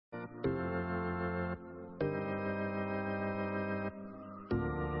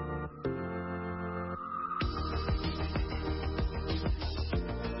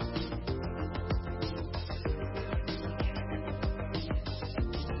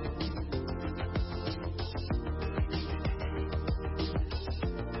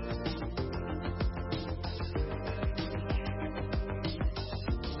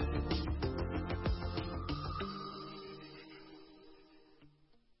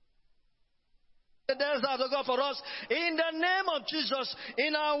There's that, oh God, for us. In the name of Jesus.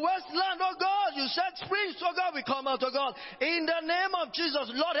 In our wasteland, oh God, you said springs, oh God, we come out, oh God. In the name of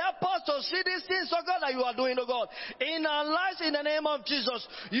Jesus. Lord, help us to see these things, oh God, that you are doing, oh God. In our lives, in the name of Jesus.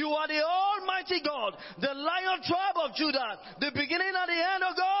 You are the Almighty God, the Lion tribe of Judah, the beginning and the end,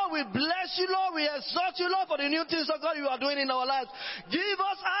 oh God. We bless you, Lord. We exalt you, Lord, for the new things, oh God, you are doing in our lives. Give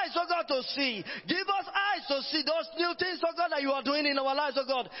us eyes, oh God, to see. Give us eyes to see those new things, oh God, that you are doing in our lives, oh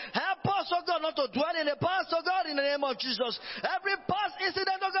God. Help us, oh God, not to dwell in the past, oh God, in the name of Jesus. Every past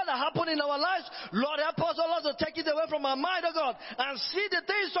incident, oh God, that happened in our lives, Lord, help us, oh Lord, to take it away from our mind, oh God, and see the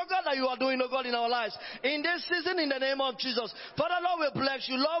things, oh God, that you are doing, oh God, in our lives. In this season, in the name of Jesus. Father, Lord, we bless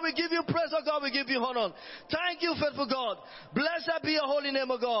you. Lord, we give you praise, oh God, we give you honor. Thank you, faithful God. Blessed be your holy name,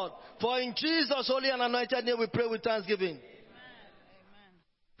 oh God. For in Jesus' holy and anointed name we pray with thanksgiving. Amen.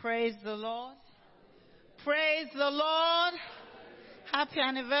 Praise the Lord. Praise the Lord. Happy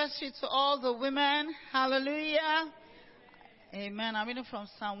anniversary to all the women. Hallelujah. Amen. I'm reading from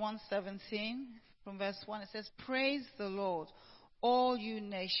Psalm 117, from verse 1. It says, praise the Lord, all you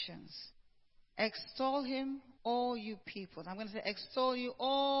nations. Extol him, all you peoples. I'm going to say, extol you,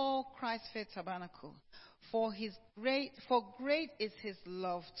 all Christ Faith Tabernacle. For great is his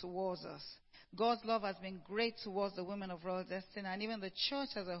love towards us. God's love has been great towards the women of Royal Destiny and even the church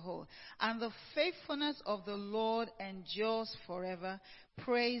as a whole. And the faithfulness of the Lord endures forever.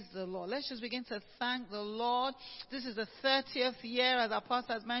 Praise the Lord. Let's just begin to thank the Lord. This is the 30th year, as our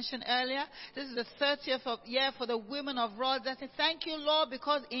pastor has mentioned earlier. This is the 30th year for the women of Royal Destiny. Thank you, Lord,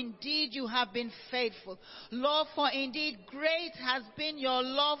 because indeed you have been faithful. Lord, for indeed great has been your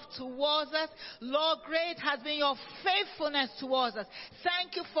love towards us. Lord, great has been your faithfulness towards us.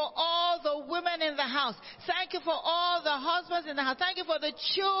 Thank you for all the women in the house. Thank you for all the husbands in the house. Thank you for the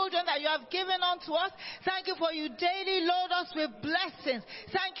children that you have given unto us. Thank you for you daily load us with blessings.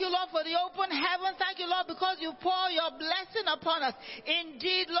 Thank you, Lord, for the open heaven. Thank you, Lord, because you pour your blessing upon us.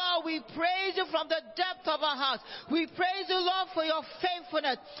 Indeed, Lord, we praise you from the depth of our hearts. We praise you, Lord, for your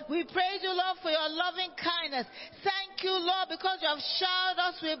faithfulness. We praise you, Lord, for your loving kindness. Thank you, Lord, because you have showered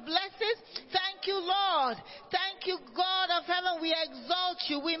us with blessings. Thank you, Lord. Thank you, God of heaven. We exalt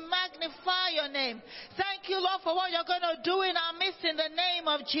you. We magnify your name. Thank you, Lord, for what you're going to do in our midst in the name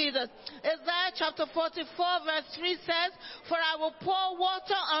of Jesus. Isaiah chapter 44 verse 3 says, for I will pour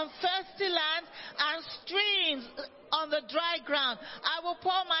water on thirsty land and streams on the dry ground. I will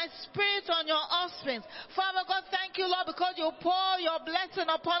pour my spirit on your offspring. Father God, thank you, Lord, because you pour your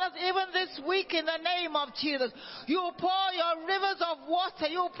blessing upon us even this week in the name of Jesus. You pour your rivers of water.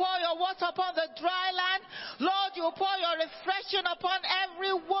 You pour your water upon the dry land. Lord, you pour your refreshing upon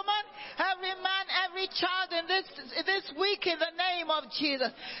every woman, every man, every child in this week in the name of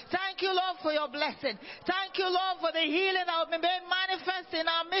Jesus. Thank you, Lord, for your blessing. Thank you, Lord, for the healing that will be made manifest in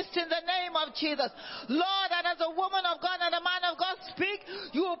our midst in the name of Jesus. Lord, and as a woman of God and a man of God speak,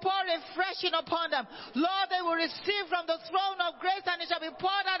 you will pour refreshing upon them. Lord, they will receive from the throne of grace, and it shall be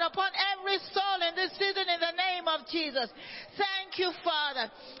poured out upon every soul in this season in the name of Jesus. Thank you,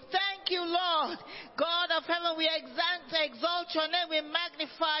 Father. Thank you, Lord. God of heaven, we exalt your name. We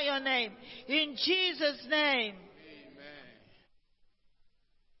magnify your name. In Jesus' name. Amen.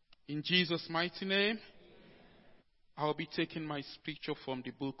 In Jesus' mighty name, I'll be taking my scripture from the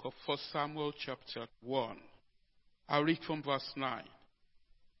book of 1 Samuel chapter 1. I'll read from verse 9.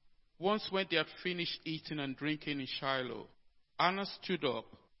 Once when they had finished eating and drinking in Shiloh, Anna stood up.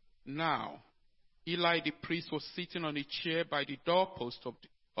 Now, Eli the priest was sitting on a chair by the doorpost of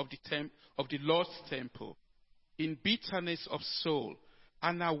the Lord's temple. In bitterness of soul,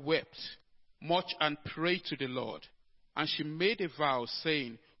 Anna wept much and prayed to the Lord. And she made a vow,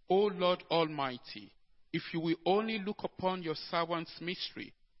 saying, O Lord Almighty, if you will only look upon your servant's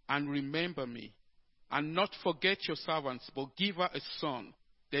mystery and remember me, and not forget your servants, but give her a son,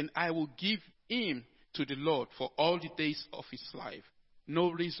 then I will give him to the Lord for all the days of his life.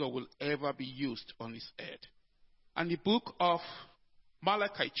 No razor will ever be used on his head. And the book of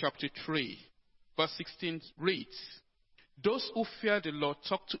Malachi chapter 3, verse 16 reads, those who fear the Lord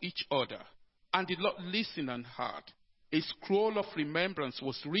talk to each other, and the Lord listened and heard. A scroll of remembrance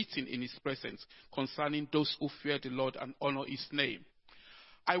was written in his presence concerning those who fear the Lord and honor his name.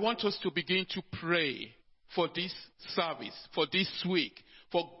 I want us to begin to pray for this service, for this week,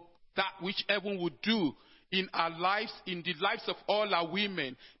 for that which heaven would do in our lives, in the lives of all our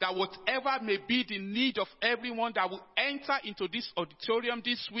women, that whatever may be the need of everyone that will enter into this auditorium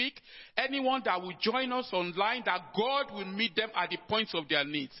this week, anyone that will join us online, that God will meet them at the points of their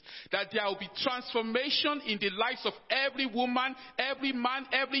needs, that there will be transformation in the lives of every woman, every man,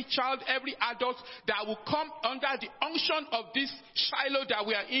 every child, every adult that will come under the unction of this Shiloh that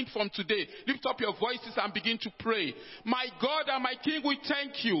we are in from today. Lift up your voices and begin to pray. My God and my King, we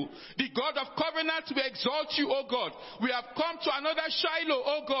thank you. The God of covenant, we exalt you, O God. We have come to another Shiloh,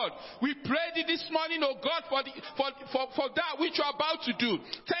 O God. We prayed this morning, O God, for that which you are about to do.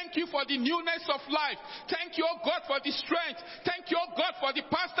 Thank you for the newness of life. Thank you, O God, for the strength. Thank you, O God, for the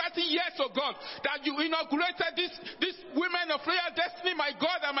past 30 years, O God, that you inaugurated this women of royal destiny, my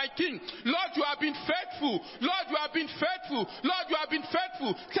God and my King. Lord, you have been faithful. Lord, you have been faithful. Lord, you have been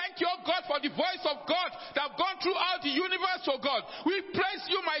faithful. Thank you, O God, for the voice of God that have gone throughout the universe, O God. We praise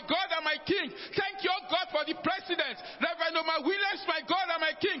you, my God and my King. Thank you, O God, for the president, Reverend Omar Williams, my God and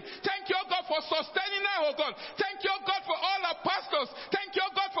my King. Thank you, O God, for sustaining her, O God. Thank you, O God, for all our pastors. Thank you,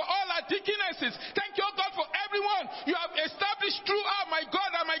 O God, for all our deaconesses. Thank you, O God, for everyone you have established throughout, my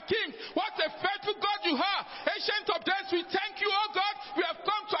God and my King. What a faithful God you are. Ancient of days, we thank you, O God. We have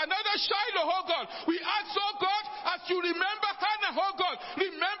come to another Shiloh, O God. We ask, O God, as you remember Hannah, O God,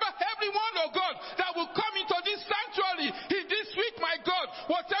 remember everyone, O God, that will come into this sanctuary in this week, my God.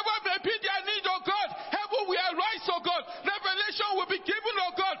 Whatever may be their need, O God, heaven will arise, O God. Revelation will be given, O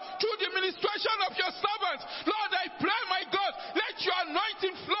God, through the ministration of your servants. Lord, I pray, my God, let your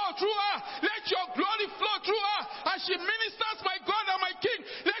anointing flow through her. Let your glory flow through her as she ministers, my God and my King.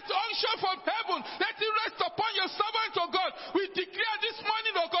 Let the unction from heaven, let it rest upon your servant, O God. We declare this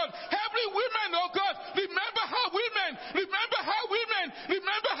morning, O God, every woman, O God, remember her women. Remember her women.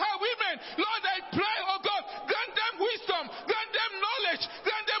 Remember her women. Lord, I pray, O God, grant them wisdom, grant them knowledge,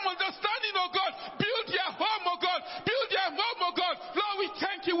 grant them understanding, O God. Build their home, O God. Build their home, O God. Lord, we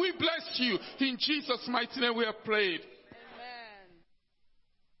thank you. We bless you. In Jesus' mighty name we have prayed. Amen.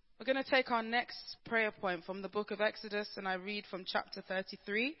 We're going to take our next prayer point from the book of Exodus, and I read from chapter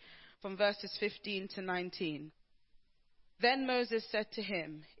 33, from verses 15 to 19. Then Moses said to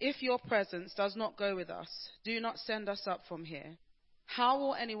him, "If your presence does not go with us, do not send us up from here. How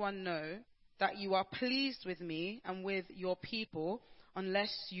will anyone know that you are pleased with me and with your people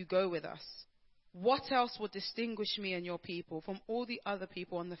unless you go with us? What else will distinguish me and your people from all the other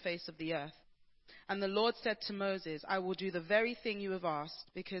people on the face of the earth?" And the Lord said to Moses, "I will do the very thing you have asked,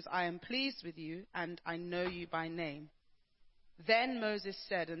 because I am pleased with you and I know you by name." Then Moses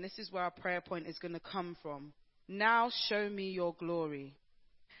said, and this is where our prayer point is going to come from, "Now show me your glory."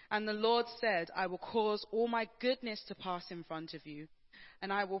 And the Lord said, "I will cause all my goodness to pass in front of you,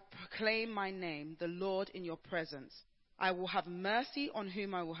 and I will proclaim my name, the Lord, in your presence. I will have mercy on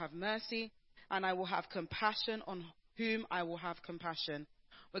whom I will have mercy, and I will have compassion on whom I will have compassion."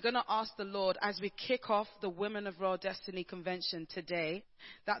 We're going to ask the Lord, as we kick off the Women of Royal Destiny Convention today,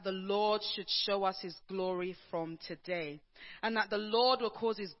 that the Lord should show us his glory from today. And that the Lord will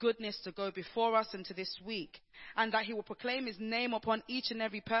cause his goodness to go before us into this week. And that he will proclaim his name upon each and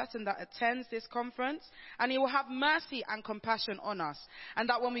every person that attends this conference. And he will have mercy and compassion on us. And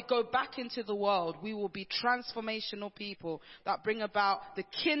that when we go back into the world, we will be transformational people that bring about the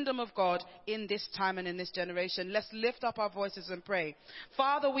kingdom of God in this time and in this generation. Let's lift up our voices and pray.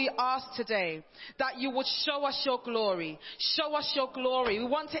 Father, we ask today that you would show us your glory. Show us your glory. We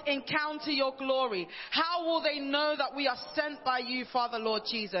want to encounter your glory. How will they know that we are sent by you, Father, Lord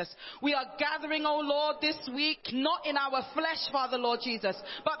Jesus? We are gathering, oh Lord, this week, not in our flesh, Father, Lord Jesus,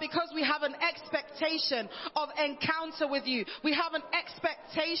 but because we have an expectation of encounter with you. We have an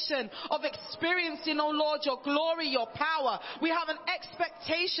expectation of experiencing, oh Lord, your glory, your power. We have an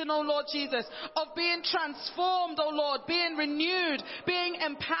expectation, oh Lord Jesus, of being transformed, oh Lord, being renewed, being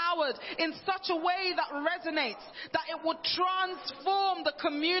empowered in such a way that resonates, that it would transform the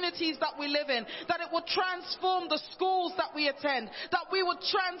communities that we live in, that it would transform the schools that we attend, that we would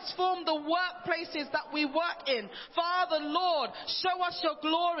transform the workplaces that we work in. Father, Lord, show us your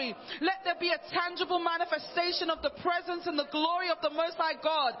glory. Let there be a tangible manifestation of the presence and the glory of the Most High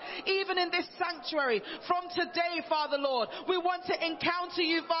God, even in this sanctuary. From today, Father, Lord, we want to encounter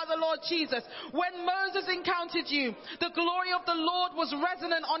you, Father, Lord Jesus. When Moses encountered you, the glory of the Lord was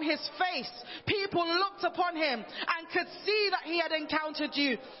resonant on his face. People looked upon him and could see that he had encountered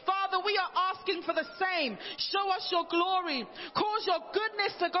you. Father, Father, we are asking for the same. Show us your glory. Cause your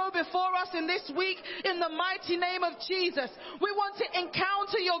goodness to go before us in this week in the mighty name of Jesus. We want to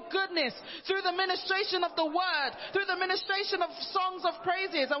encounter your goodness through the ministration of the word, through the ministration of songs of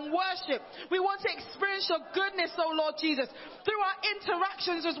praises and worship. We want to experience your goodness, oh Lord Jesus, through our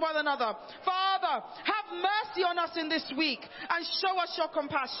interactions with one another. Father, have mercy on us in this week and show us your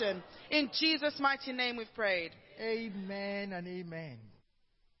compassion. In Jesus' mighty name we've prayed. Amen and amen.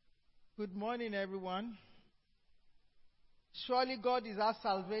 Good morning, everyone. Surely God is our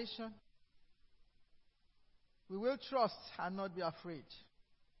salvation. We will trust and not be afraid.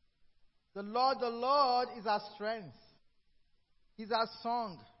 The Lord is our strength. He's our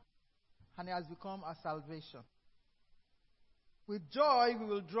song, and He has become our salvation. With joy, we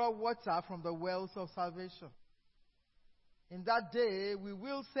will draw water from the wells of salvation. In that day, we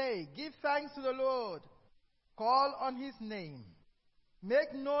will say, give thanks to the Lord. Call on His name.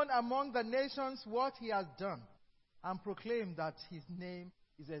 Make known among the nations what He has done, and proclaim that His name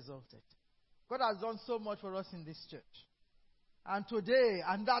is exalted. God has done so much for us in this church. And today,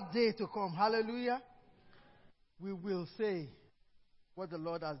 and that day to come, hallelujah, we will say what the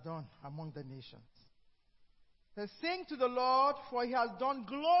Lord has done among the nations. So sing to the Lord, for He has done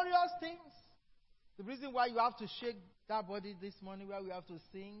glorious things. The reason why you have to shake that body this morning, where we have to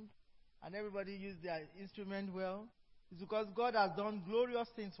sing, and everybody use their instrument well, is because God has done glorious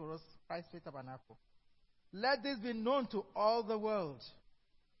things for us, Christ Faith Tabernacle. Let this be known to all the world.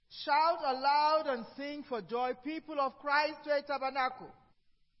 Shout aloud and sing for joy, people of Christ Faith Tabernacle.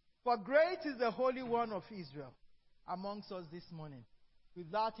 For great is the Holy One of Israel amongst us this morning. With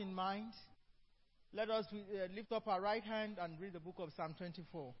that in mind, let us lift up our right hand and read the book of Psalm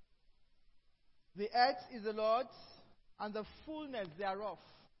 24. The earth is the Lord's, and the fullness thereof,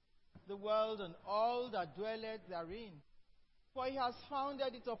 the world and all that dwelleth therein. For He has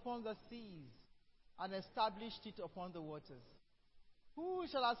founded it upon the seas, and established it upon the waters. Who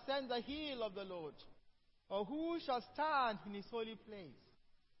shall ascend the hill of the Lord? Or who shall stand in His holy place?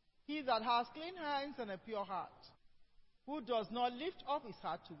 He that has clean hands and a pure heart, who does not lift up his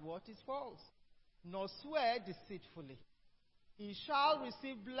heart to what is false, nor swear deceitfully. He shall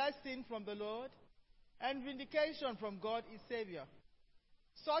receive blessing from the Lord, and vindication from God his Savior.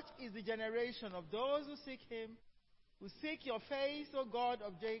 Such is the generation of those who seek Him, who seek your face, O God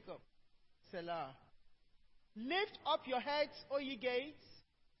of Jacob. Selah. Lift up your heads, O ye gates,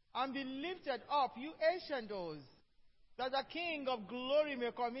 and be lifted up, you ancient doors, that the King of glory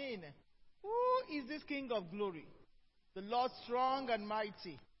may come in. Who is this King of glory? The Lord strong and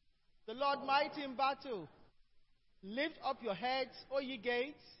mighty, the Lord mighty in battle. Lift up your heads, O ye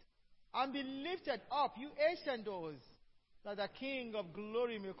gates, and be lifted up, you ancient doors, that the King of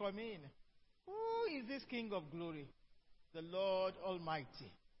glory may come in. Who is this King of glory? The Lord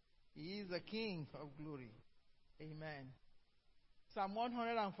Almighty. He is the King of glory. Amen. Psalm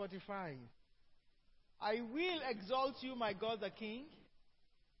 145. I will exalt you, my God the King.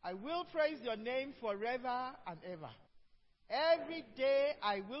 I will praise your name forever and ever. Every day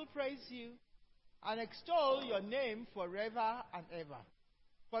I will praise you and extol your name forever and ever.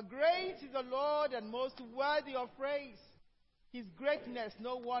 For great is the Lord and most worthy of praise. His greatness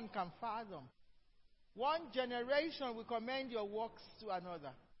no one can fathom. One generation will commend your works to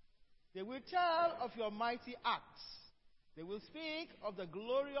another. They will tell of your mighty acts. They will speak of the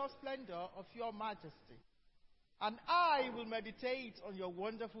glorious splendor of your majesty. And I will meditate on your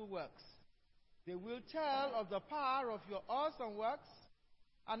wonderful works. They will tell of the power of your awesome works,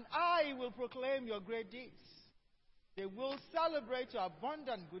 and I will proclaim your great deeds. They will celebrate your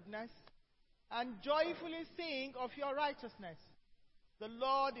abundant goodness and joyfully sing of your righteousness. The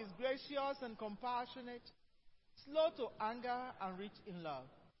Lord is gracious and compassionate, slow to anger and rich in love.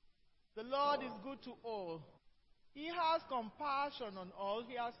 The Lord is good to all. He has compassion on all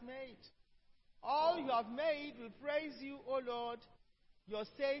He has made. All you have made will praise you, O Lord. Your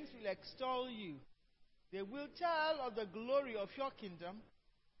saints will extol you. They will tell of the glory of your kingdom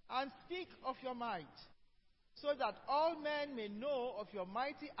and speak of your might, so that all men may know of your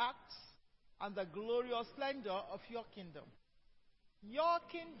mighty acts and the glorious splendor of your kingdom. Your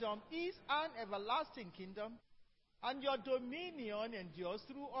kingdom is an everlasting kingdom, and your dominion endures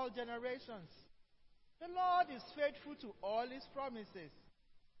through all generations. The Lord is faithful to all His promises,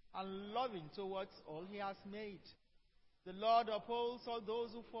 and loving towards all He has made. The Lord upholds all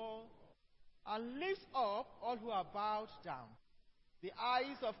those who fall, and lifts up all who are bowed down. The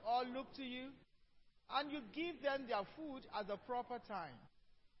eyes of all look to you, and you give them their food at the proper time.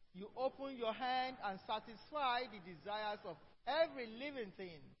 You open your hand and satisfy the desires of every living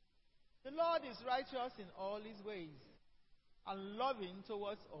thing. The Lord is righteous in all His ways and loving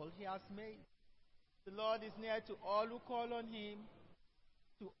towards all he has made. The Lord is near to all who call on him,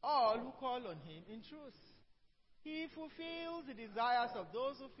 to all who call on him in truth. He fulfills the desires of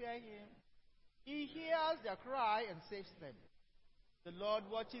those who fear him. He hears their cry and saves them. The Lord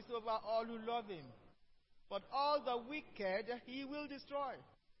watches over all who love him, but all the wicked he will destroy.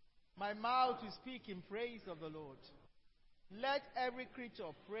 My mouth will speak in praise of the Lord. Let every creature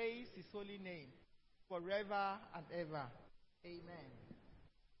praise his holy name forever and ever. Amen.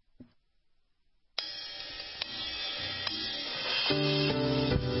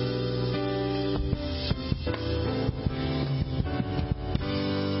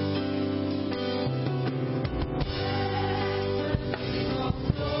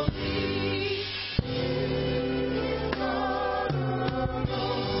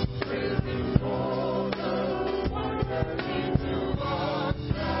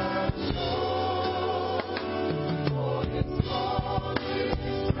 Oh,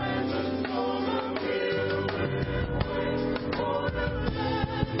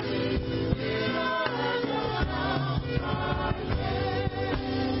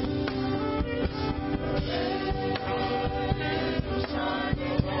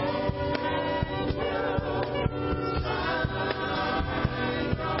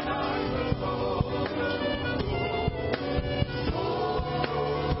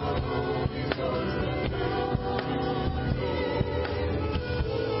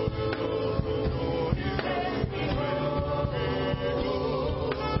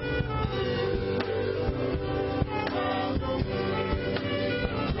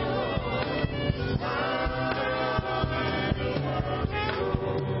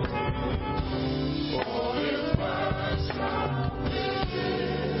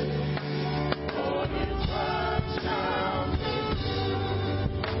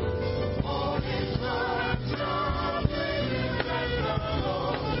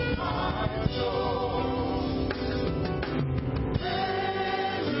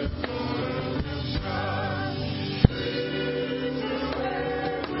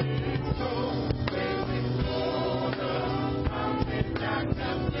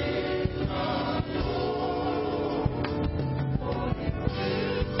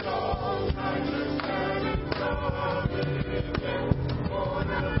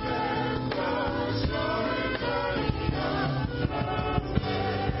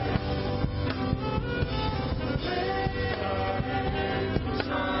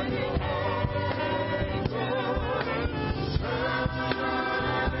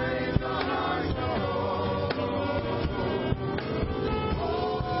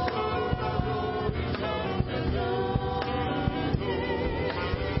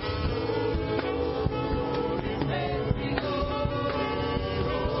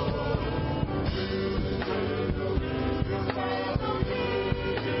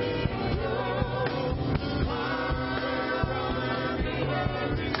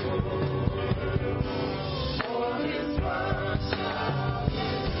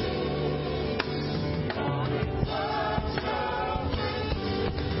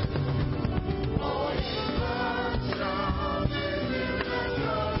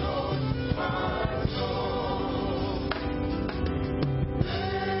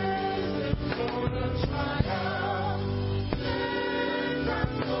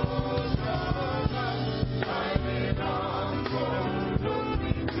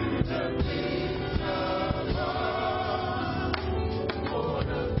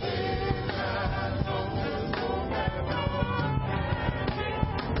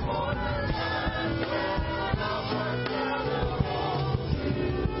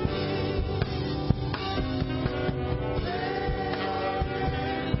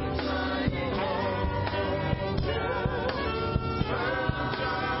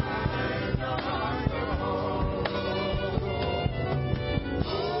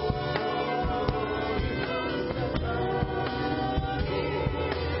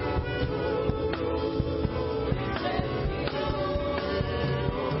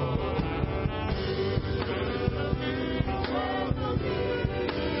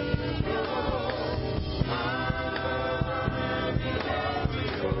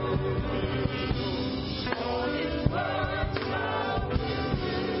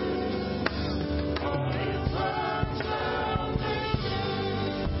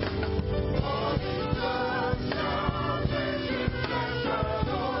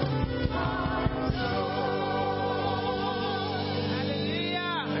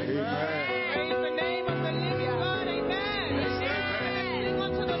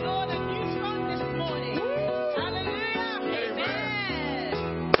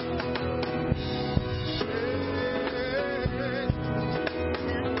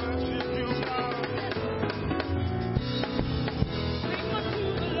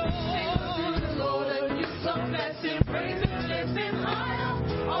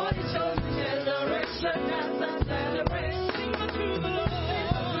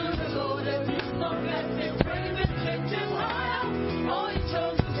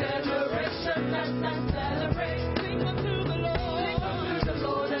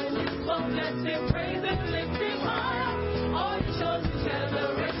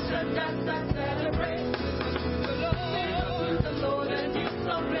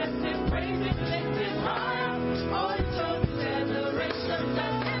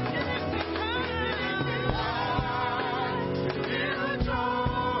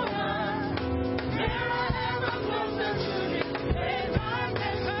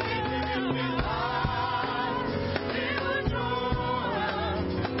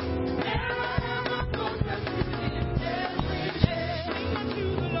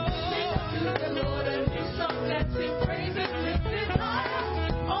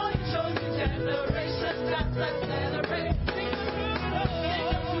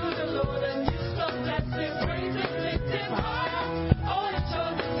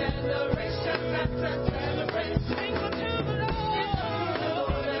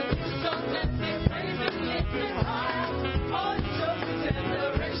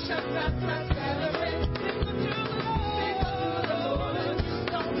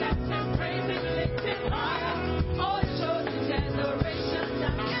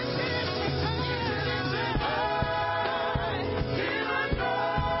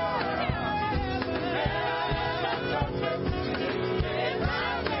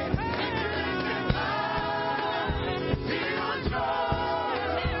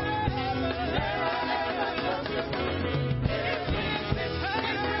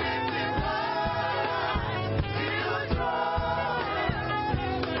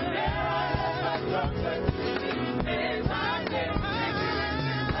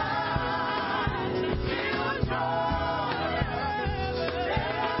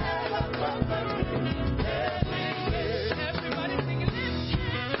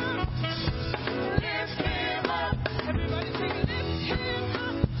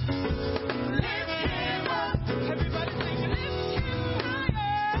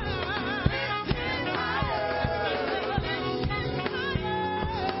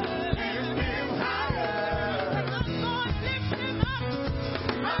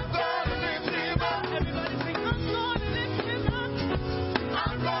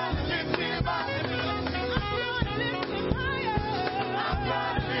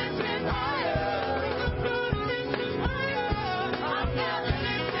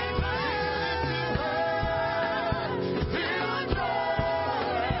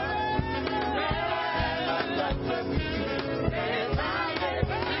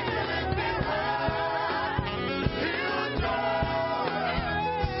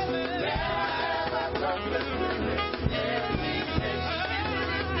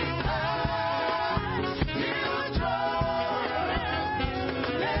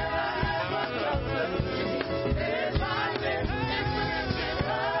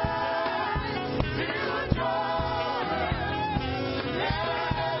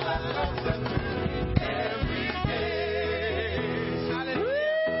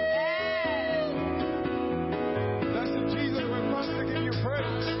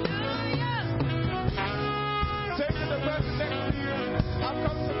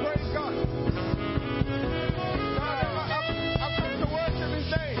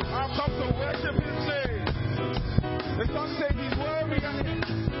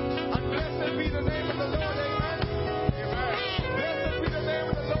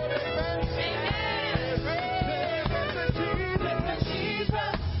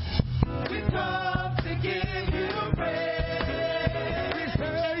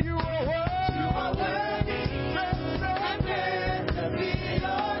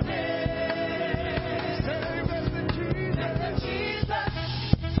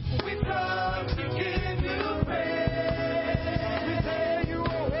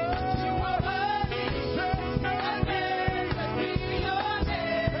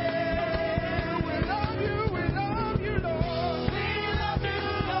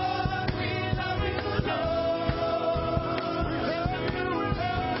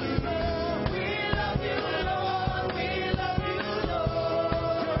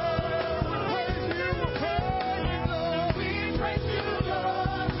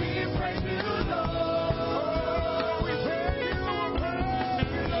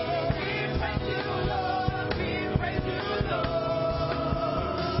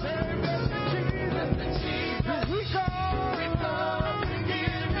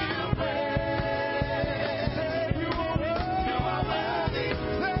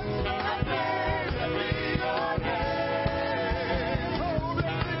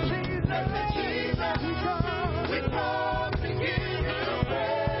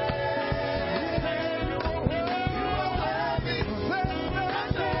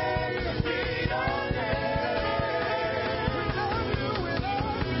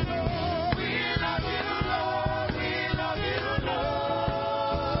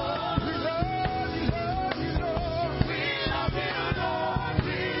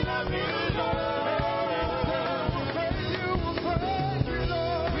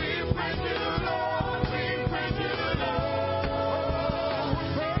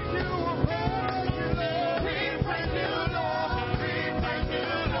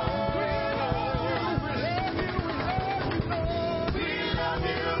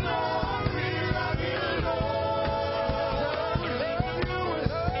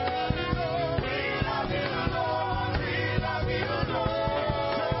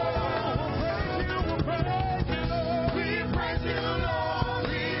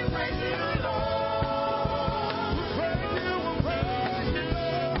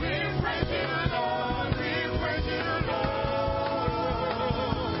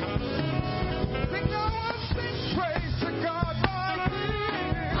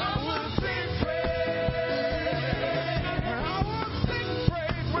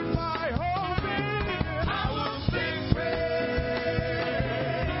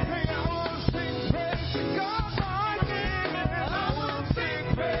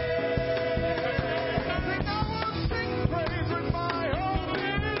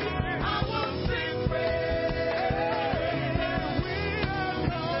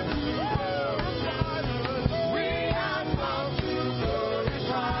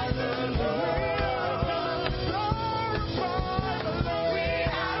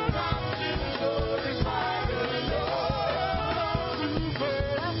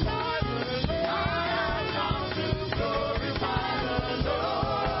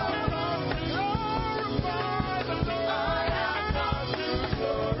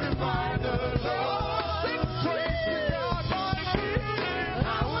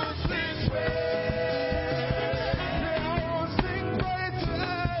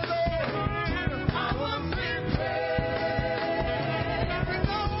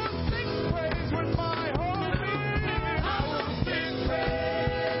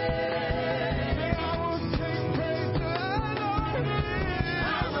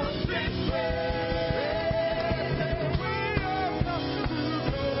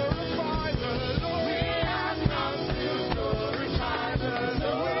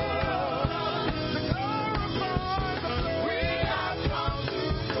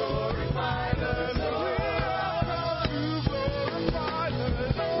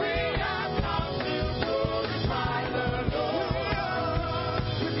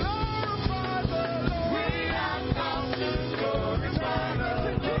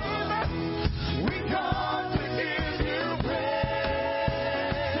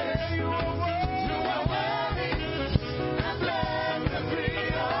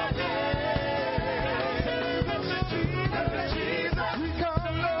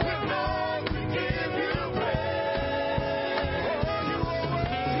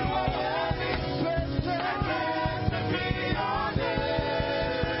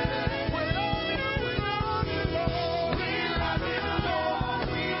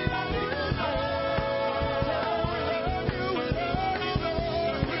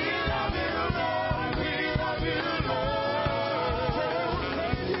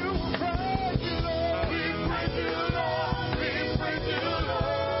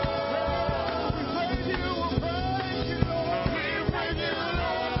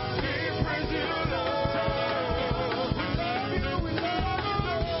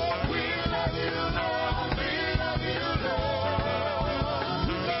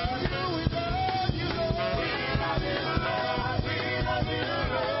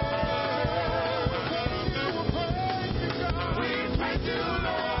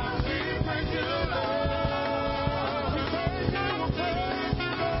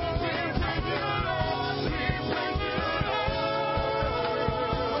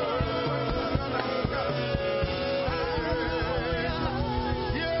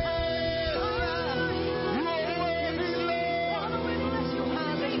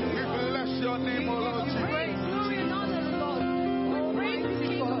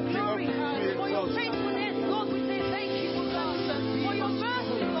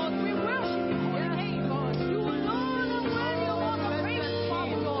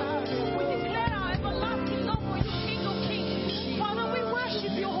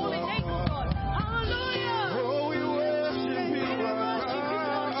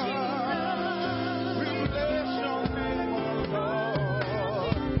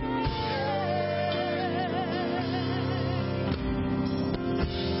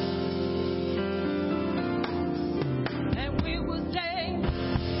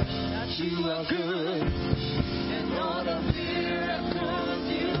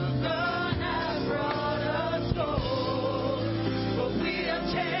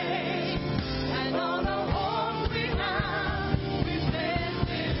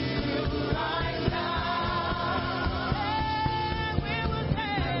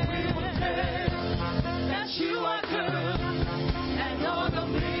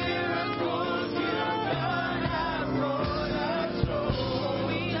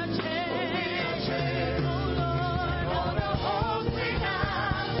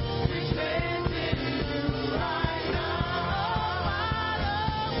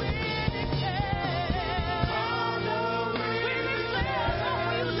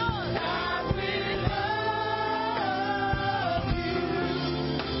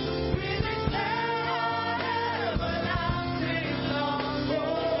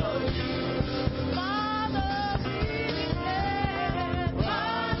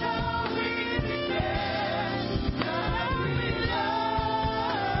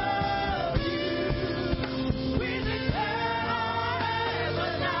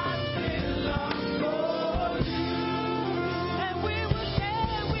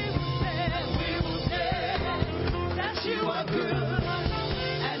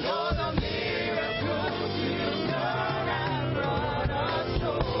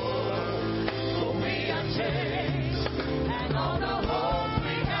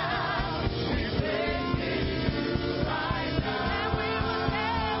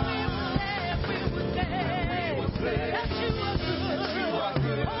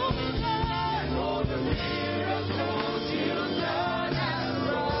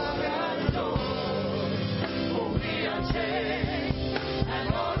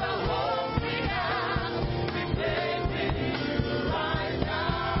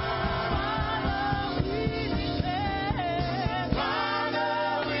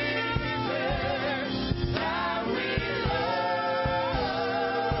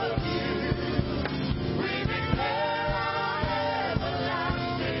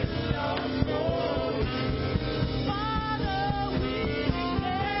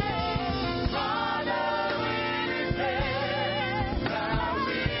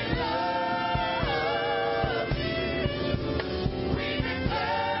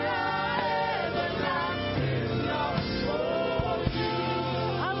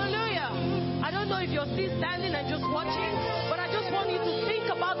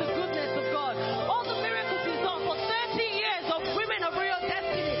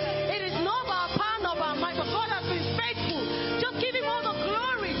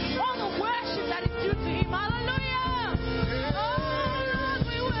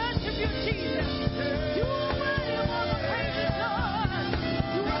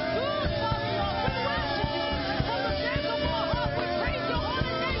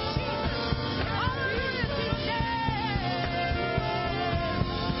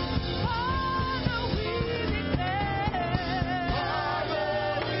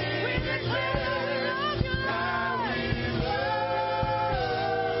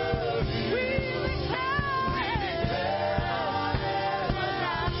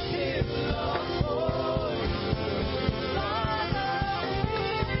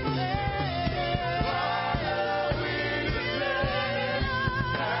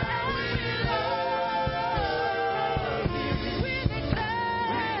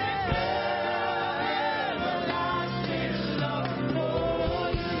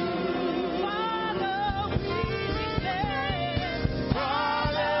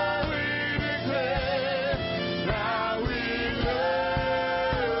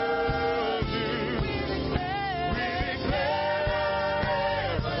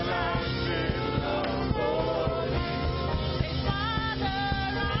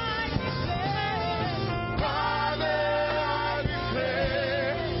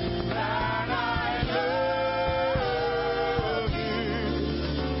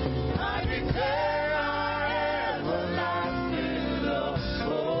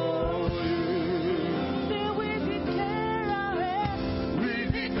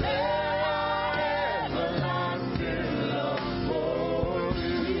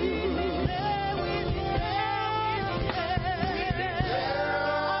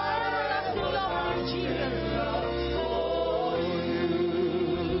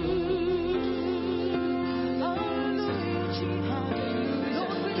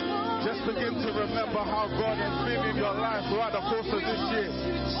 begin to remember how God has been in your life throughout the course of this year.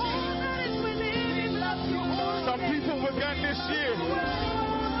 Some people began this year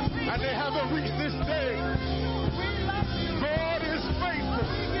and they haven't reached this day. God is faithful.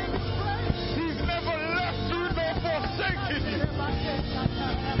 He's never left you nor forsaken you.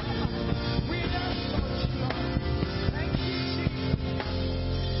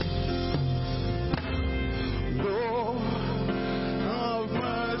 Lord of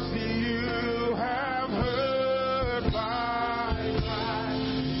mercy, you have heard my cry.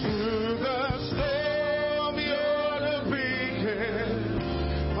 Through the storm, you're the beacon,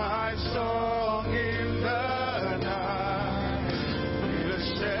 my song in the night. In the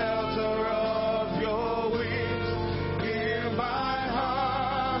shelter of your wings, in my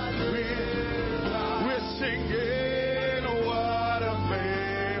heart, we're singing, what a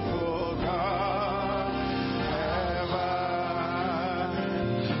faithful God have I.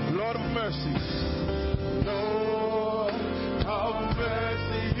 Lord of mercy, Lord of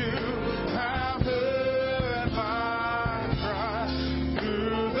mercy, you have heard my cry.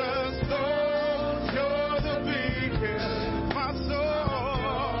 Through the storm, you're the beacon, my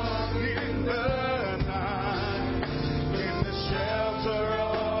soul in the night. In the shelter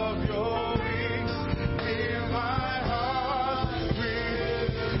of your wings, in my heart,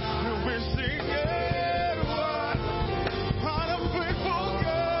 you've been singing, what a faithful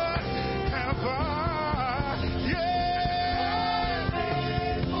God have I. Yeah,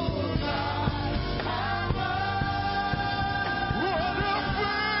 faithful God have I. What a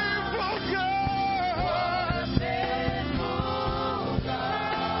faithful God. What a faithful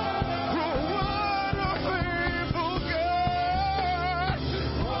God. Oh, what a faithful God.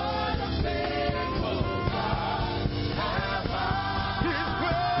 What a faithful God have I. He's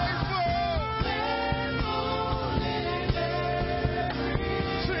faithful.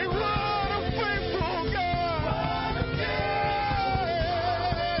 Say, what a faithful God.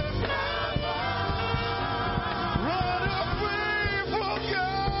 What a faithful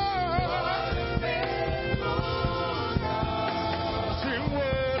God. Sing,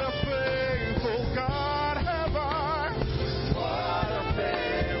 what a faithful God have I. What a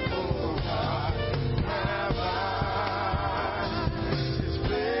faithful God have I. He's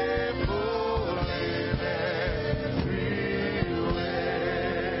faithful in every way.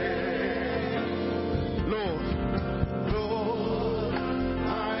 Lord,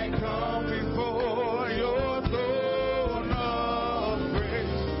 I come before your throne of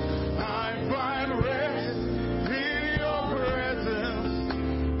grace. I find rest in your presence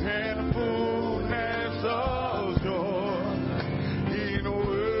and fullness of joy. In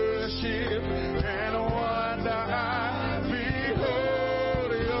worship and wonder I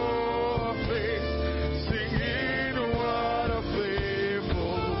behold your face, singing, what a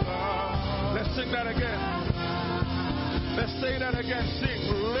faithful God. Let's sing that again. Let's say that again. Sing,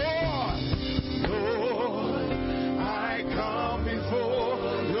 Lord, I come before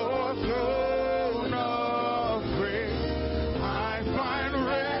your throne of grace. I find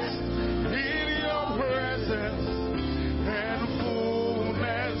rest in your presence and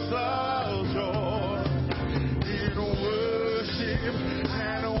fullness of joy. In worship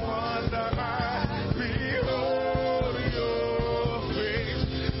and wonder I behold your face,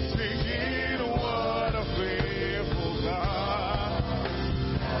 singing, what a faithful God.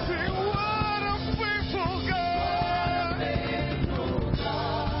 Sing, what a faithful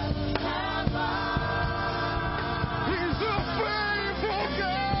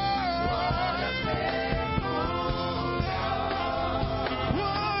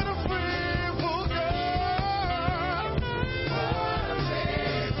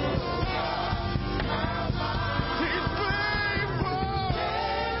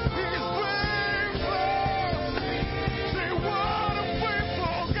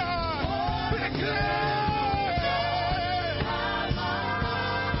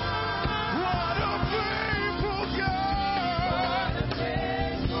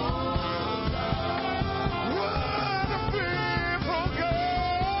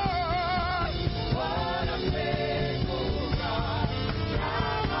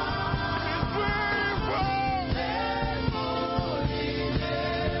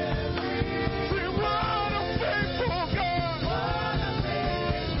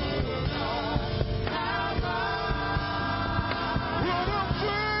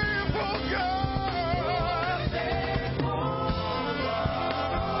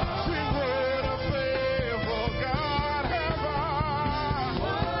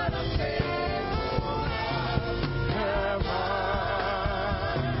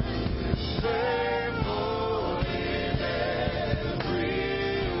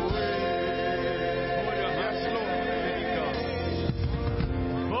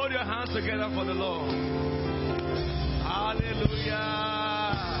hands together for the Lord. Hallelujah.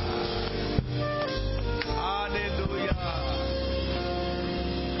 Hallelujah.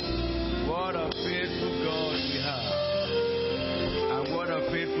 What a faithful God we have. And what a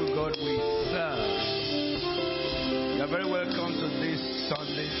faithful God we serve. You are very welcome to this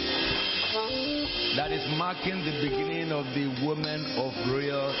Sunday that is marking the beginning of the Women of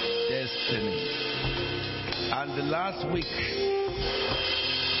Royal Destiny. And the last week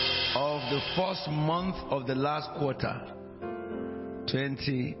of the first month of the last quarter,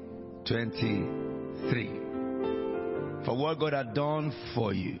 2023. For what God had done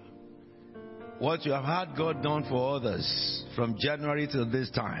for you, what you have had God done for others from January till this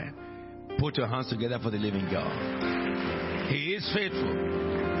time, put your hands together for the living God. He is faithful.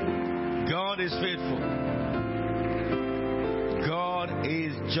 God is faithful. God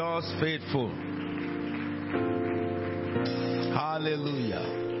is just faithful.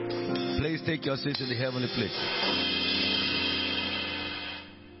 Hallelujah. Please take your seats in the heavenly place.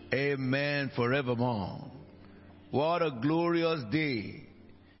 Amen forevermore. What a glorious day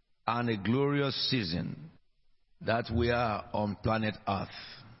and a glorious season that we are on planet Earth.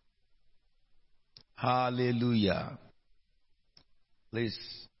 Hallelujah. Please.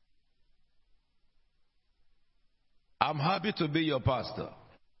 I'm happy to be your pastor.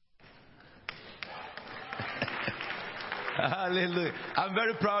 Hallelujah. I'm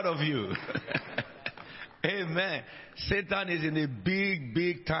very proud of you. Amen. Satan is in a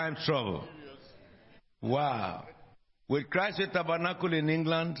big time trouble. Wow. With Christ Faith Tabernacle in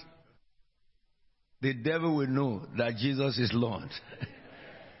England, the devil will know that Jesus is Lord.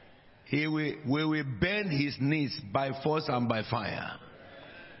 We will bend his knees by force and by fire.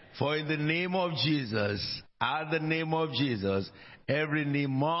 For in the name of Jesus, at the name of Jesus, every knee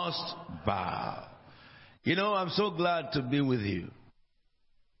must bow. You know, I'm so glad to be with you.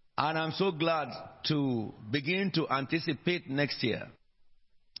 And I'm so glad to begin to anticipate next year,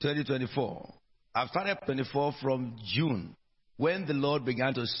 2024. I've started 24 from June, when the Lord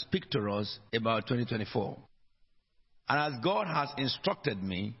began to speak to us about 2024. And as God has instructed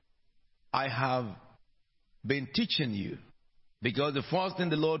me, I have been teaching you. Because the first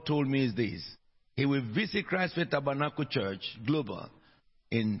thing the Lord told me is this: He will visit Christ Faith Tabernacle Church Global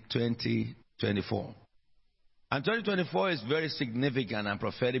in 2024. And 2024 is very significant and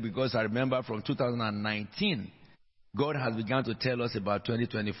prophetic, because I remember from 2019, God has begun to tell us about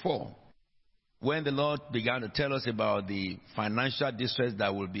 2024. When the Lord began to tell us about the financial distress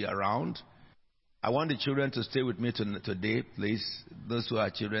that will be around, I want the children to stay with me today, please. Those who are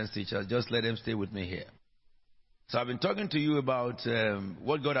children's teachers, just let them stay with me here. So I've been talking to you about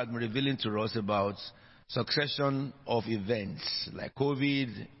what God has been revealing to us about succession of events like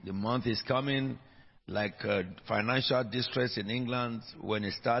COVID, the month is coming, like financial distress in England, when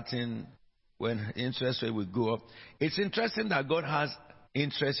it's starting, when interest rate will go up. It's interesting that God has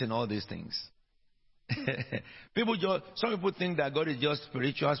interest in all these things. Some people think that God is just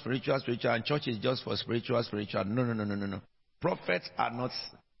spiritual, and church is just for spiritual. No. Prophets are not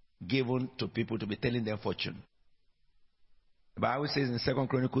given to people to be telling them fortune. The Bible says in 2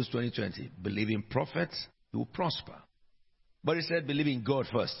 Chronicles 20:20, believe in prophets, you will prosper. But it said believe in God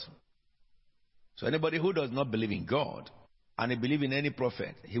first. So anybody who does not believe in God and he believes in any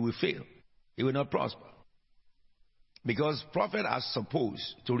prophet, he will fail. He will not prosper. Because prophets are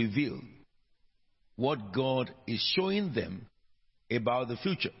supposed to reveal what God is showing them about the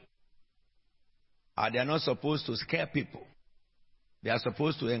future. And they are not supposed to scare people. They are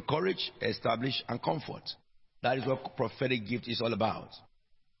supposed to encourage, establish, and comfort. That is what prophetic gift is all about.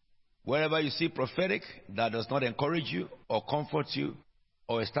 Wherever you see prophetic that does not encourage you or comfort you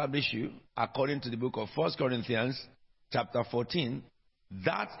or establish you, according to the book of 1 Corinthians chapter 14,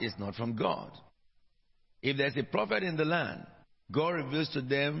 that is not from God. If there's a prophet in the land, God reveals to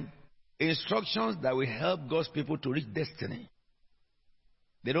them instructions that will help God's people to reach destiny.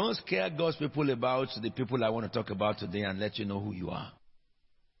 They don't scare God's people about the people I want to talk about today and let you know who you are.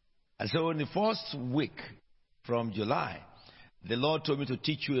 And so in the first week from July, the Lord told me to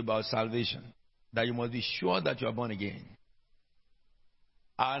teach you about salvation, that you must be sure that you are born again.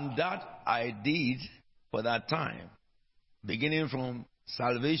 And that I did for that time, beginning from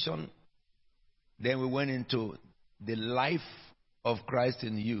salvation. Then we went into the life of Christ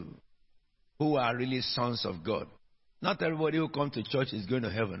in you, who are really sons of God. Not everybody who comes to church is going to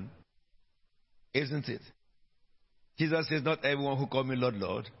heaven, isn't it? Jesus says, not everyone who calls me Lord,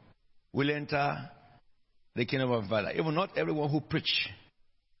 Lord, will enter the kingdom of God. Even not everyone who preach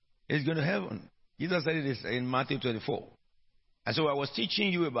is going to heaven. Jesus said it in Matthew 24. And so I was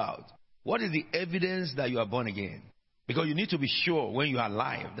teaching you about what is the evidence that you are born again. Because you need to be sure when you are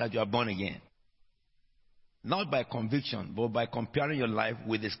alive that you are born again. Not by conviction, but by comparing your life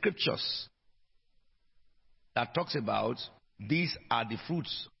with the scriptures that talks about these are the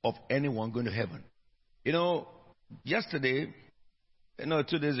fruits of anyone going to heaven. Yesterday, 2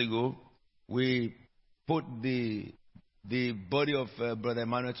 days ago, we put the body of Brother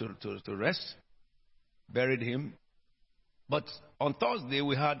Emmanuel to rest, buried him. But on Thursday,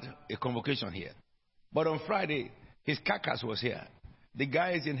 we had a convocation here. But on Friday, his carcass was here. The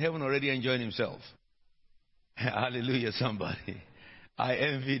guy is in heaven already enjoying himself. Hallelujah, somebody. I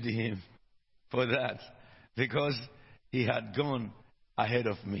envied him for that because he had gone ahead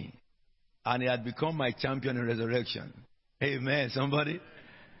of me. And he had become my champion in resurrection. Amen, somebody.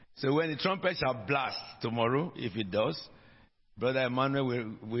 So when the trumpet shall blast tomorrow, if it does, Brother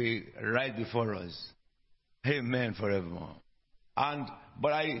Emmanuel will ride before us. Amen, forevermore.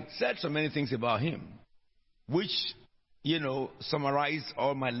 But I said so many things about him, which, summarize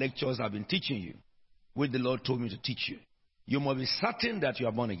all my lectures I've been teaching you, which the Lord told me to teach you. You must be certain that you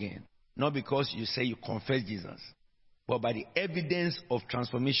are born again, not because you say you confess Jesus, but by the evidence of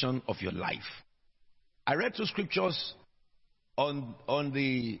transformation of your life. I read 2 scriptures on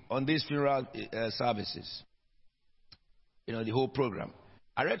these funeral services, the whole program.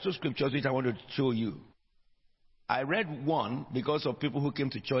 I read 2 scriptures which I wanted to show you. I read one because of people who came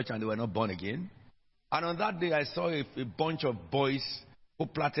to church and they were not born again. And on that day, I saw a bunch of boys who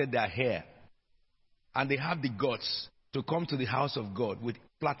plaited their hair. And they have the guts to come to the house of God with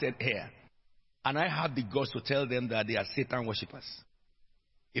plaited hair. And I have the guts to tell them that they are Satan worshippers.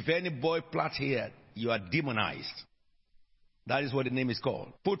 If any boy plait hair, you are demonized. That is what the name is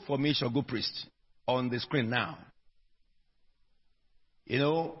called. Put for me, Shogu Priest, on the screen now.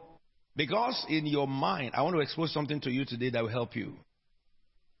 Because in your mind, I want to expose something to you today that will help you.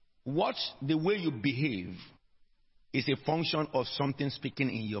 Watch the way you behave is a function of something speaking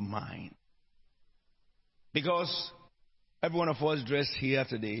in your mind. Because every one of us dressed here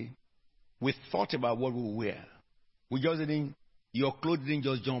today, we thought about what we will wear. Your clothes didn't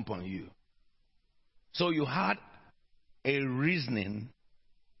just jump on you. So you had a reasoning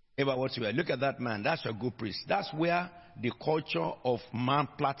about what you wear. Look at that man. That's a good priest. That's where the culture of man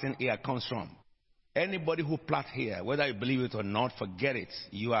plaiting hair comes from. Anybody who plait hair, whether you believe it or not, forget it.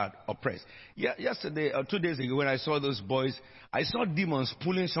 You are oppressed. Yesterday, or 2 days ago, when I saw those boys, I saw demons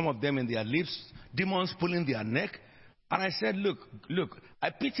pulling some of them in their lips, demons pulling their neck. And I said, look, I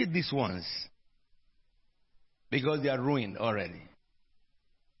pity these ones because they are ruined already.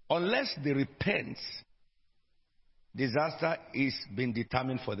 Unless they repent, disaster is being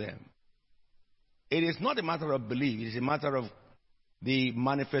determined for them. It is not a matter of belief. It is a matter of the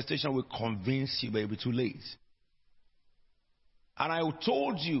manifestation will convince you, but it will be too late. And I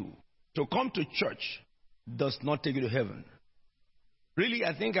told you to come to church does not take you to heaven. Really,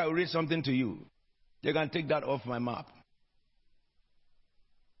 I think I will read something to you. You can take that off my map.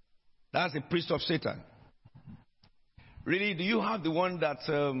 That's the priest of Satan. Really, do you have the one that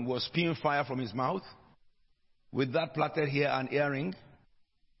was spewing fire from his mouth with that plaited hair and earring?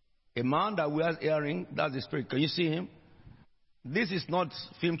 A man that wears earring, that's the spirit. Can you see him? This is not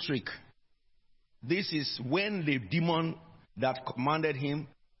film trick. This is when the demon that commanded him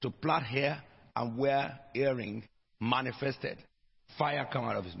to plait hair and wear earring manifested. Fire come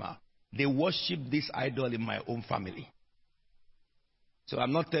out of his mouth. They worship this idol in my own family. So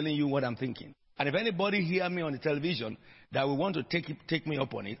I'm not telling you what I'm thinking. And if anybody hear me on the television that will want to take me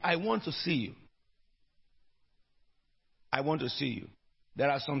up on it, I want to see you. I want to see you.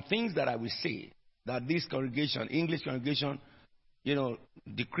 There are some things that I will say that this congregation, English congregation,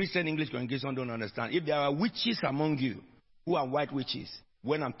 the Christian English congregation don't understand. If there are witches among you who are white witches,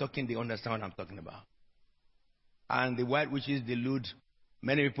 when I'm talking, they understand what I'm talking about. And the white witches delude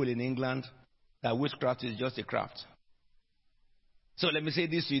many people in England that witchcraft is just a craft. So let me say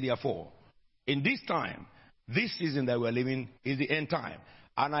this to you, therefore. In this time, this season that we're living is the end time.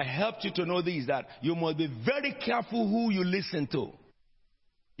 And I helped you to know this, that you must be very careful who you listen to.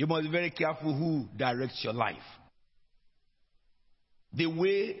 You must be very careful who directs your life. The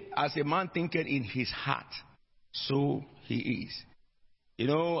way as a man thinketh in his heart, so he is.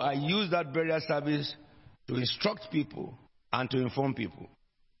 I use that burial service to instruct people and to inform people.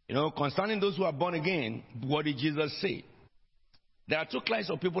 Concerning those who are born again, what did Jesus say? There are 2 kinds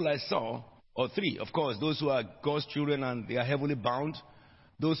of people I saw, or 3, of course, those who are God's children and they are heavily bound.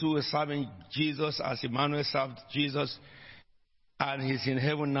 Those who are serving Jesus as Emmanuel served Jesus, and he's in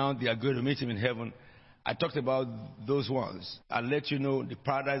heaven now, they are going to meet him in heaven. I talked about those ones and let you know the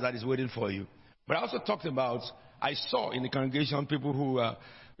paradise that is waiting for you. But I also talked about I saw in the congregation people who are,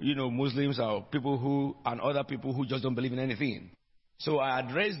 Muslims or people who, and other people who just don't believe in anything. So I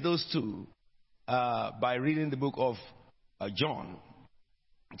addressed those two by reading the book of John,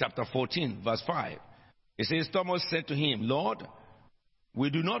 chapter 14, verse 5. It says, Thomas said to him, Lord, we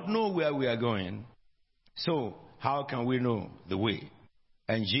do not know where we are going, so how can we know the way?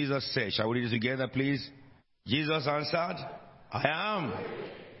 And Jesus said, shall we read it together, please? Jesus answered, I am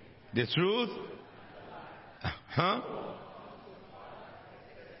the truth.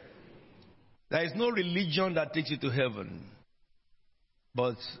 There is no religion that takes you to heaven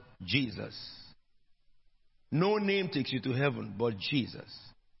but Jesus. No name takes you to heaven but Jesus.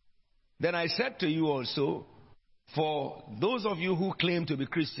 Then I said to you also, for those of you who claim to be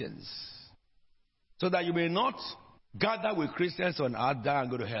Christians, so that you may not gather with Christians on earth, die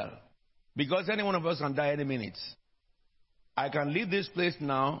and go to hell. Because any one of us can die any minute. I can leave this place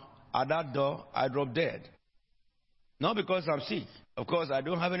now, at that door, I drop dead. Not because I'm sick. Of course, I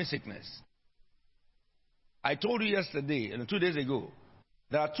don't have any sickness. I told you yesterday, and 2 days ago,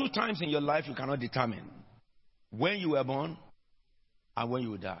 there are 2 times in your life you cannot determine. When you were born, and when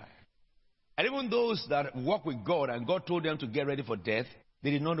you will die. And even those that walk with God, and God told them to get ready for death, they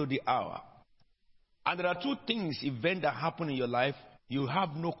did not know the hour. And there are 2 things, events that happen in your life, you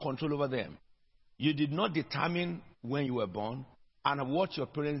have no control over them. You did not determine when you were born, and what your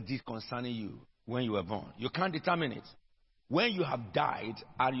parents did concerning you when you were born. You can't determine it. When you have died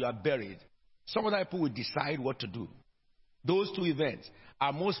and you are buried, some other people will decide what to do. Those 2 events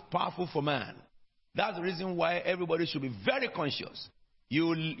are most powerful for man. That's the reason why everybody should be very conscious.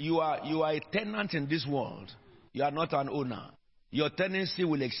 You are a tenant in this world. You are not an owner. Your tenancy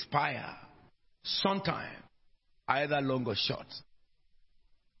will expire sometime, either long or short.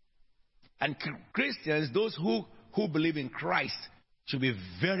 And Christians, those who believe in Christ, should be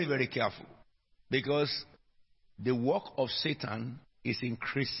very, very careful. Because the work of Satan is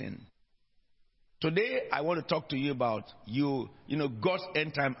increasing. Today, I want to talk to you about God's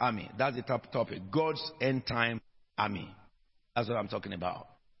end time army. That's the top topic. God's end time army. That's what I'm talking about.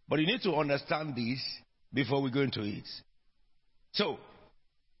 But you need to understand this before we go into it. So,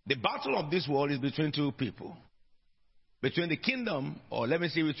 the battle of this world is between 2 people. Between the kingdom, or let me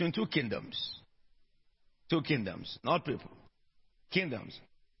say between 2 kingdoms. 2 kingdoms, not people. Kingdoms.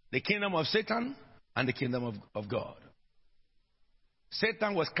 The kingdom of Satan and the kingdom of God.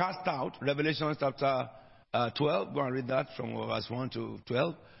 Satan was cast out, Revelation chapter 12. Go and read that from verse 1 to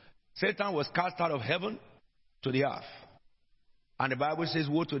 12. Satan was cast out of heaven to the earth. And the Bible says,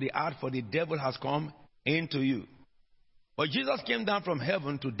 woe to the earth, for the devil has come into you. But Jesus came down from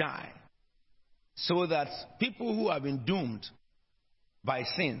heaven to die, so that people who have been doomed by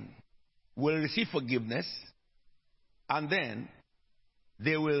sin will receive forgiveness, and then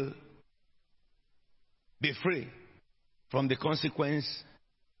they will be free from the consequence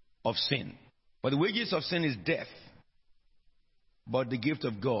of sin. For the wages of sin is death, but the gift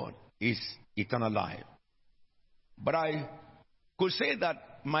of God is eternal life. But I could say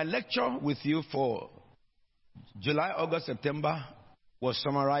that my lecture with you for July, August, September was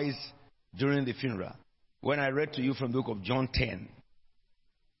summarized during the funeral when I read to you from the book of John 10.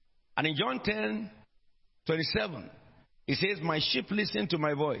 And in John 10:27, it says, my sheep listen to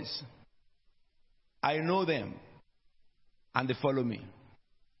my voice. I know them, and they follow me.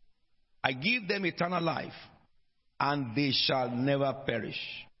 I give them eternal life, and they shall never perish.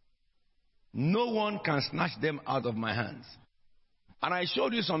 No one can snatch them out of my hands. And I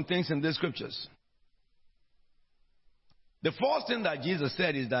showed you some things in the scriptures. The first thing that Jesus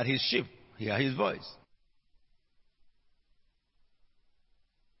said is that his sheep hear his voice.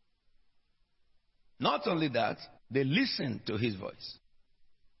 Not only that, they listen to his voice.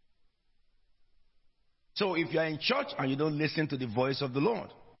 So if you are in church and you don't listen to the voice of the Lord,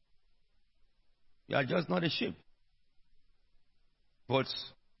 you are just not a sheep. But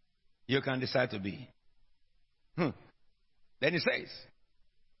you can decide to be. Then he says,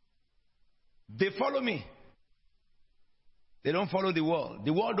 they follow me. They don't follow the world.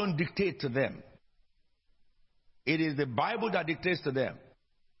 The world don't dictate to them. It is the Bible that dictates to them.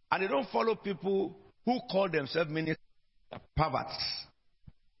 And they don't follow people who call themselves ministers perverts.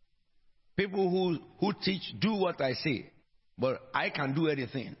 People who teach, do what I say, but I can do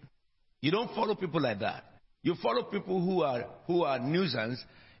anything. You don't follow people like that. You follow people who are nuisance.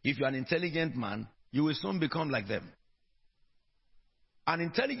 If you're an intelligent man, you will soon become like them. An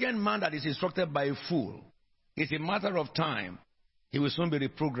intelligent man that is instructed by a fool, it's a matter of time. He will soon be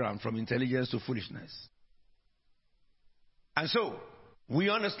reprogrammed from intelligence to foolishness. And so, we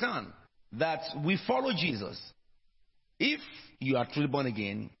understand that we follow Jesus. If you are truly born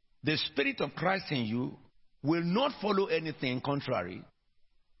again, the Spirit of Christ in you will not follow anything contrary,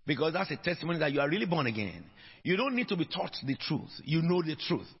 because that's a testimony that you are really born again. You don't need to be taught the truth. You know the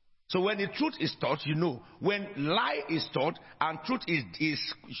truth. So when the truth is taught, you know. When lie is taught and truth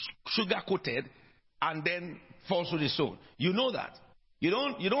is sugar-coated and then falsehood is sown, you know that. You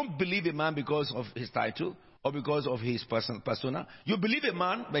don't believe a man because of his title or because of his persona. You believe a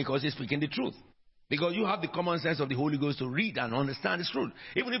man because he's speaking the truth. Because you have the common sense of the Holy Ghost to read and understand the truth.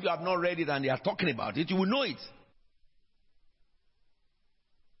 Even if you have not read it and they are talking about it, you will know it.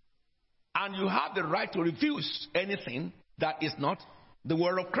 And you have the right to refuse anything that is not the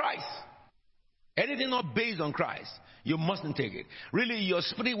word of Christ. Anything not based on Christ, you mustn't take it. Really, your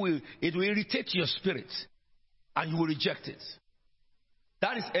spirit will irritate your spirit and you will reject it.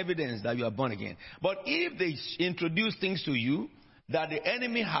 That is evidence that you are born again. But if they introduce things to you that the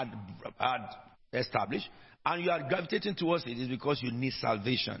enemy had established and you are gravitating towards it, is because you need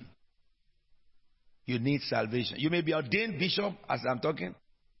salvation. You need salvation. You may be ordained bishop as I'm talking.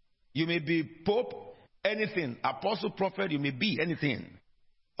 You may be pope, anything, apostle, prophet, you may be anything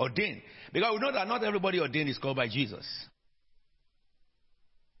ordained. Because we know that not everybody ordained is called by Jesus.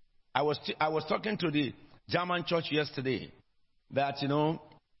 I was talking to the German church yesterday that,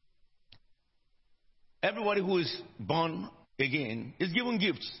 everybody who is born again is given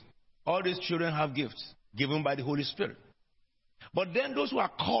gifts. All these children have gifts given by the Holy Spirit. But then those who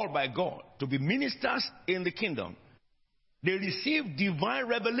are called by God to be ministers in the kingdom, they receive divine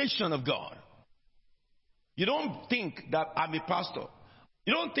revelation of God. You don't think that I'm a pastor.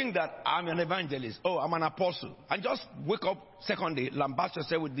 You don't think that I'm an evangelist. Oh, I'm an apostle. And just wake up second day, lambast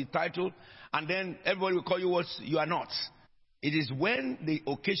yourself with the title, and then everybody will call you what you are not. It is when the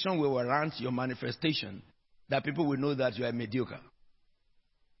occasion will warrant your manifestation that people will know that you are mediocre.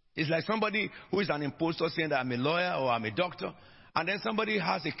 It's like somebody who is an impostor saying that I'm a lawyer or I'm a doctor, and then somebody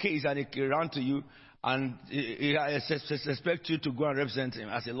has a case and they run to you and he expects you to go and represent him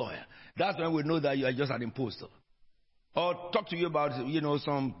as a lawyer. That's when we know that you are just an impostor. Or talk to you about,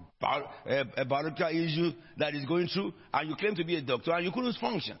 some biological issue that is going through, and you claim to be a doctor and you couldn't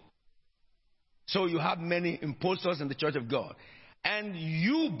function. So you have many impostors in the church of God. And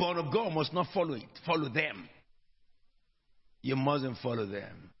you, born of God, must not follow them. You mustn't follow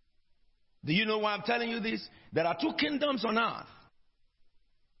them. Do you know why I'm telling you this? There are two kingdoms on earth.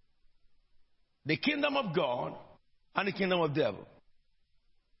 The kingdom of God and the kingdom of the devil.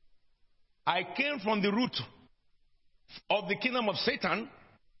 I came from the root of the kingdom of Satan.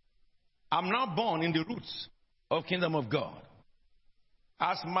 I'm now born in the roots of kingdom of God.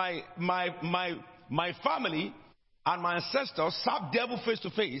 As my family and my ancestors served devil face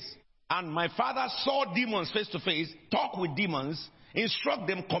to face, and my father saw demons face to face, talk with demons, instruct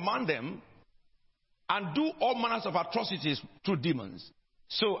them, command them, and do all manners of atrocities through demons.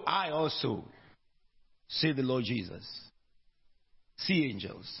 So I also see the Lord Jesus, see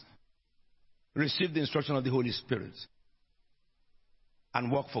angels, receive the instruction of the Holy Spirit,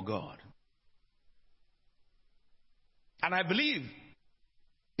 and work for God. And I believe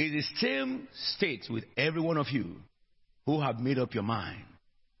it is the same state with every one of you who have made up your mind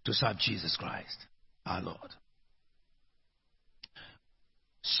to serve Jesus Christ, our Lord.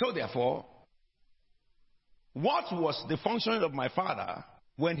 So therefore, what was the function of my father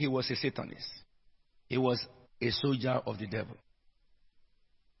when he was a Satanist? He was a soldier of the devil.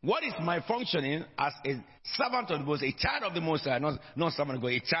 What is my functioning as a servant of the Most High, a child of the Most High, not servant of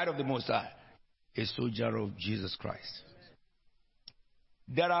God, a child of the Most High, a soldier of Jesus Christ?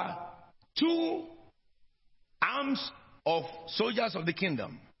 There are two arms of soldiers of the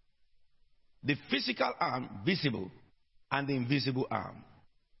kingdom. The physical arm, visible, and the invisible arm.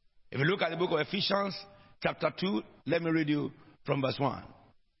 If you look at the book of Ephesians, chapter 2, let me read you from verse 1.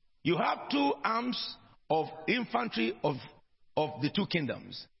 You have two arms of infantry of the two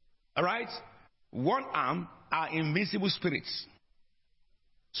kingdoms. All right? One arm are invisible spirits.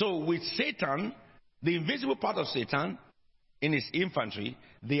 So with Satan, the invisible part of Satan, in his infantry,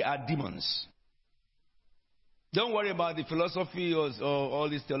 they are demons. Don't worry about the philosophy or all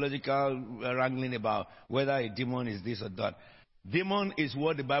this theological wrangling about whether a demon is this or that. Demon is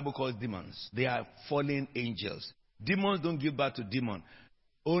what the Bible calls demons. They are fallen angels. Demons don't give birth to demons.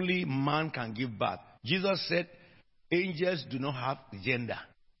 Only man can give birth. Jesus said angels do not have gender.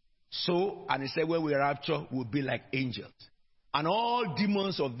 So, and he said when we rapture, we'll be like angels. And all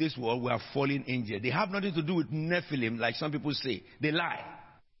demons of this world were fallen angels. They have nothing to do with Nephilim, like some people say. They lie.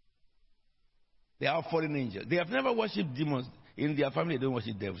 They are fallen angels. They have never worshipped demons. In their family, they don't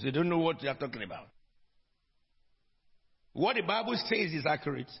worship devils. They don't know what they are talking about. What the Bible says is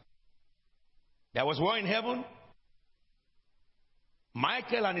accurate. There was war in heaven.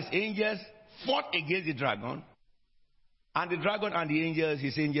 Michael and his angels fought against the dragon, and the dragon and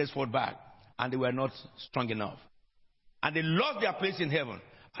his angels fought back, and they were not strong enough. And they lost their place in heaven.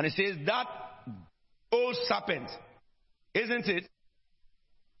 And it says that old serpent, isn't it?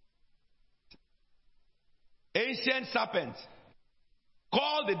 Ancient serpent,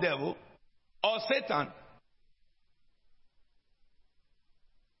 called the devil or Satan.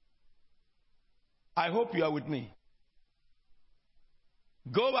 I hope you are with me.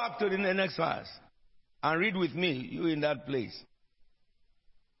 Go back to the next verse and read with me, you in that place.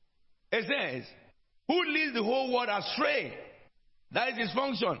 It says, who leads the whole world astray? That is his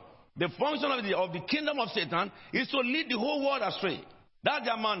function. The function of the kingdom of Satan is to lead the whole world astray. That's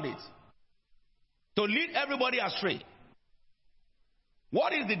their mandate. To lead everybody astray.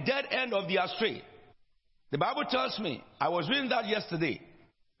 What is the dead end of the astray? The Bible tells me, I was reading that yesterday,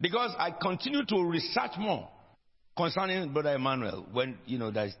 because I continue to research more concerning Brother Emmanuel when,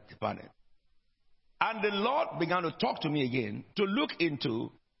 that is departed. And the Lord began to talk to me again to look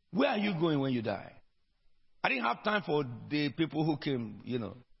into, where are you going when you die? I didn't have time for the people who came,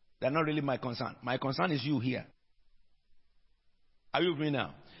 they're not really my concern. My concern is you here. Are you with me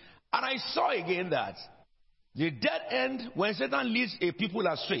now? And I saw again that the dead end, when Satan leads a people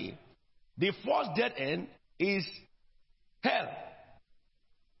astray, the first dead end is hell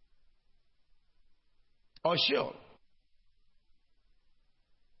or Sheol.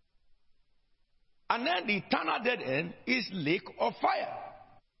 And then the eternal dead end is lake of fire.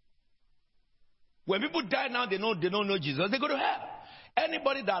 When people die now, they don't know Jesus, they go to hell.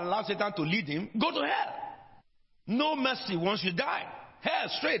 Anybody that allows Satan to lead him, go to hell. No mercy once you die. Hell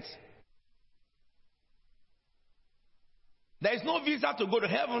straight. There is no visa to go to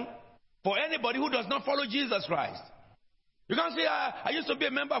heaven for anybody who does not follow Jesus Christ. You can't say, I used to be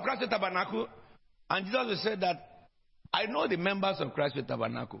a member of Christ Tabernacle. And Jesus will say that, I know the members of Christ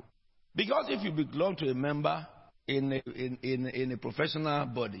Tabernacle. Because if you belong to a member in a professional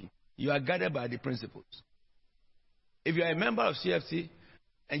body, you are guided by the principles. If you are a member of CFC,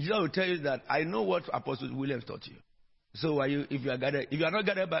 and Jesus will tell you that, I know what Apostle Williams taught you. So if you are not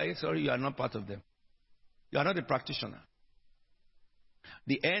guided by it, sorry, you are not part of them. You are not a practitioner.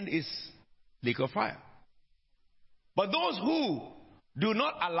 The end is lake of fire. But those who do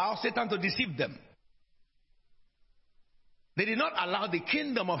not allow Satan to deceive them, they did not allow the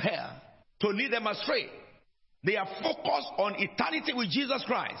kingdom of hell to lead them astray. They are focused on eternity with Jesus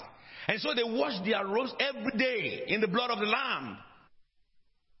Christ. And so they wash their robes every day in the blood of the Lamb.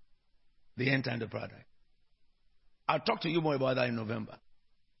 They enter into paradise. I'll talk to you more about that in November.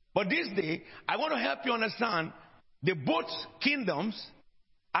 But this day, I want to help you understand the both kingdoms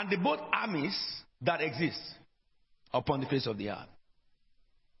and the both armies that exist upon the face of the earth.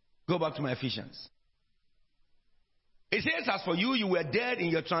 Go back to my Ephesians. It says, as for you, you were dead in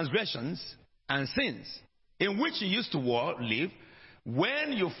your transgressions and sins, in which you used to live,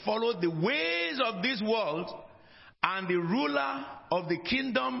 when you followed the ways of this world and the ruler of the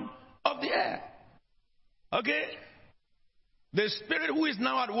kingdom of the air. Okay? The spirit who is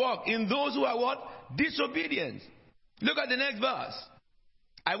now at work in those who are what? Disobedient. Look at the next verse.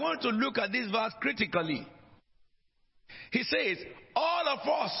 I want to look at this verse critically. He says, all of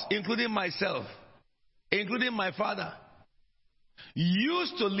us, including myself, including my father,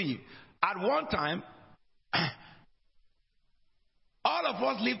 used to live at one time. All of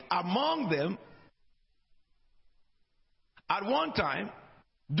us lived among them at one time,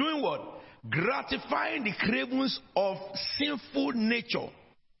 doing what? Gratifying the cravings of sinful nature.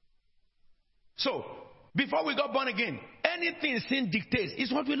 So, before we got born again, anything sin dictates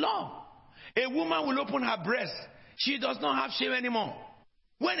is what we love. A woman will open her breast. She does not have shame anymore.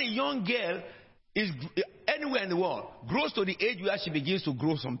 When a young girl is anywhere in the world, grows to the age where she begins to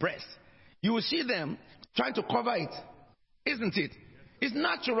grow some breast, you will see them trying to cover it. Isn't it? It's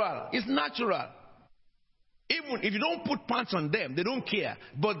natural. It's natural. Even if you don't put pants on them, they don't care.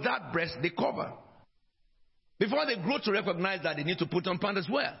 But that breast, they cover. Before they grow to recognize that they need to put on pants as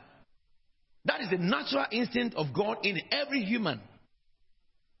well. That is the natural instinct of God in every human.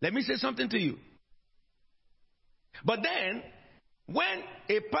 Let me say something to you. But then, when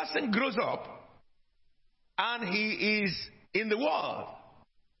a person grows up and he is in the world,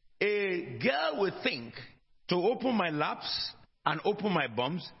 a girl will think to open my laps and open my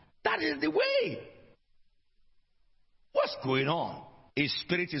bums, that is the way. What's going on? His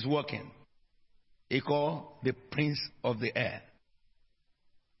spirit is working. He called the prince of the air.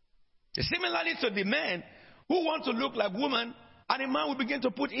 Similarly to the men who want to look like women, and a man will begin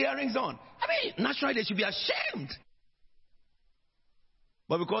to put earrings on. I mean, naturally they should be ashamed.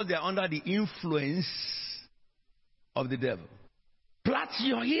 But because they are under the influence of the devil. Plait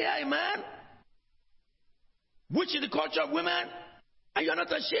your hair, man. which is the culture of women, and you're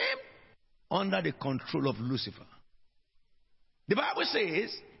not ashamed, under the control of Lucifer. The Bible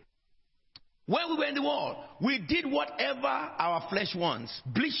says, when we were in the world, we did whatever our flesh wants.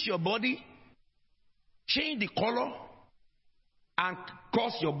 Bleach your body, change the color, and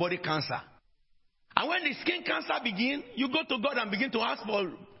cause your body cancer. And when the skin cancer begins, you go to God and begin to ask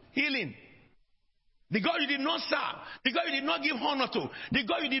for healing. The God you did not serve, the God you did not give honor to, the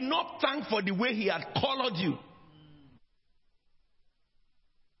God you did not thank for the way He had colored you.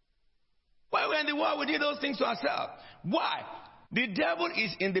 When we were in the world, we did those things to ourselves. Why? The devil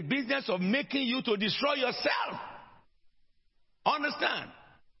is in the business of making you to destroy yourself. Understand?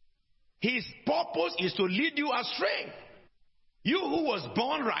 His purpose is to lead you astray. You who was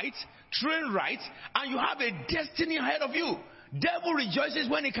born right, trained right, and you have a destiny ahead of you. Devil rejoices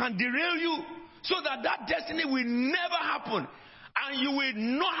when he can derail you, so that destiny will never happen. And you will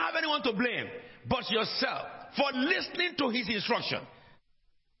not have anyone to blame but yourself for listening to his instruction.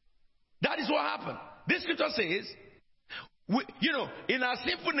 That is what happened. This scripture says, in our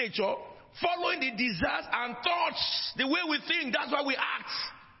sinful nature, following the desires and thoughts, the way we think, that's why we act.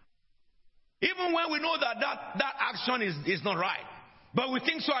 Even when we know that action is not right. But we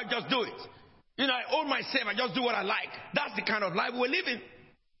think, so I just do it. I own myself, I just do what I like. That's the kind of life we're living.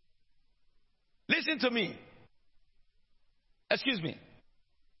 Listen to me. Excuse me.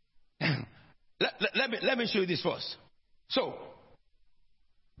 Let me show you this first. So,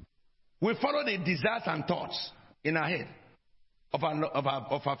 we follow the desires and thoughts in our head of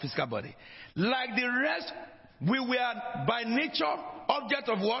our physical body. Like the rest, we were by nature object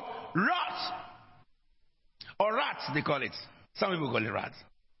of what? Wrath. Or rats, they call it. Some people call it rats.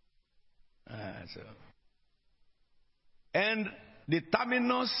 And the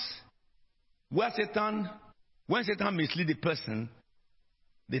terminus, when Satan misleads the person,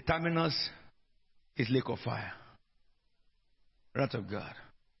 the terminus is lake of fire. Wrath of God.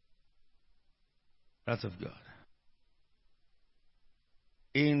 Wrath of God.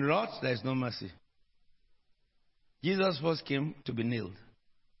 In wrath, there is no mercy. Jesus first came to be nailed.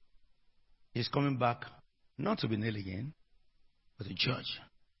 He's coming back not to be nailed again, but to judge.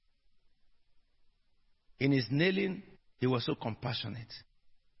 In his nailing, he was so compassionate.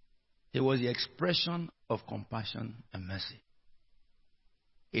 He was the expression of compassion and mercy.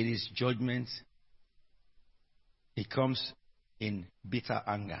 In his judgment, he comes in bitter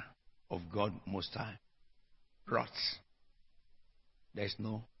anger of God Most High. Wrath. There is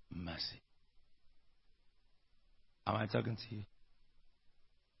no mercy. Am I talking to you?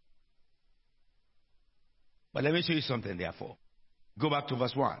 But let me show you something, therefore. Go back to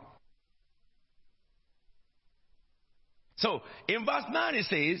verse 1. So, in verse 9 it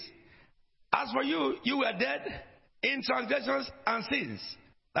says, as for you, you were dead in transgressions and sins.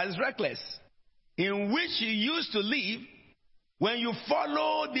 That is reckless. In which you used to live when you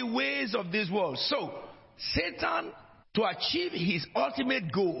followed the ways of this world. So, Satan, to achieve his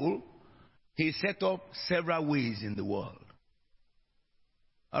ultimate goal, he set up several ways in the world.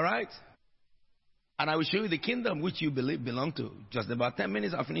 All right? And I will show you the kingdom which you believe belong to. Just about 10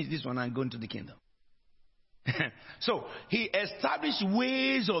 minutes, I'll finish this one and go into the kingdom. So, he established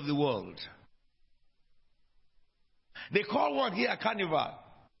ways of the world. They call one here carnival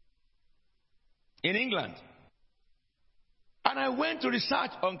in England. And I went to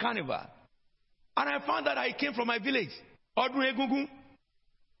research on carnival. And I found that I came from my village.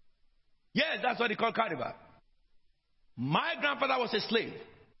 Yes, that's what they call carnival. My grandfather was a slave.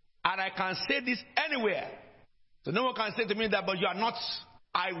 And I can say this anywhere. So no one can say to me that, but you are not.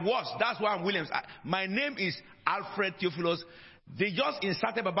 I was. That's why I'm Williams. My name is Alfred Theophilus. They just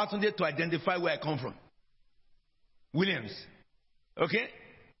inserted Babatunde to identify where I come from. Williams. Okay?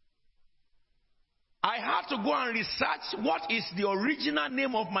 I had to go and research what is the original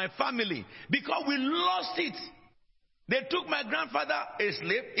name of my family. Because we lost it. They took my grandfather a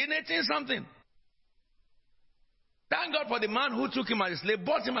slave in 18 something. Thank God for the man who took him as a slave,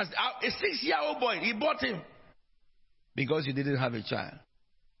 bought him as a 6-year-old boy. He bought him because he didn't have a child.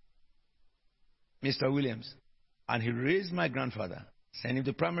 Mr. Williams. And he raised my grandfather, sent him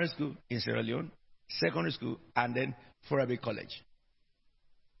to primary school in Sierra Leone, secondary school, and then Forabe College,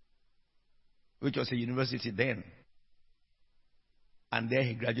 which was a university then. And there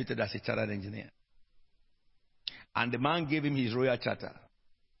he graduated as a chartered engineer. And the man gave him his royal charter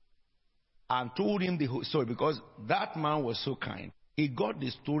and told him the whole story, because that man was so kind. He got the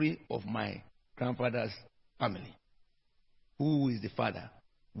story of my grandfather's family. Who is the father?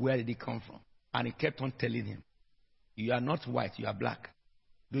 Where did he come from? And he kept on telling him, you are not white, you are black.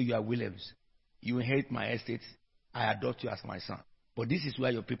 Though you are Williams. You inherit my estate. I adopt you as my son. But this is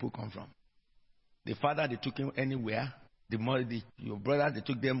where your people come from. The father, they took him anywhere. The mother, your brother, they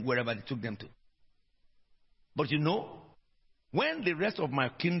took them wherever they took them to. But you know, when the rest of my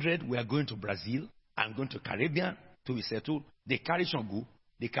kindred were going to Brazil and going to Caribbean to be settled, they carry Shango,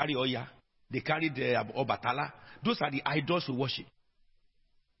 they carry Oya, they carry the Obatala. Those are the idols we worship.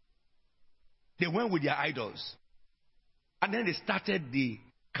 They went with their idols. And then they started the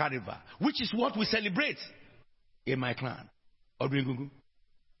carnival, which is what we celebrate in my clan. And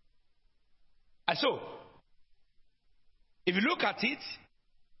so, if you look at it,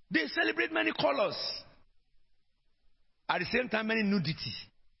 they celebrate many colors. At the same time, many nudity.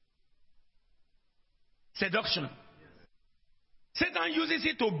 Seduction. Satan uses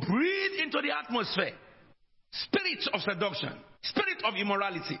it to breathe into the atmosphere. Spirit of seduction. Spirit of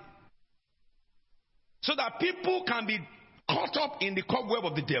immorality. So that people can be caught up in the cobweb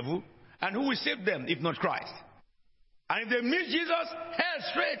of the devil. And who will save them if not Christ? And if they miss Jesus, hell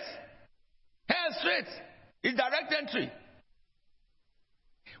straight. Hell straight. It's direct entry.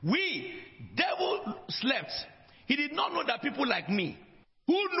 Devil slept. He did not know that people like me,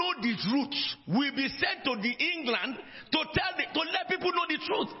 who know the truth, will be sent to the England to let people know the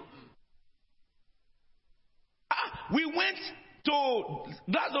truth. We went to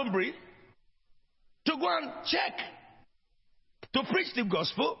Glastonbury to go and check, to preach the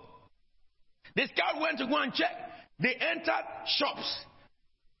gospel. The scout went to go and check. They entered shops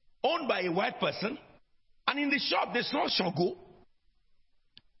owned by a white person, and in the shop they saw Shango.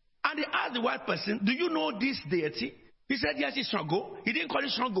 And they asked the white person, do you know this deity? He said, yes, it's Shango. He didn't call it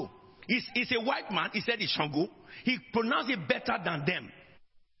Shango. He's a white man. He said it's Shango. He pronounced it better than them.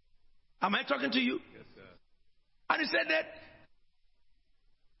 Am I talking to you? Yes, sir. And he said that,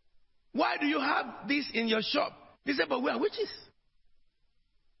 why do you have this in your shop? He said, but we are witches.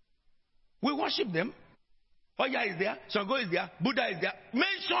 We worship them. Oya is there. Shango is there. Buddha is there.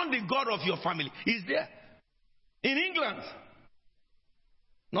 Mention the God of your family. He's there. In England.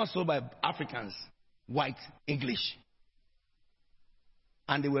 Not so by Africans, white, English.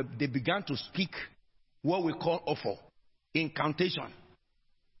 And they began to speak what we call offer, incantation,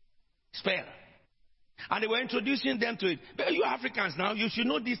 spell. And they were introducing them to it. But you Africans now, you should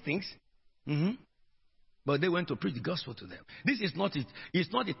know these things. Mm-hmm. But they went to preach the gospel to them. This is not it.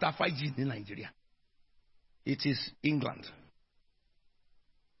 It's not the Tafaiji in Nigeria. It is England.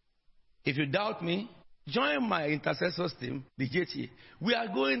 If you doubt me, join my intercessors team, the JT. We are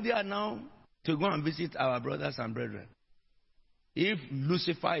going there now to go and visit our brothers and brethren. If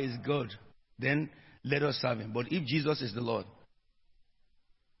Lucifer is God, then let us serve him. But if Jesus is the Lord,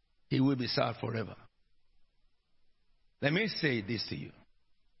 he will be served forever. Let me say this to you.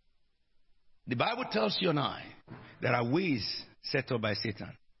 The Bible tells you and I there are ways set up by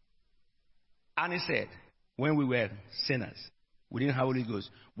Satan. And he said, when we were sinners, we didn't have Holy Ghost,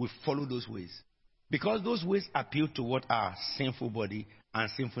 we followed those ways. Because those ways appeal to what our sinful body and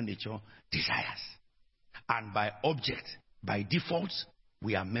sinful nature desires. And by object, by default,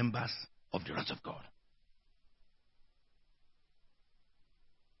 we are members of the wrath of God.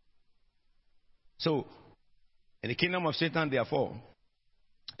 So, in the kingdom of Satan, therefore,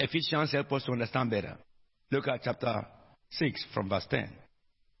 Ephesians help us to understand better. Look at chapter 6 from verse 10.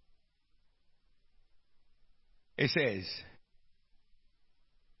 It says,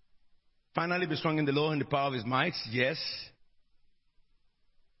 finally be strong in the Lord and the power of his might. Yes.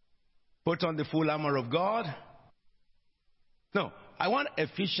 Put on the full armor of God. No, I want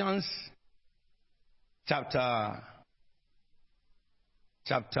Ephesians chapter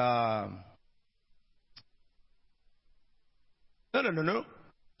No.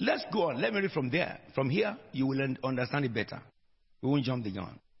 Let's go on. Let me read from there. From here, you will understand it better. We won't jump the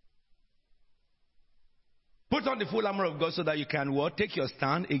gun. Put on the full armor of God so that you can what? Take your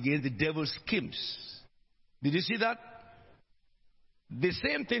stand against the devil's schemes. Did you see that? The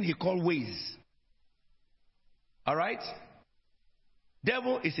same thing he called ways. Alright?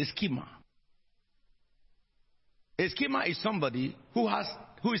 Devil is a schemer. A schemer is somebody who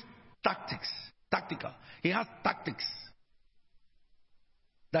is tactical. He has tactics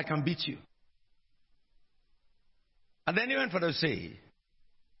that can beat you. And then he went further to say,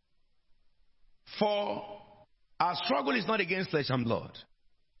 for our struggle is not against flesh and blood.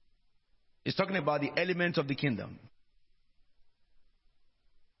 He's talking about the elements of the kingdom.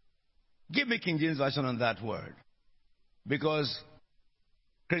 Give me King James Version on that word. Because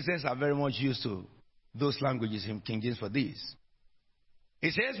Christians are very much used to those languages in King James for this.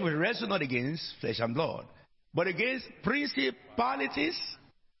 It says, we wrestle not against flesh and blood, but against principalities.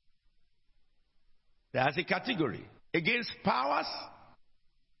 That's a category. Against powers.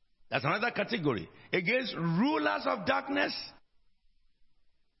 That's another category. Against rulers of darkness.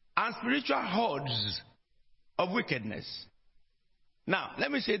 and spiritual hordes of wickedness. Now,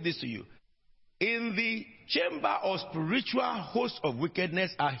 let me say this to you. In the chamber of spiritual hosts of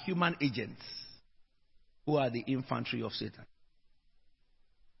wickedness are human agents who are the infantry of Satan.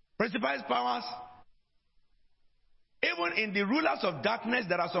 Principalities, powers. Even in the rulers of darkness,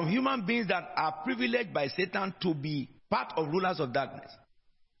 there are some human beings that are privileged by Satan to be part of rulers of darkness.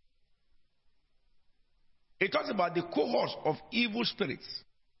 It talks about the cohorts of evil spirits.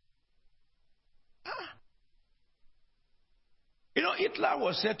 You know, Hitler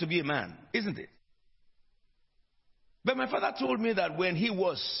was said to be a man, isn't it? But my father told me that when he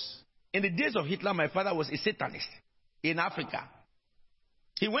was, in the days of Hitler, my father was a Satanist in Africa.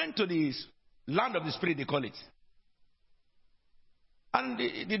 He went to the land of the spirit, they call it. And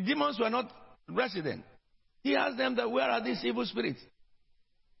the demons were not resident. He asked them that, where are these evil spirits?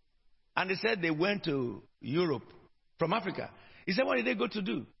 And they said they went to Europe from Africa. He said, what did they go to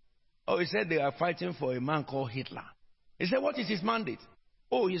do? Oh, he said they are fighting for a man called Hitler. He said, what is his mandate?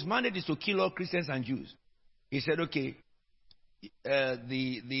 Oh, his mandate is to kill all Christians and Jews. He said, okay,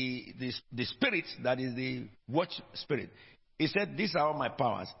 the spirit, that is the watch spirit. He said, these are all my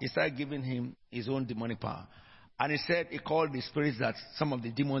powers. He started giving him his own demonic power. And he said, he called the spirits that some of the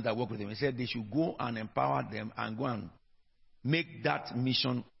demons that work with him. He said they should go and empower them and go and make that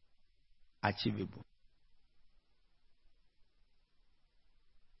mission achievable.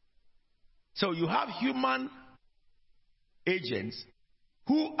 So you have human agents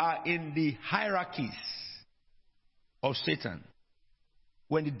who are in the hierarchies of Satan.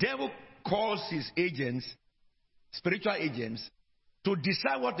 When the devil calls his agents, spiritual agents, to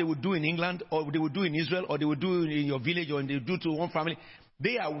decide what they would do in England, or they would do in Israel, or they would do in your village, or they would do to one family,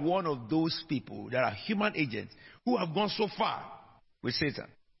 they are one of those people that are human agents who have gone so far with Satan,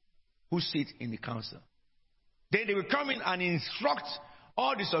 who sit in the council. Then they will come in and instruct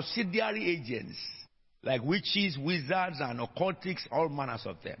all the subsidiary agents, like witches, wizards, and occultics, all manners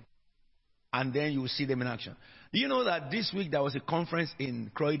of them. And then you will see them in action. Do you know that this week there was a conference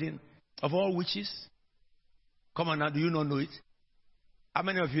in Croydon of all witches? Come on now, do you not know it? How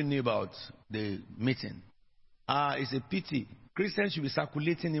many of you knew about the meeting? It's a pity. Christians should be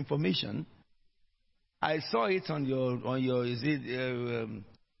circulating information. I saw it on your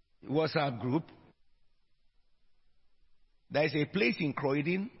WhatsApp group. There is a place in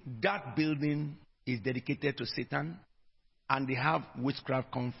Croydon. That building is dedicated to Satan, and they have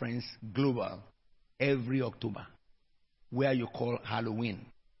witchcraft conference global every October, where you call Halloween.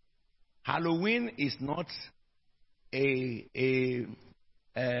 Halloween is not a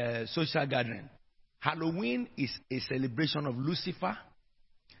social gathering. Halloween is a celebration of Lucifer,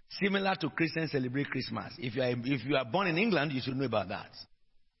 similar to Christians celebrate Christmas. If you are born in England, you should know about that.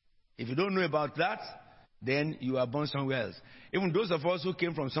 If you don't know about that, then you are born somewhere else. Even those of us who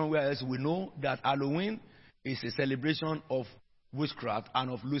came from somewhere else, we know that Halloween is a celebration of witchcraft and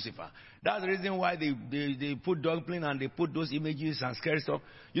of Lucifer. That's the reason why they put dumpling and they put those images and scary stuff.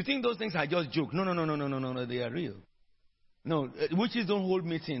 You think those things are just joke? No, they are real. No, witches don't hold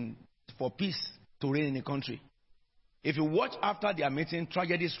meeting for peace to reign in a country. If you watch after their meeting,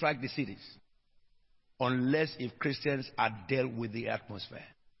 tragedy strikes the cities. Unless if Christians are dealt with the atmosphere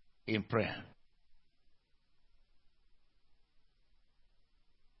in prayer.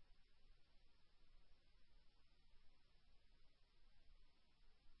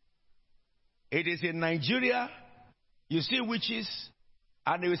 It is in Nigeria, you see witches,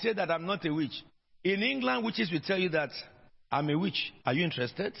 and they will say that I'm not a witch. In England, witches will tell you that I'm a witch. Are you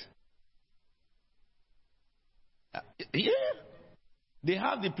interested? Yeah. They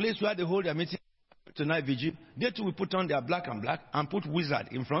have the place where they hold their meeting tonight vigil. They too will put on their black and put wizard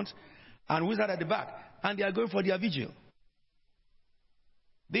in front and wizard at the back. And they are going for their vigil.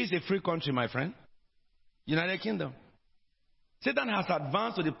 This is a free country, my friend. United Kingdom. Satan has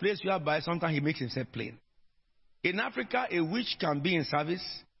advanced to the place whereby sometimes he makes himself plain. In Africa, a witch can be in service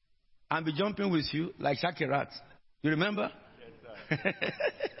and be jumping with you like Shakirat. You remember? Yes,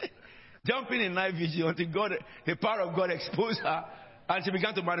 jumping in night vigil until the power of God exposed her and she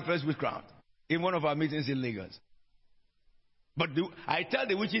began to manifest witchcraft in one of our meetings in Lagos. But I tell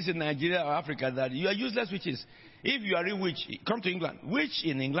the witches in Nigeria or Africa that you are useless witches. If you are a witch, come to England. Witch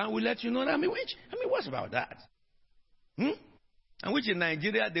in England will let you know that I'm a witch. I mean, what's about that? And which in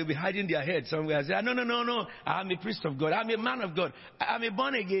Nigeria, they'll be hiding their head somewhere and say, no, I'm a priest of God. I'm a man of God. I'm a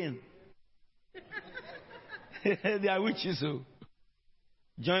born again. They are witches who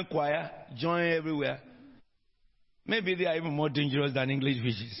join choir, join everywhere. Maybe they are even more dangerous than English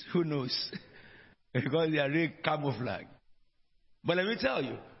witches. Who knows? Because they are really camouflage. But let me tell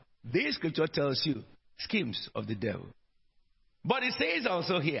you, this scripture tells you schemes of the devil. But it says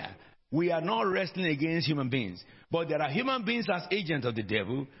also here, we are not wrestling against human beings. But there are human beings as agents of the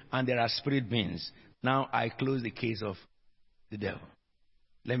devil, and there are spirit beings. Now I close the case of the devil.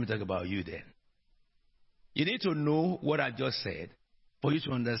 Let me talk about you then. You need to know what I just said for you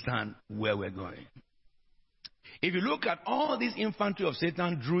to understand where we're going. If you look at all these infantry of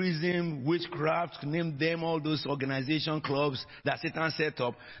Satan, Druidism, witchcraft, name them, all those organization clubs that Satan set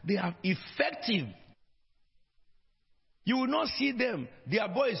up, they are effective. You will not see them. Their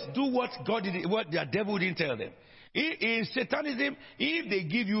boys do what their devil didn't tell them. In Satanism, if they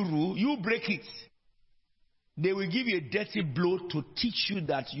give you rule, you break it. They will give you a dirty blow to teach you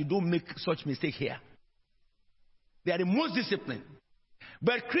that you don't make such mistake here. They are the most disciplined.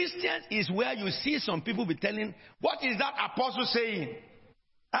 But Christians is where you see some people be telling, what is that apostle saying?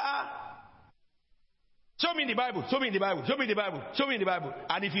 Show me in the Bible, show me in the Bible, show me in the Bible, show me in the Bible.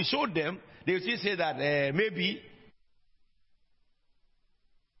 And if you show them, they will still say that maybe.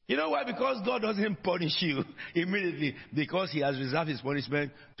 You know why? Because God doesn't punish you immediately. Because he has reserved his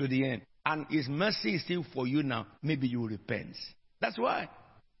punishment to the end. And his mercy is still for you now. Maybe you will repent. That's why.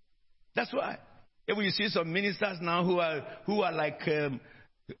 That's why. If you see some ministers now who are like a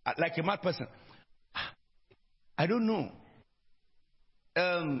mad person. I don't know.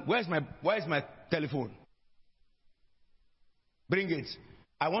 Where's my telephone? Bring it.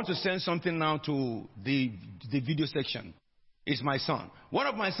 I want to send something now to the video section. It's my son. One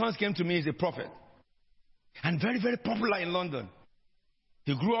of my sons came to me as a prophet. And very, very popular in London.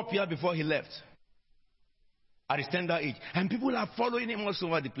 He grew up here before he left. At his tender age. And people are following him all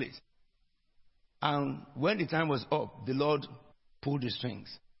over the place. And when the time was up, the Lord pulled the strings.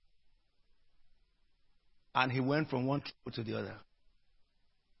 And he went from one trouble to the other.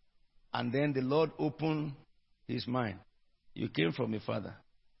 And then the Lord opened his mind. You came from your father.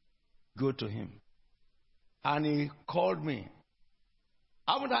 Go to him. And he called me.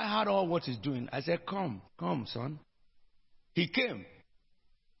 After I heard all what he's doing, I said, come, son. He came.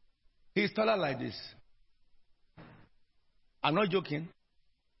 He's taller like this. I'm not joking.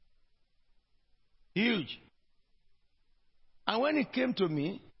 Huge. And when he came to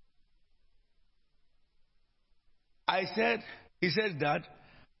me, he said, Dad,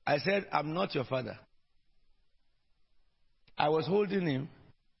 I said, I'm not your father. I was holding him.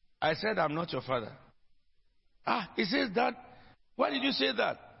 I said, I'm not your father. He says, Dad, why did you say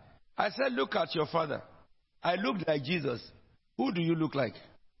that? I said, look at your father. I looked like Jesus. Who do you look like?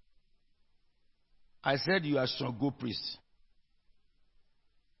 I said, you are Shango priest.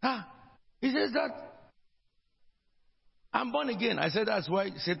 He says that I'm born again. I said, that's why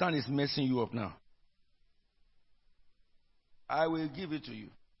Satan is messing you up now. I will give it to you.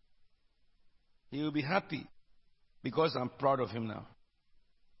 He will be happy because I'm proud of him now.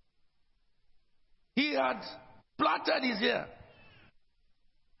 He had plaited his hair.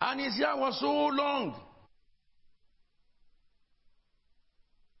 And his hair was so long.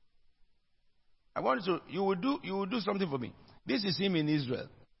 I want you will do something for me. This is him in Israel.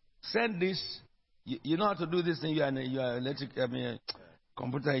 Send this. You know how to do this thing. You are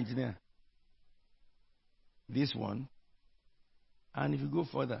computer engineer. This one. And if you go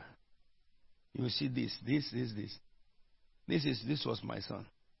further, you will see this. This was my son.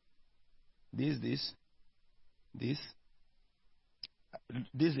 This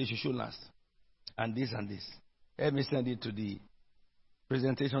they should show last. And this. Let me send it to the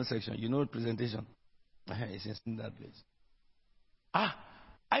presentation section. You know presentation? It's in that place.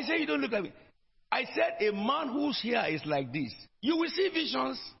 I said you don't look like me. I said a man whose hair is like this. You will see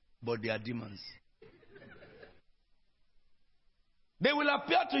visions, but they are demons. They will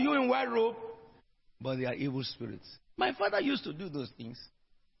appear to you in white robe, but they are evil spirits. My father used to do those things.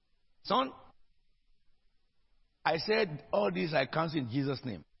 Son, I said, all this I cancel in Jesus'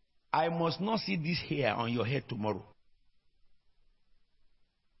 name. I must not see this hair on your head tomorrow.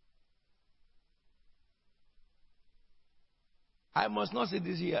 I must not see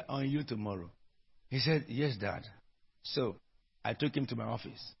this hair on you tomorrow. He said, yes, Dad. So I took him to my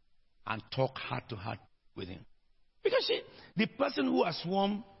office and talked heart to heart with him. Because see, the person who has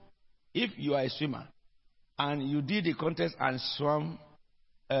swum, if you are a swimmer, and you did the contest and swam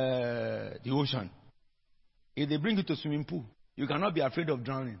the ocean, if they bring you to a swimming pool, you cannot be afraid of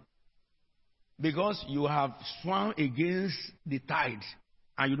drowning. Because you have swum against the tide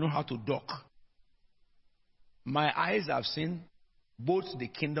and you know how to dock. My eyes have seen both the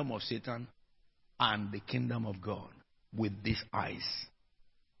kingdom of Satan and the kingdom of God with these eyes.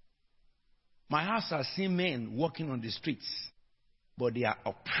 My eyes have seen men walking on the streets, but they are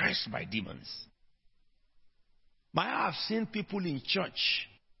oppressed by demons. My eyes have seen people in church.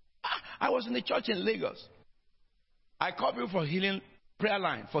 I was in a church in Lagos. I called people for healing, prayer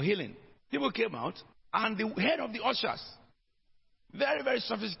line for healing. People came out, and the head of the ushers, very, very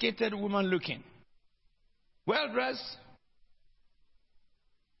sophisticated woman looking, well dressed.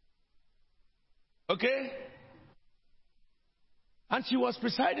 Okay? And she was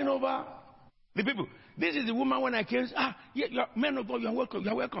presiding over the people. This is the woman when I came. Yeah, men of God, you are welcome.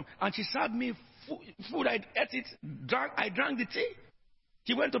 You are welcome. And she served me food. I ate it. I drank the tea.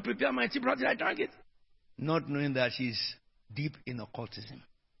 She went to prepare my tea, brought it. I drank it, not knowing that she's deep in occultism.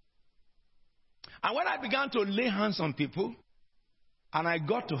 And when I began to lay hands on people, and I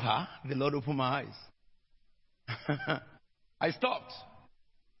got to her, the Lord opened my eyes. I stopped.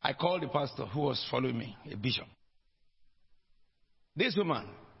 I called the pastor who was following me, a bishop. This woman,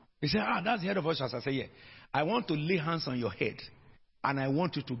 he said, that's the head of ushers. I said, yeah. I want to lay hands on your head, and I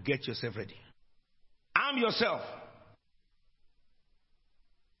want you to get yourself ready. Arm yourself.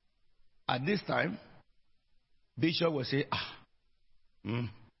 At this time, bishop will say,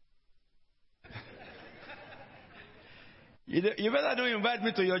 You better don't invite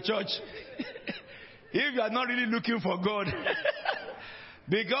me to your church if you are not really looking for God.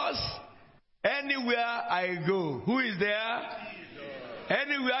 Because anywhere I go, who is there?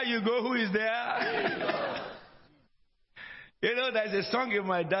 Anywhere you go, who is there? You know, there's a song in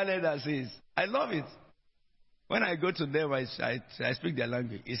my dialect that says, I love it. When I go to them, I speak their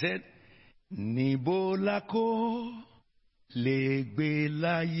language. He said, Nibolako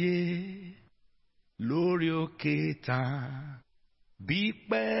legbelaye lorioketa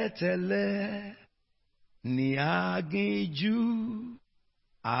bipetele ni aginju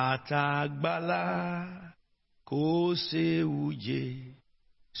atagbala koseuje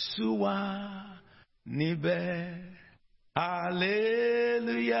suwa nibe.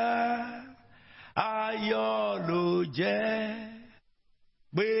 Hallelujah, ayọ̀ ló jẹ́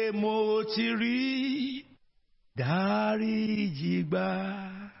pé mo ti rí dáríjì gbà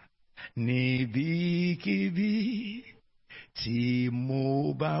níbikíbi tí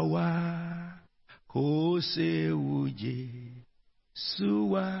mo bá wà kò séwu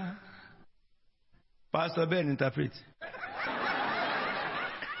Jésù wá. Pastor Ben interpret.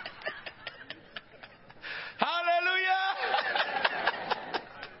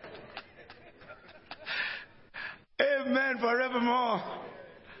 Amen forevermore.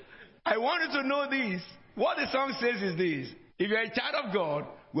 I want you to know this. What the song says is this. If you're a child of God,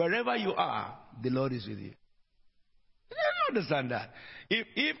 wherever you are, the Lord is with you. You don't understand that.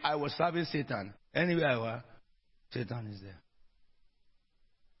 If I was serving Satan, anywhere I were, Satan is there.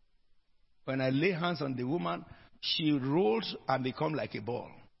 When I lay hands on the woman, she rolls and becomes like a ball.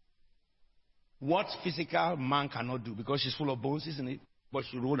 What physical man cannot do, because she's full of bones, isn't it? But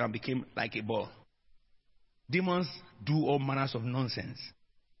she rolled and became like a ball. Demons do all manners of nonsense.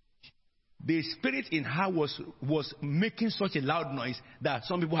 The spirit in her was making such a loud noise that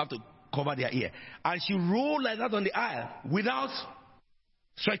some people have to cover their ear. And she rolled like that on the aisle without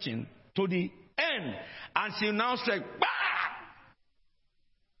stretching to the end. And she now stretched. Bah!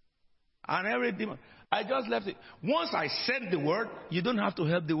 And every demon. I just left it. Once I said the word, you don't have to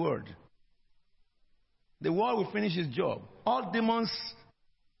help the word. The word will finish its job. All demons,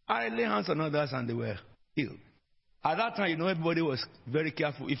 I lay hands on others and they were healed. At that time, everybody was very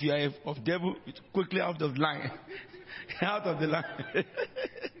careful. If you are of devil, quickly out of line. Out of the line.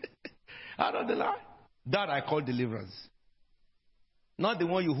 Out of the line. That I call deliverance. Not the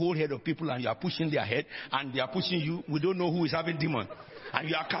one you hold head of people and you are pushing their head and they are pushing you. We don't know who is having demon. And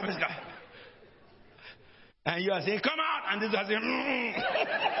you are coming. And you are saying, come out. And this are saying,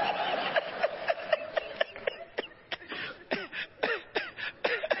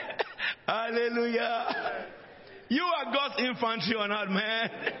 Hallelujah. You are God's infantry or not, man.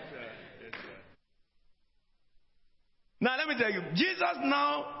 Now let me tell you, Jesus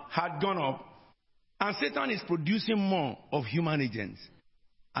now had gone up and Satan is producing more of human agents.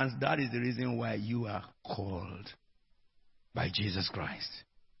 And that is the reason why you are called by Jesus Christ.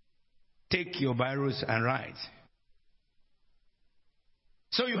 Take your Bibles and write.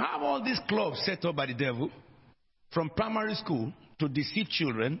 So you have all these clubs set up by the devil from primary school to deceive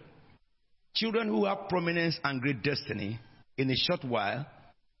children. Children who have prominence and great destiny, in a short while,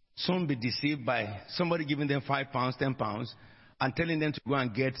 some be deceived by somebody giving them £5, £10, and telling them to go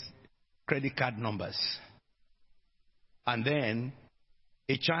and get credit card numbers. And then,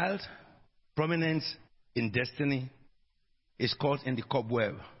 a child, prominence in destiny, is caught in the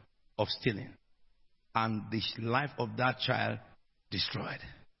cobweb of stealing. And the life of that child destroyed.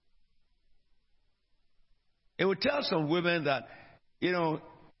 It will tell some women that,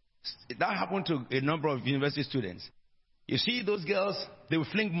 that happened to a number of university students. You see those girls, they will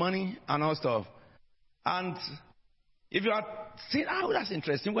fling money and all stuff. And If you are saying, oh, that's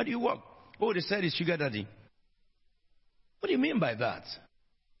interesting, where do you work? Oh, they said it's sugar daddy. What do you mean by that?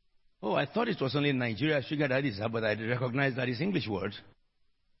 Oh, I thought it was only in Nigeria sugar daddies, but I recognize that it's English word.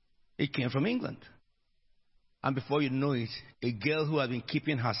 It came from England. And before you know it, a girl who had been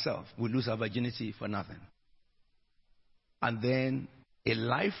keeping herself will lose her virginity for nothing. And then a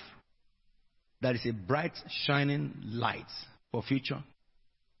life that is a bright, shining light for future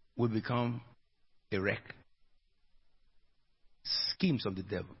will become a wreck. Schemes of the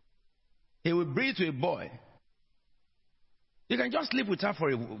devil. He will breathe to a boy. You can just live with her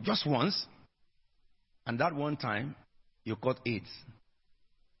for just once, and that one time you caught AIDS.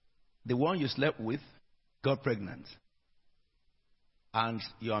 The one you slept with got pregnant, and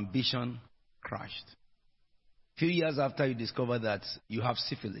your ambition crashed. A few years after, you discover that you have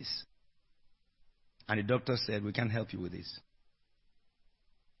syphilis, and the doctor said, we can't help you with this.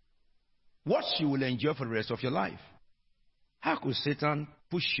 What you will endure for the rest of your life. How could Satan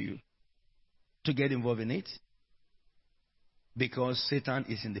push you to get involved in it? Because Satan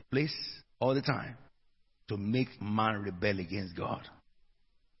is in the place all the time to make man rebel against God.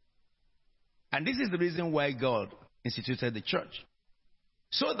 And this is the reason why God instituted the church.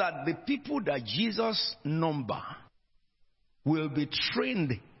 So that the people that Jesus number will be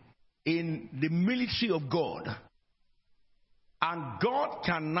trained in the military of God. And God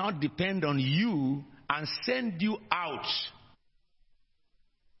can now depend on you and send you out.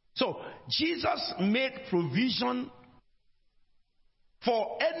 So, Jesus made provision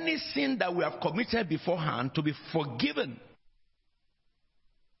for any sin that we have committed beforehand to be forgiven.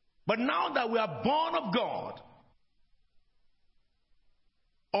 But now that we are born of God,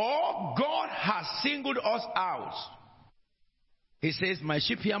 or God has singled us out, He says, my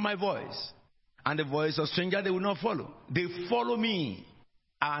sheep hear my voice, and the voice of stranger they will not follow. They follow me,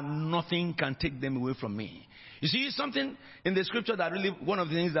 and nothing can take them away from me. You see, something in the scripture that really, one of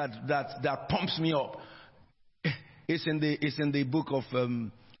the things that pumps me up is in the book of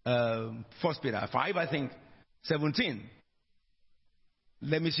 1 Peter 5, I think, 17.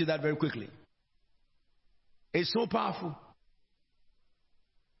 Let me see that very quickly. It's so powerful.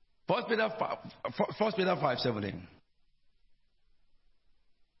 1 Peter 5, 17.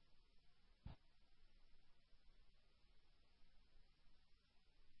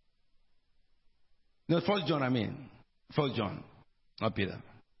 No, 1 John, 1 John, not Peter.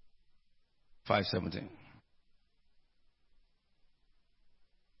 5:17.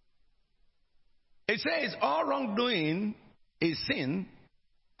 It says, all wrongdoing is sin,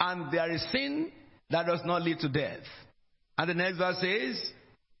 and there is sin that does not lead to death. And the next verse says,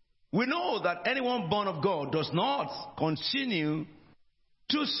 we know that anyone born of God does not continue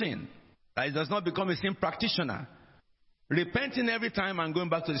to sin. That it does not become a sin practitioner, repenting every time and going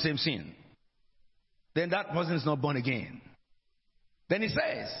back to the same sin. Then that person is not born again. Then he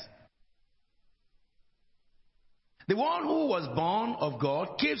says, the one who was born of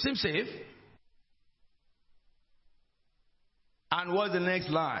God keeps him safe. And what's the next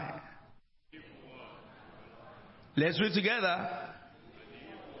line? Let's read together.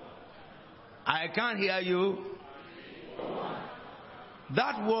 I can't hear you.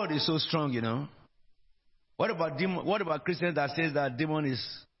 That word is so strong, you know. What about demon? What about Christians that says that demon is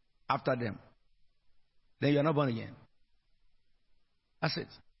after them? Then you are not born again. That's it.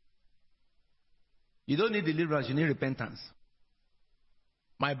 You don't need deliverance, you need repentance.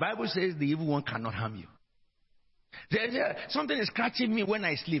 My Bible says the evil one cannot harm you. Something is scratching me when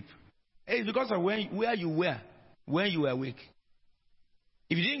I sleep. It's because of where you were when you were awake.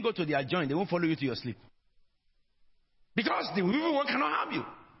 If you didn't go to their joint, they won't follow you to your sleep. Because the evil one cannot harm you.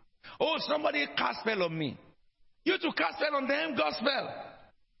 Oh, somebody cast spell on me. You to cast spell on them, God's spell.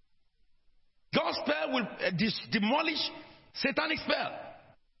 God's spell will demolish satanic spell.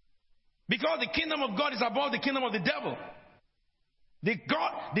 Because the kingdom of God is above the kingdom of the devil. The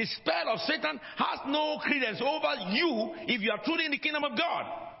spell of Satan has no credence over you if you are truly in the kingdom of God.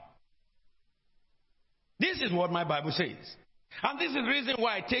 This is what my Bible says. And this is the reason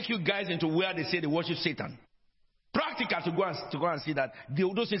why I take you guys into where they say they worship Satan. Practical to go and see that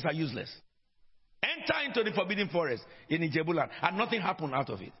those things are useless. Enter into the forbidden forest in Ijebuland and nothing happened out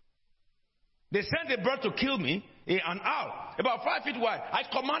of it. They sent a bird to kill me, an owl, about 5 feet wide. I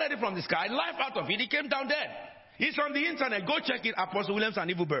commanded it from the sky, life out of it. It came down dead. It's on the internet. Go check it. Apostle Williams, an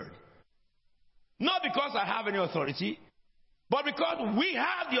evil bird. Not because I have any authority, but because we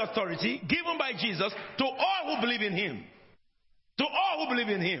have the authority given by Jesus to all who believe in Him. To all who believe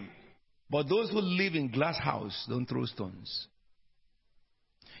in Him. But those who live in glass house don't throw stones.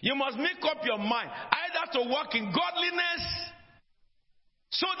 You must make up your mind either to walk in godliness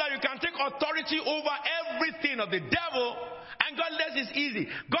So that you can take authority over everything of the devil. And godliness is easy.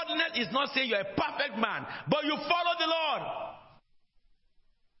 Godliness is not saying you're a perfect man, but you follow the Lord.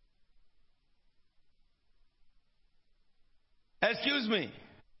 Excuse me.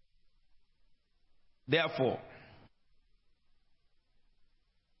 Therefore,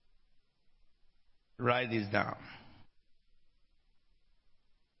 write this down.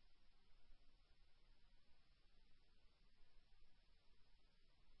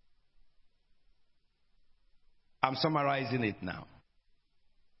 I'm summarizing it now.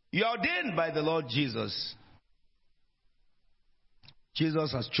 You are ordained by the Lord Jesus.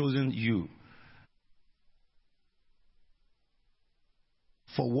 Jesus has chosen you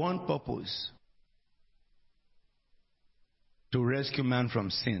for one purpose: to rescue man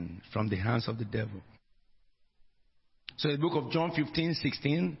from sin, from the hands of the devil. So in the book of John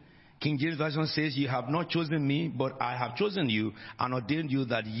 15:16, King James Version says, "You have not chosen me, but I have chosen you and ordained you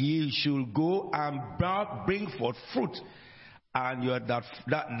that ye should go and bring forth fruit, and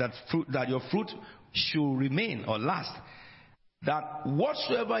that your fruit should remain or last. That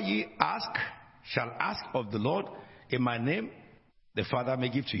whatsoever ye ask shall ask of the Lord in my name, the Father may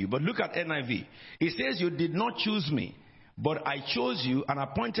give to you." But look at NIV. It says, "You did not choose me, but I chose you and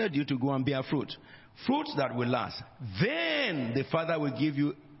appointed you to go and bear fruit, fruit that will last. Then the Father will give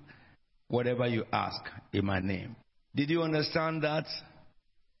you whatever you ask in my name." Did you understand that?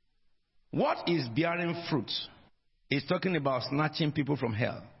 What is bearing fruit? It's talking about snatching people from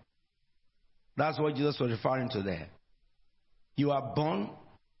hell. That's what Jesus was referring to there. You are born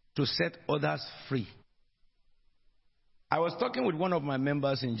to set others free. I was talking with one of my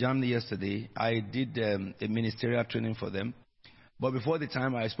members in Germany yesterday. I did a ministerial training for them. But before the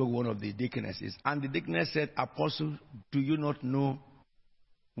time, I spoke to one of the deaconesses. And the deaconess said, "Apostle, do you not know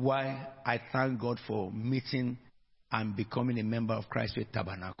why I thank God for meeting and becoming a member of Christ Faith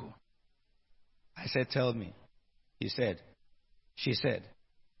Tabernacle?" I said, "Tell me." She said,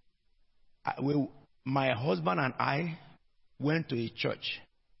 "My husband and I went to a church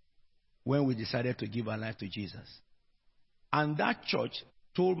when we decided to give our life to Jesus. And that church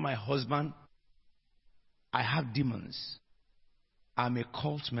told my husband, I have demons. I'm a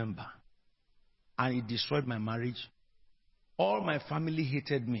cult member. And it destroyed my marriage. All my family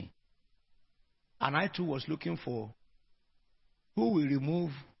hated me. And I too was looking for who will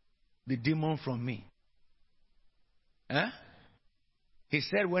remove the demon from me." He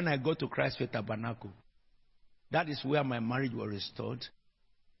said, "When I go to Christ Faith Tabernacle, that is where my marriage was restored.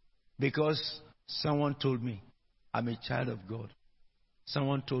 Because someone told me I'm a child of God.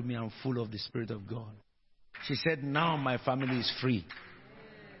 Someone told me I'm full of the Spirit of God." She said, "Now my family is free."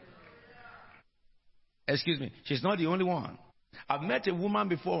 Excuse me. She's not the only one. I've met a woman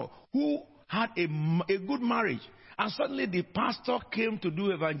before who had a good marriage. And suddenly the pastor came to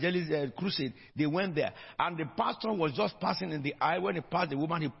do evangelism crusade. They went there. And the pastor was just passing in the aisle. When he passed the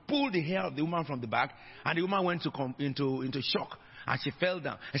woman, he pulled the hair of the woman from the back. And the woman went into shock. And she fell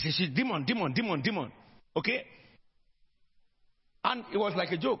down. And she said, demon. Okay? And it was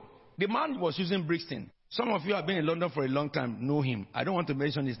like a joke. The man was using Brixton. Some of you have been in London for a long time, know him. I don't want to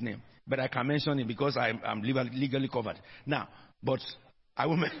mention his name, but I can mention him because I'm legally covered. Now, but I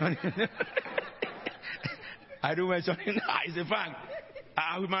won't mention him. I don't mention him. It's a fact.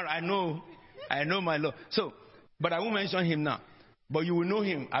 I know my law. So, but I won't mention him now. But you will know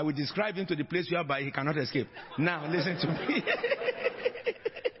him. I will describe him to the place whereby he cannot escape. Now, listen to me.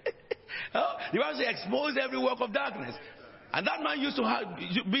 The Bible says, "Expose every work of darkness." And that man used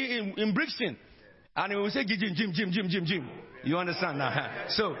to be in Brixton. And he will say, Jim. You understand now?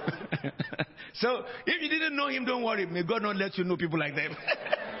 So, if you didn't know him, don't worry. May God not let you know people like them.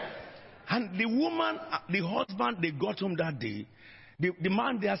 And the woman, the husband, they got home that day. The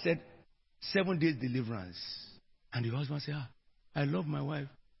man there said, 7 days deliverance. And the husband said, "I love my wife.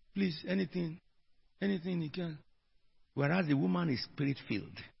 Please, anything you can." Whereas the woman is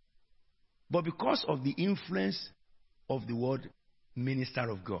spirit-filled. But because of the influence of the word minister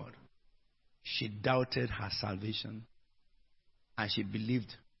of God, she doubted her salvation and she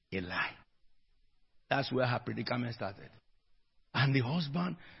believed a lie. That's where her predicament started. And the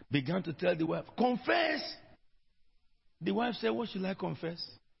husband began to tell the wife, "Confess." The wife said, "What should I confess?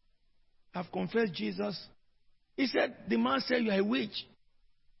 I've confessed Jesus." The man said, "You are a witch."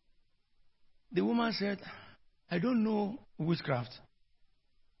 The woman said, "I don't know witchcraft.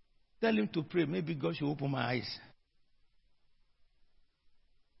 Tell him to pray. Maybe God should open my eyes."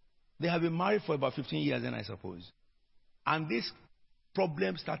 They have been married for about 15 years then, I suppose. And this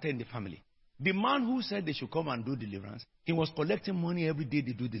problem started in the family. The man who said they should come and do deliverance, he was collecting money every day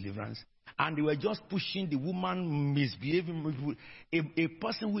to do deliverance. And they were just pushing the woman, misbehaving. A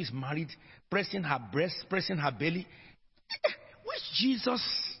person who is married, pressing her breast, pressing her belly. Which Jesus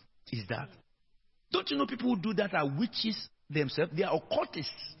is that? Don't you know people who do that are witches themselves? They are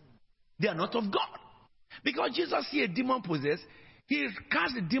occultists. They are not of God. Because Jesus see a demon possessed, he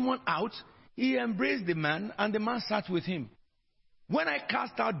cast the demon out, he embraced the man, and the man sat with him. When I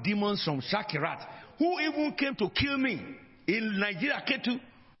cast out demons from Shakirat, who even came to kill me in Nigeria, Ketu,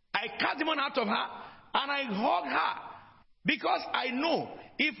 I cast demon out of her, and I hugged her. Because I know,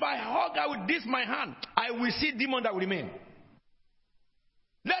 if I hug her with this my hand, I will see demon that will remain.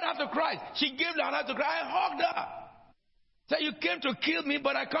 Let her to Christ. She gave the hand to Christ. I hugged her. Said, you came to kill me,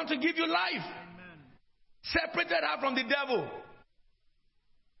 but I come to give you life. Amen. Separated her from the devil.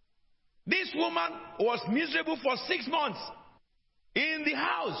 This woman was miserable for 6 months in the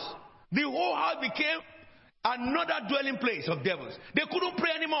house. The whole house became another dwelling place of devils. They couldn't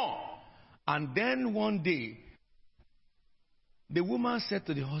pray anymore. And then one day, the woman said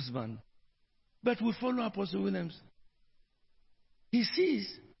to the husband, but we follow Apostle Williams. He sees,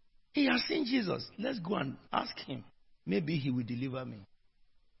 he has seen Jesus. Let's go and ask him. Maybe he will deliver me.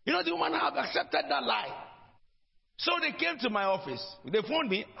 You know, the woman have accepted that lie. So they came to my office. They phoned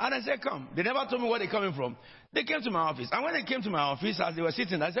me and I said, come. They never told me where they're coming from. They came to my office. And when they came to my office, as they were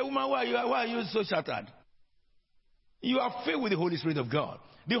sitting, I said, woman, why are you so shattered? You are filled with the Holy Spirit of God.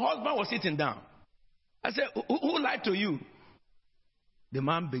 The husband was sitting down. I said, who lied to you? The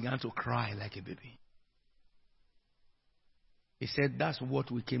man began to cry like a baby. He said, that's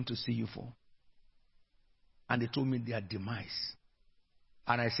what we came to see you for. And they told me their demise.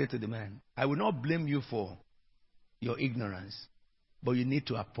 And I said to the man, I will not blame you for your ignorance, but you need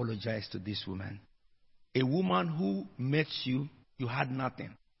to apologize to this woman. A woman who met you, you had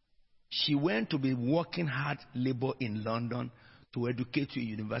nothing. She went to be working hard labor in London to educate you in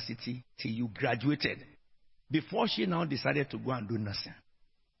university till you graduated. Before she now decided to go and do nothing.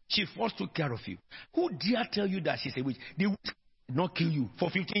 She first took care of you. Who dare tell you that she's a witch? The witch did not kill you for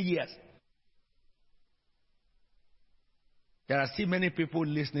 15 years. There are still many people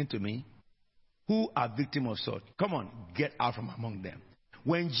listening to me who are victims of such. Come on, get out from among them.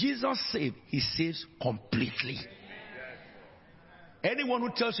 When Jesus saves, he saves completely. Anyone who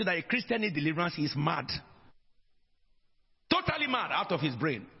tells you that a Christian needs deliverance, he is mad. Totally mad, out of his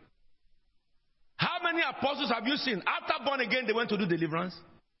brain. How many apostles have you seen? After born again, they went to do deliverance.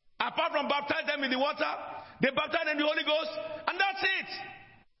 Apart from baptize them in the water, they baptize them in the Holy Ghost, and that's it.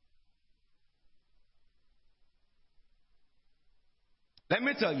 Let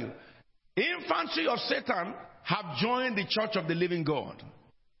me tell you, infantry of Satan have joined the church of the living God.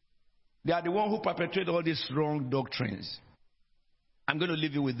 They are the one who perpetrate all these wrong doctrines. I'm going to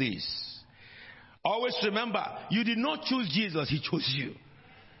leave you with this. Always remember, you did not choose Jesus, he chose you.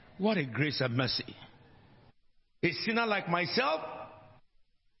 What a grace and mercy. A sinner like myself,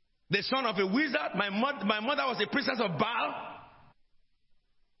 the son of a wizard, my mother was a princess of Baal.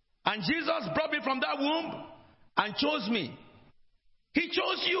 And Jesus brought me from that womb and chose me. He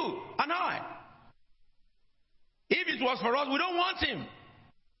chose you and I. If it was for us, we don't want him.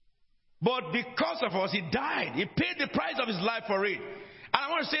 But because of us, he died. He paid the price of his life for it. And I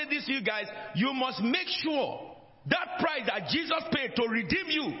want to say this to you guys. You must make sure that price that Jesus paid to redeem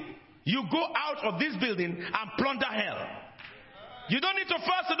you, you go out of this building and plunder hell. You don't need to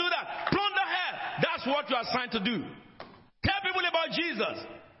fast to do that. Plunder hell. That's what you are assigned to do. Tell people about Jesus.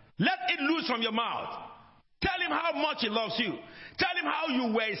 Let it loose from your mouth. Tell him how much he loves you. Tell him how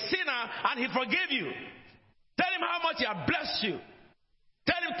you were a sinner and he forgave you. Tell him how much he has blessed you.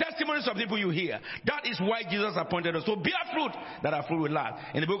 Tell him testimonies of people you hear. That is why Jesus appointed us. So bear fruit that our fruit will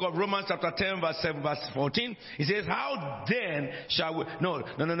last. In the book of Romans chapter 10 verse 7 verse 14, it says, how then shall we... No.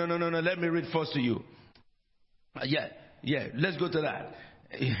 Let me read first to you. Let's go to that.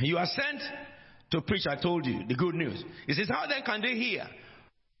 You are sent to preach, I told you, the good news. It says, how then can they hear?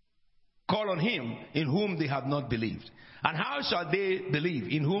 Call on him in whom they have not believed. And how shall they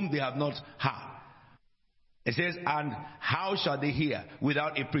believe in whom they have not heard? It says, and how shall they hear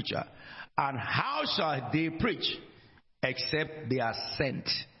without a preacher? And how shall they preach except they are sent?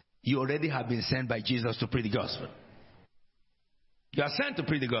 You already have been sent by Jesus to preach the gospel. You are sent to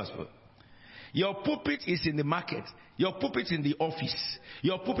preach the gospel. Your pulpit is in the market. Your pulpit is in the office.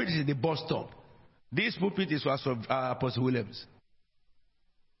 Your pulpit is in the bus stop. This pulpit is for Apostle Williams.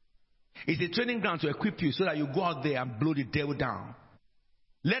 It's a training ground to equip you so that you go out there and blow the devil down.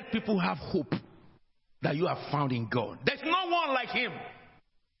 Let people have hope that you are found in God. There's no one like him.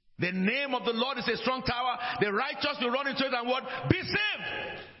 The name of the Lord is a strong tower. The righteous will run into it and what? Be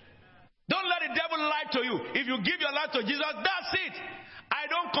saved. Don't let devil lied to you. If you give your life to Jesus, that's it. I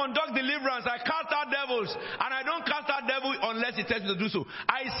don't conduct deliverance. I cast out devils. And I don't cast out devils unless he tells me to do so.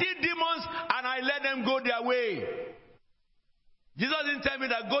 I see demons and I let them go their way. Jesus didn't tell me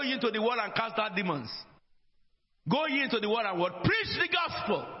that go into the world and cast out demons. Go ye into the world and what? Preach the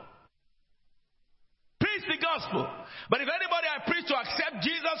gospel. Preach the gospel. But if anybody I preach to accept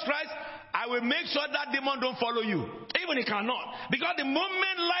Jesus Christ, I will make sure that demon don't follow you. Even he cannot. Because the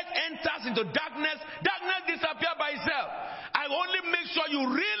moment light enters into darkness, darkness disappears by itself. I only make sure you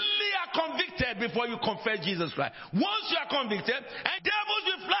really are convicted before you confess Jesus Christ. Once you are convicted, and devils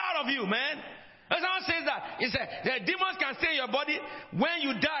will fly out of you, man. Someone says that. He said, the demons can stay in your body when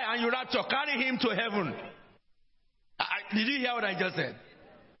you die and you rapture. Carry him to heaven. Did you hear what I just said?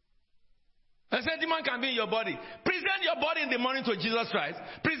 I said demon can be in your body. Present your body in the morning to Jesus Christ.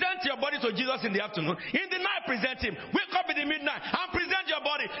 Present your body to Jesus in the afternoon. In the night, present him. Wake up in the midnight and present your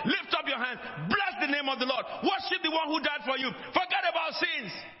body. Lift up your hands. Bless the name of the Lord. Worship the one who died for you. Forget about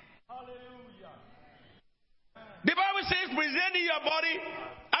sins. Hallelujah. The Bible says presenting your body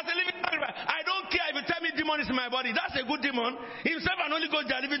as a living sacrifice. I don't care if you tell me demon is in my body. That's a good demon. Himself and Holy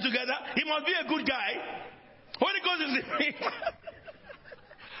Ghost are living together. He must be a good guy. Holy Ghost is in me.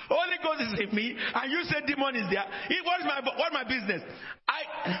 Holy Ghost is in me, and you say demon is there. What's my business?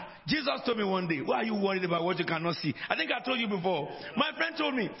 Jesus told me one day, why are you worried about what you cannot see? I think I told you before. My friend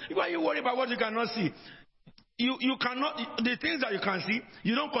told me, why are you worried about what you cannot see? You cannot, the things that you can see,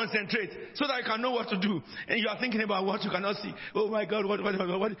 you don't concentrate so that you can know what to do. And you are thinking about what you cannot see. Oh my God, what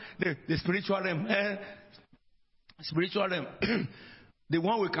the spiritual realm. Spiritual realm. The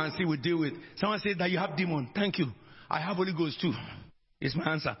one we can see, we deal with. Someone says that you have demon. Thank you. I have Holy Ghost too. It's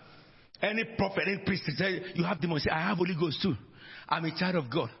my answer. Any prophet, any priest say you have demons. Say, I have Holy Ghost too. I'm a child of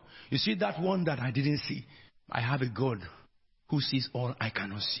God. You see that one that I didn't see. I have a God who sees all I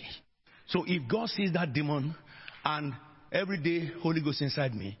cannot see. So if God sees that demon and every day Holy Ghost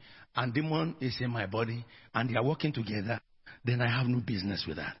inside me and demon is in my body and they are working together, then I have no business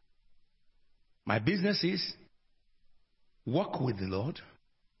with that. My business is walk with the Lord.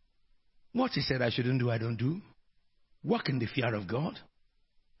 What he said I shouldn't do, I don't do. Walk in the fear of God.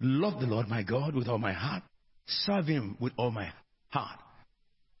 Love the Lord my God with all my heart. Serve him with all my heart.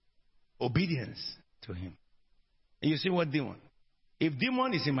 Obedience to him. And you see what demon? If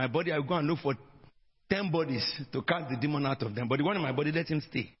demon is in my body, I'll go and look for 10 bodies to cast the demon out of them. But the one in my body, let him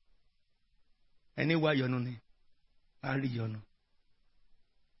stay. Anywhere you know.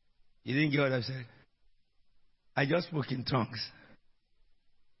 You didn't get what I said? I just spoke in tongues.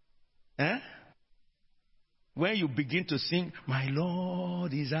 When you begin to sing, my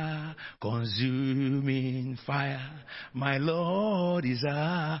Lord is a consuming fire. My Lord is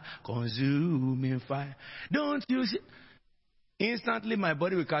a consuming fire. Don't you see? Instantly my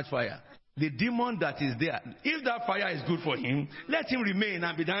body will catch fire. The demon that is there, if that fire is good for him, let him remain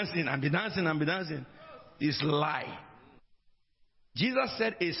and be dancing and be dancing and be dancing. It's lie. Jesus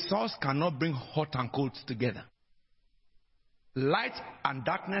said a source cannot bring hot and cold together. Light and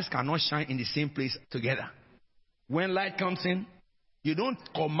darkness cannot shine in the same place together. When light comes in, you don't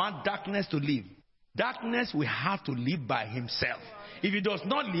command darkness to leave. Darkness will have to live by himself. If he does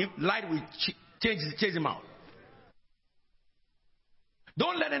not leave, light will chase him out.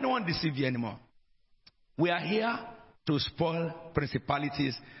 Don't let anyone deceive you anymore. We are here to spoil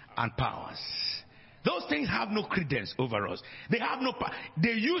principalities and powers. Those things have no credence over us. They have no power.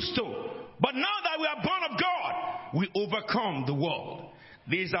 They used to. But now that we are born of God, we overcome the world.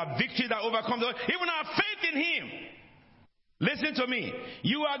 These are victories that overcome the world. Even our faith in him. Listen to me.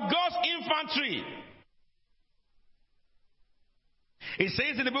 You are God's infantry. It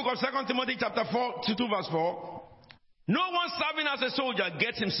says in the book of 2 Timothy chapter 2 verse 4, no one serving as a soldier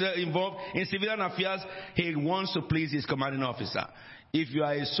gets himself involved in civilian affairs. He wants to please his commanding officer. If you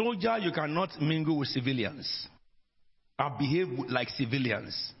are a soldier, you cannot mingle with civilians or behave like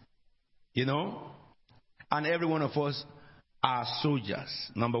civilians. You know? And every one of us are soldiers,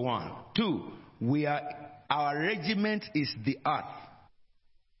 number one. 2, our regiment is the earth.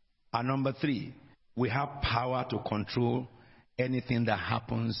 And number 3, we have power to control anything that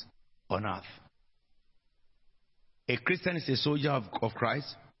happens on earth. A Christian is a soldier of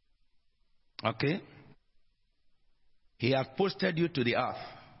Christ. Okay? He has posted you to the earth.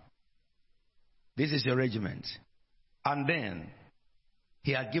 This is your regiment. And then,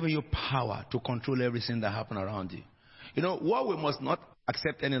 he has given you power to control everything that happens around you. You know, what we must not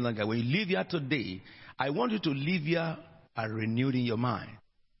accept any longer, when you live here today, I want you to live here and renewed in your mind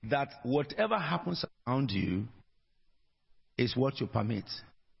that whatever happens around you is what you permit.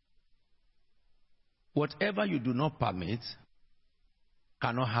 Whatever you do not permit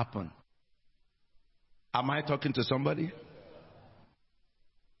cannot happen. Am I talking to somebody?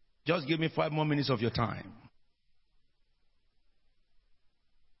 Just give me 5 more minutes of your time.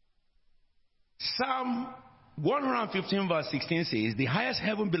 Psalm 115 verse 16 says, the highest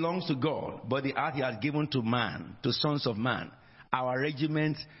heaven belongs to God, but the earth he has given to man, to sons of man. Our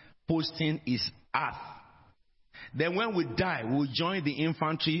regiment posting is earth. Then when we die, we'll join the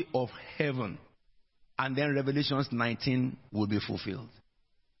infantry of heaven. And then Revelations 19 will be fulfilled.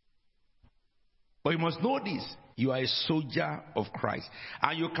 But you must know this. You are a soldier of Christ.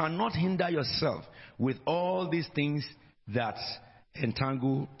 And you cannot hinder yourself with all these things that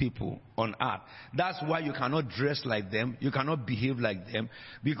entangle people on earth. That's why you cannot dress like them. You cannot behave like them.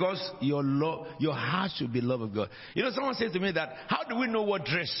 Because your heart should be love of God. You know, someone says to me that, how do we know what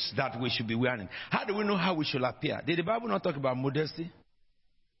dress that we should be wearing? How do we know how we should appear? Did the Bible not talk about modesty?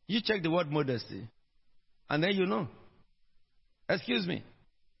 You check the word modesty. And then you know. Excuse me.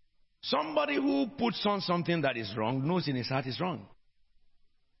 Somebody who puts on something that is wrong knows in his heart is wrong.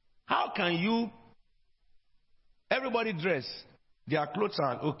 How can you, everybody dress, their clothes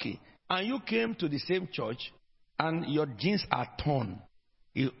are okay, and you came to the same church and your jeans are torn?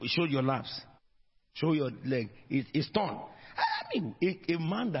 Show your laps. Show your leg. It's torn. I mean, a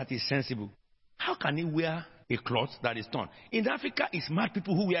man that is sensible, how can he wear a cloth that is torn? In Africa, it's mad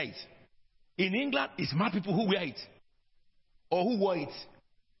people who wear it. In England, it's mad people who wear it. Or who wore it.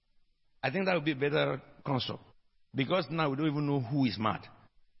 I think that would be a better concept. Because now we don't even know who is mad.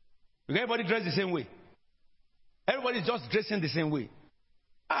 Because everybody dressed the same way. Everybody's just dressing the same way.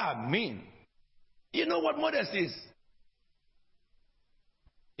 I mean, you know what modest is?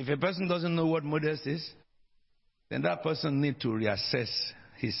 If a person doesn't know what modest is, then that person needs to reassess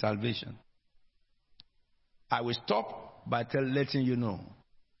his salvation. I will stop by letting you know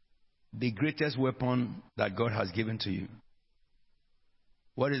the greatest weapon that God has given to you.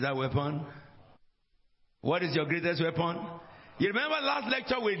 What is that weapon? What is your greatest weapon? You remember last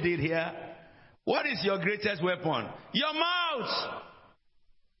lecture we did here? What is your greatest weapon? Your mouth.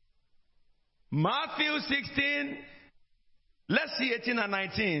 Matthew 16. Let's see 18 and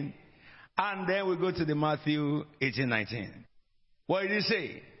 19. And then we go to the Matthew 18, 19. What did he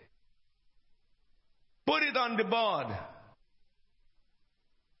say? Put it on the board.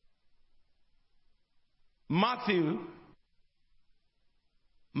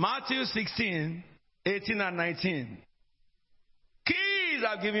 Matthew 16, 18 and 19. Keys,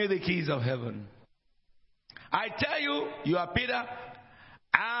 I've given you the keys of heaven. I tell you, you are Peter,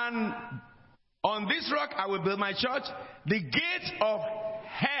 and on this rock I will build my church. The gates of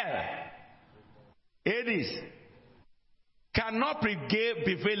hell, Hades, cannot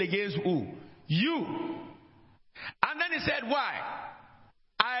prevail against who? You. And then he said, why?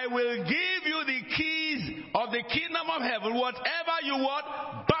 I will give you the keys of the kingdom of heaven. Whatever you want,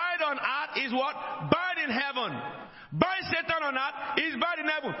 bind on earth is what? Bind in heaven. Bind Satan on earth is bind in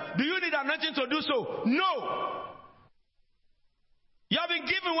heaven. Do you need anointing to do so? No. You have been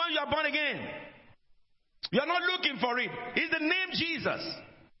given when you are born again. You are not looking for it. It's the name Jesus.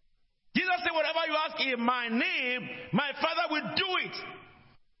 Jesus said, whatever you ask in my name, my Father will do it.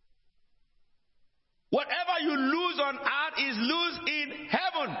 Whatever you lose on earth is loose in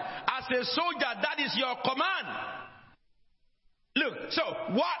heaven. As a soldier, that is your command. Look, so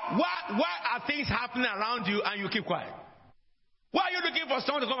why are things happening around you and you keep quiet? Why are you looking for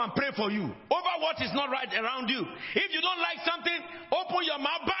someone to come and pray for you over what is not right around you? If you don't like something, open your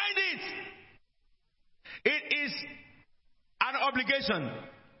mouth, bind it. It is an obligation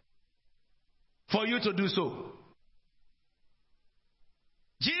for you to do so.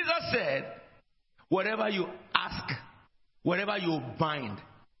 Jesus said, whatever you ask, whatever you bind.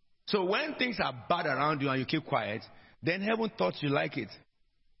 So when things are bad around you and you keep quiet, then heaven thought you like it.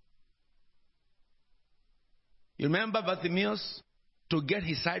 You remember Bartimaeus, to get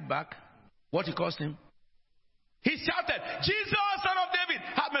his sight back, what it cost him? He shouted, Jesus, son of David,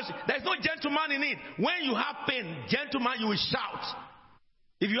 have mercy. There's no gentleman in it. When you have pain, gentleman, you will shout.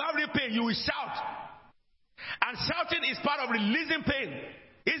 If you have real pain, you will shout. And shouting is part of releasing pain,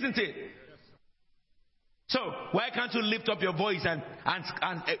 isn't it? So, why can't you lift up your voice and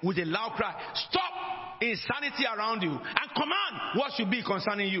with a loud cry, stop insanity around you and command what should be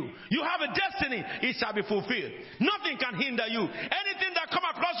concerning you. You have a destiny, it shall be fulfilled. Nothing can hinder you. Anything that come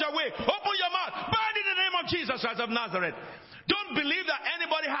across your way, open your mouth, bind in the name of Jesus Christ of Nazareth. Don't believe that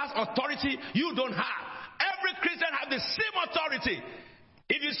anybody has authority you don't have. Every Christian has the same authority.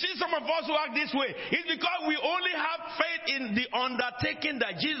 If you see some of us who act this way, it's because we only have faith in the undertaking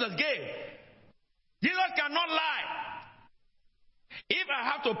that Jesus gave. Jesus cannot lie. If I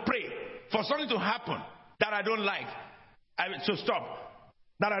have to pray for something to happen that I don't like,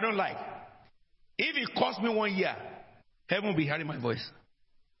 that I don't like, If it costs me 1 year, heaven will be hearing my voice.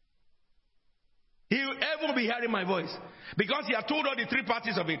 Heaven will be hearing my voice. Because he has told all the three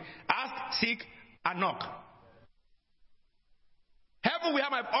parties of it. Ask, seek, and knock. Heaven will hear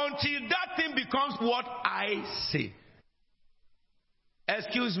my voice until that thing becomes what I say.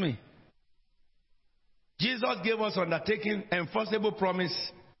 Excuse me. Jesus gave us undertaking, enforceable promise.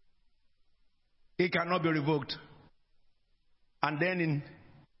 It cannot be revoked. And then in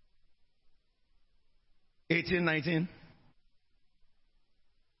 1819,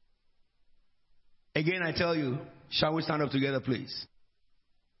 again I tell you, shall we stand up together, please?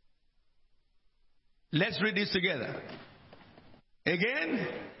 Let's read this together. Again,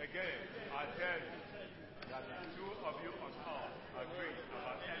 I tell you that the two of you on earth agree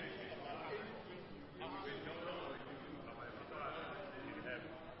about anything, it will be done for you by my Father in heaven.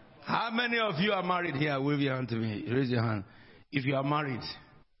 how many of you are married here? Wave your hand to me. Raise your hand. If you are married,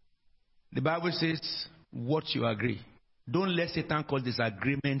 the Bible says what you agree. Don't let Satan cause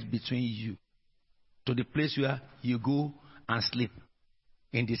disagreement between you to the place where you go and sleep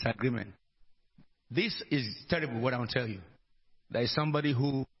in disagreement. This is terrible, what I'll tell you. There is somebody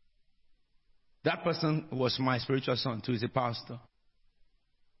who, that person was my spiritual son too, he's a pastor.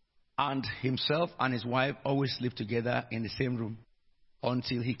 And himself and his wife always sleep together in the same room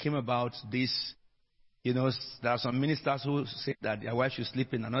until he came about this. You know, there are some ministers who say that their wife should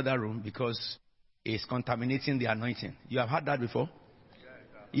sleep in another room because it's contaminating the anointing. You have heard that before?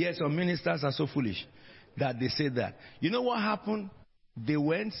 Yes, some ministers are so foolish that they say that. You know what happened? The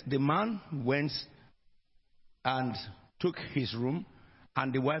man went and took his room,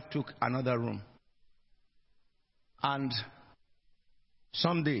 and the wife took another room. And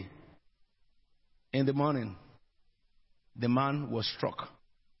someday, in the morning, the man was struck.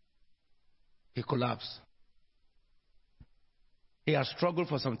 He collapsed. He has struggled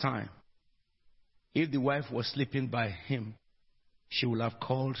for some time. If the wife was sleeping by him, she would have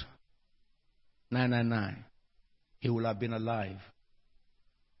called 999. He would have been alive.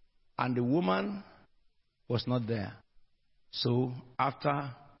 And the woman was not there. So after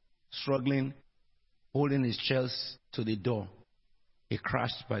struggling, holding his chest to the door, he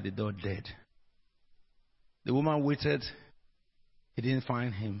crashed by the door dead. The woman waited. He didn't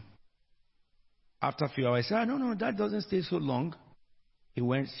find him. After a few hours, he said, no, that doesn't stay so long. She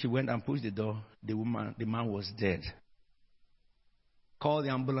went and pushed the door. The man was dead. Called the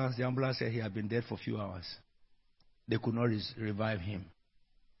ambulance. The ambulance said he had been dead for a few hours. They could not revive him.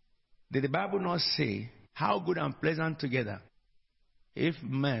 Did the Bible not say how good and pleasant together if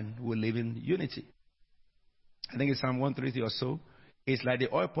men will live in unity? I think it's Psalm 133 or so. It's like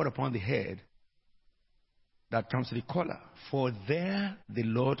the oil poured upon the head that comes to the collar. For there the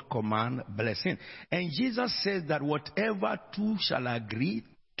Lord command blessing. And Jesus says that whatever two shall agree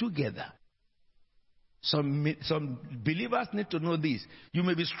together. Some believers need to know this. You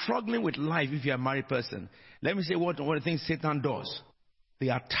may be struggling with life if you're a married person. Let me say what the things Satan does. They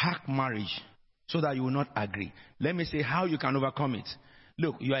attack marriage so that you will not agree. Let me say how you can overcome it.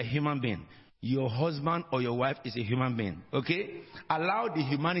 Look, you are a human being. Your husband or your wife is a human being. Okay? Allow the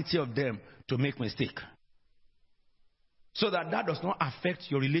humanity of them to make mistake. So that does not affect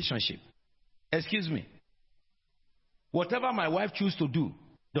your relationship. Excuse me. Whatever my wife chooses to do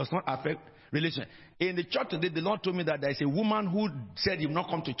does not affect relationship. In the church today, the Lord told me that there is a woman who said he will not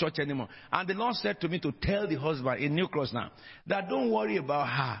come to church anymore. And the Lord said to me to tell the husband in New Cross now that don't worry about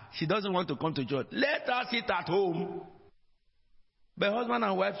her. She doesn't want to come to church. Let her sit at home. But husband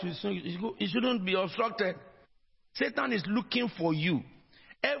and wife, it shouldn't be obstructed. Satan is looking for you.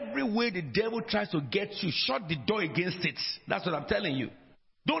 Every way the devil tries to get you, shut the door against it. That's what I'm telling you.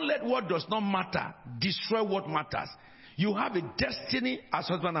 Don't let what does not matter destroy what matters. You have a destiny as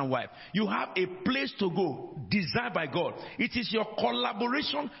husband and wife. You have a place to go, designed by God. It is your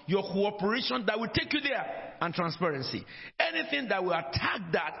collaboration, your cooperation that will take you there, and transparency. Anything that will attack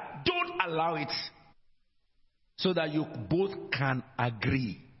that, don't allow it. So that you both can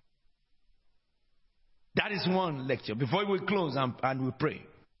agree. That is one lecture. Before we close and we pray.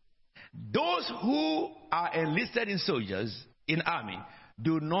 Those who are enlisted in soldiers, in army,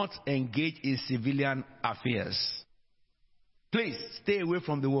 do not engage in civilian affairs. Please stay away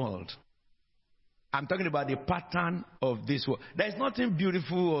from the world. I'm talking about the pattern of this world. There is nothing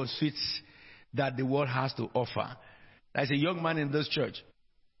beautiful or sweet that the world has to offer. There's a young man in this church.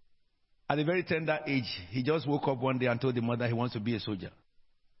 At a very tender age, he just woke up one day and told the mother he wants to be a soldier.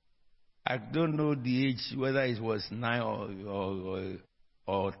 I don't know the age, whether it was 9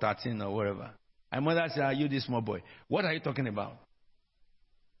 or 13 or whatever. My mother said, are you this small boy? What are you talking about?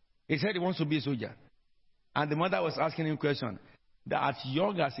 He said he wants to be a soldier. And the mother was asking him a question. that as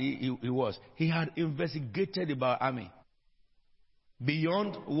young as he was, he had investigated about army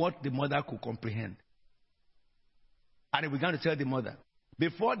beyond what the mother could comprehend. And he began to tell the mother.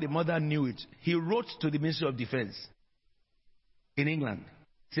 Before the mother knew it, he wrote to the Ministry of Defense in England.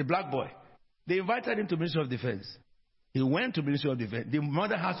 He's a black boy. They invited him to the Ministry of Defense. He went to the Ministry of Defense. The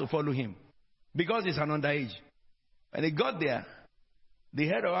mother has to follow him because he's an underage. When he got there, the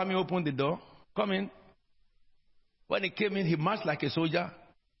head of army opened the door. Come in. When he came in, he marched like a soldier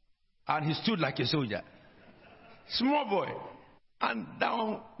and he stood like a soldier. Small boy. And that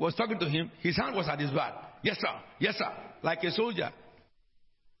one was talking to him. His hand was at his back. Yes, sir. Yes, sir. Like a soldier.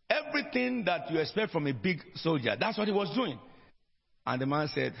 Everything that you expect from a big soldier, that's what he was doing. And the man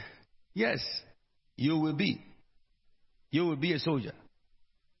said, yes, you will be. You will be a soldier.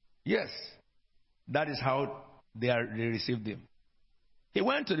 Yes. That is how they received him. He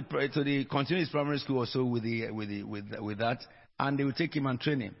went to the continuous primary school or so with that, and they would take him and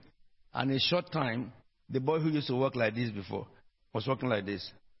train him. And in a short time, the boy who used to walk like this before was walking like this.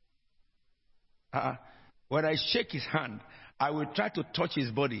 When I shake his hand, I will try to touch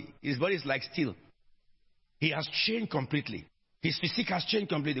his body. His body is like steel. He has changed completely. His physique has changed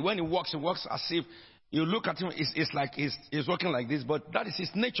completely. When he walks as if you look at him, it's like he's walking like this. But that is his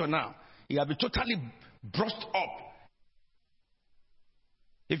nature now. He has been totally brushed up.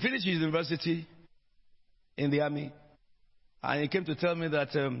 He finished his university in the army, and he came to tell me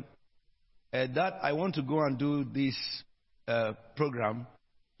that that I want to go and do this program.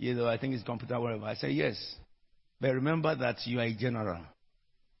 I think it's computer, whatever. I said yes, but remember that you are a general.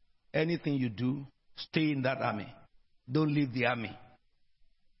 Anything you do, stay in that army. Don't leave the army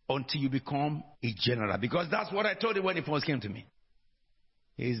until you become a general, because that's what I told him when he first came to me.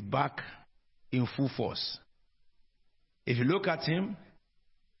 He's back in full force. If you look at him,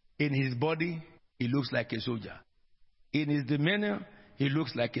 in his body, he looks like a soldier. In his demeanor, he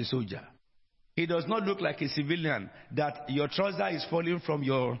looks like a soldier. He does not look like a civilian that your trouser is falling from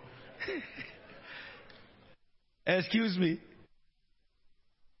your... Excuse me.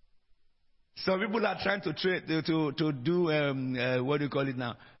 Some people are trying to do, what do you call it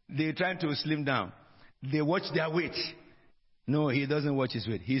now? They're trying to slim down. They watch their weight. No, he doesn't watch his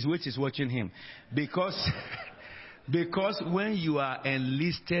weight. His weight is watching him. Because when you are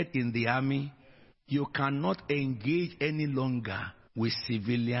enlisted in the army, you cannot engage any longer with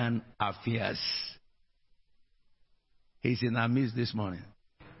civilian affairs. He's in our midst this morning.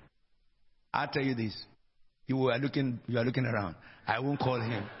 I'll tell you this. You are looking around. I won't call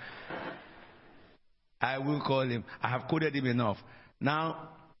him. I will call him. I have quoted him enough. Now,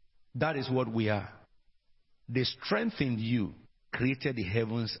 that is what we are. The strength in you created the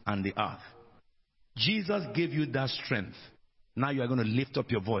heavens and the earth. Jesus gave you that strength. Now you are going to lift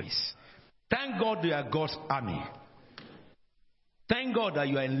up your voice. Thank God you are God's army. Thank God that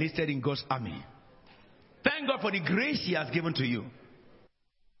you are enlisted in God's army. Thank God for the grace He has given to you.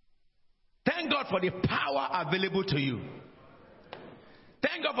 Thank God for the power available to you.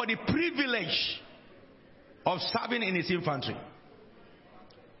 Thank God for the privilege of serving in His infantry.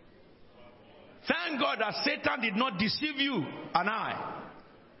 Thank God that Satan did not deceive you and I.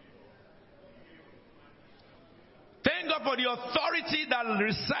 Thank God for the authority that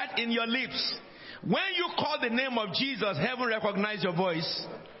resides in your lips. When you call the name of Jesus, heaven recognizes your voice.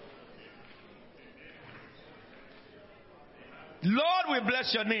 Lord, we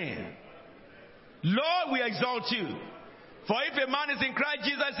bless your name. Lord, we exalt you. For if a man is in Christ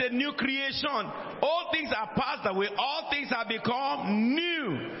Jesus, a new creation. All things are passed away. All things have become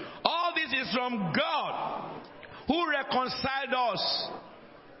new. All this is from God, who reconciled us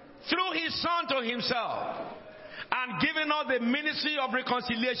through His Son to Himself and given us the ministry of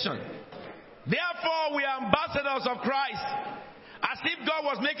reconciliation. Therefore, we are ambassadors of Christ, as if God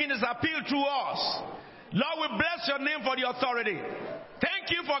was making His appeal through us. Lord, we bless your name for the authority.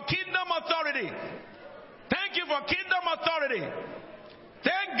 Thank you for kingdom authority. Thank you for kingdom authority.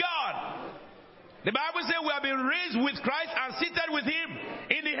 Thank God. The Bible says we have been raised with Christ and seated with Him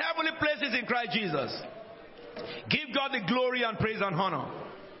in the heavenly places in Christ Jesus. Give God the glory and praise and honor.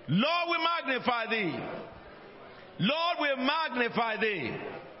 Lord, we magnify Thee. Lord, we magnify Thee.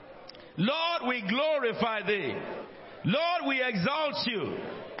 Lord, we glorify Thee. Lord, we exalt You.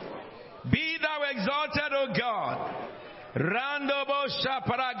 Be Thou exalted, O God. Randobo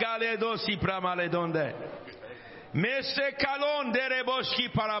shaparagale dosi pramaledonde. Mese kalon dereboshi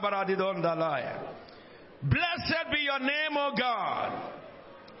parabaradidondalaya. Blessed be Your name, O God.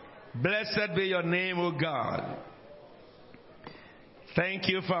 Blessed be Your name, O God. Thank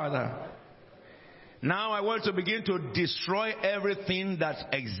You, Father. Now I want to begin to destroy everything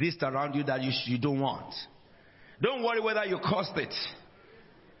that exists around you that you don't want. Don't worry whether you cost it.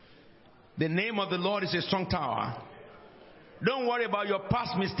 The name of the Lord is a strong tower. Don't worry about your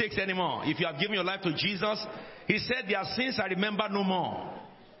past mistakes anymore. If you have given your life to Jesus, He said, their sins I remember no more.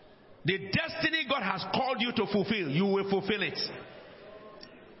 The destiny God has called you to fulfill, you will fulfill it.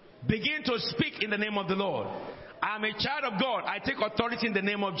 Begin to speak in the name of the Lord. I am a child of God. I take authority in the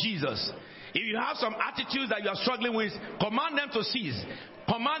name of Jesus. If you have some attitudes that you are struggling with, command them to cease.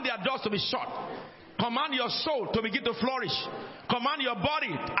 Command their doors to be shut. Command your soul to begin to flourish. Command your body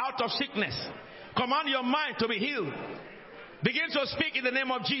out of sickness. Command your mind to be healed. Begin to speak in the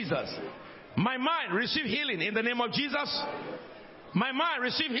name of Jesus. My mind, receive healing in the name of Jesus. My mind,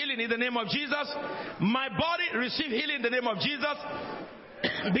 receive healing in the name of Jesus. My body, receive healing in the name of Jesus.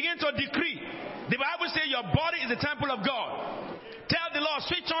 Begin to decree. The Bible says your body is the temple of God. Tell the Lord,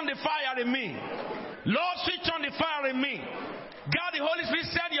 switch on the fire in me. Lord, switch on the fire in me. God, the Holy Spirit,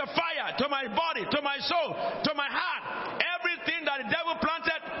 send your fire to my body, to my soul, to my heart. Everything that the devil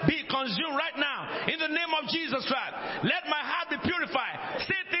planted, be consumed right now. In the name of Jesus Christ. Let my heart be purified.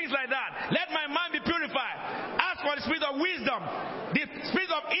 Say things like that. Let my mind be purified. Ask for the spirit of wisdom, the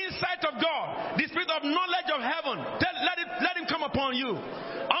spirit of insight of God, the spirit of knowledge of heaven. Let him come upon you.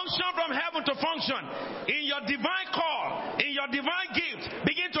 Unction from heaven to function in your divine call, in your divine gift.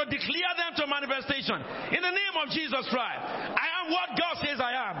 Begin to declare them to manifestation. In the name of Jesus Christ. I am what God says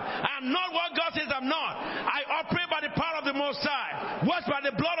I am. I am not what God says I'm not. I operate by the power of the Most High. Washed by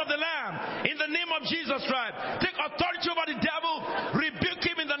the blood of the Lamb. In the name of Jesus Christ. Take authority over the devil. Rebuke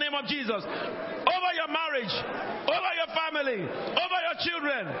him in the name of Jesus. Over your marriage. Over your family. Over your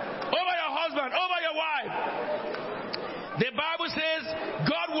children. Over your husband. Over your wife. The Bible says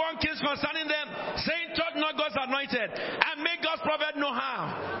God warned kings concerning them, saying, touch not God's anointed, and make God's prophet no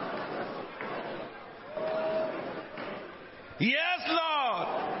harm. Yes, Lord.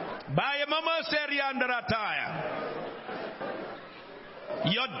 By a mama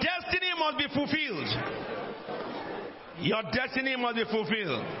your destiny must be fulfilled. Your destiny must be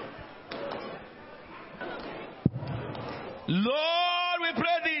fulfilled. Lord, we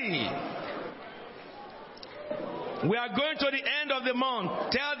pray thee. We are going to the end of the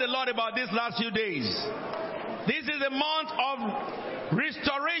month. Tell the Lord about these last few days. This is a month of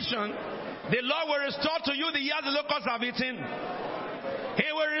restoration. The Lord will restore to you the years the locusts have eaten. He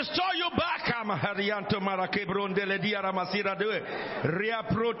will restore you back.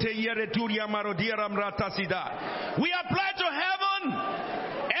 We apply to heaven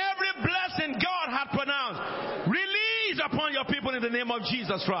every blessing God had pronounced. Release upon your people in the name of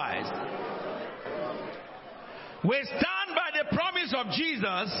Jesus Christ. We stand by the promise of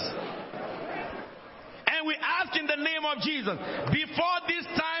Jesus and we ask in the name of Jesus before this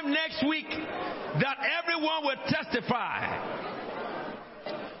time next week that everyone will testify.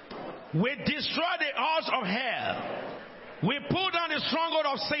 We destroy the house of hell. We pull down the stronghold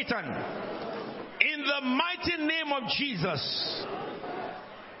of Satan in the mighty name of Jesus.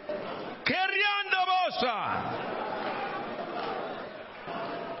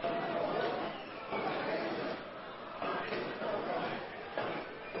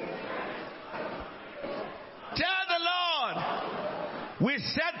 We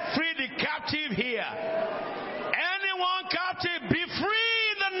set free the captive here. Anyone captive, be free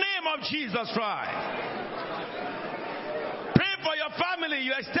in the name of Jesus Christ. Pray for your family,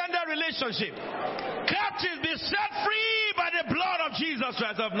 your extended relationship. Captives, be set free by the blood of Jesus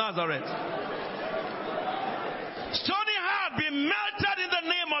Christ of Nazareth. Stony heart, be melted in the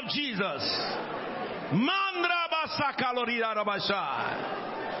name of Jesus.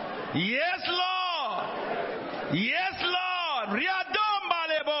 Yes, Lord. Yes, Lord.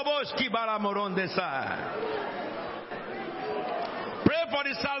 Pray for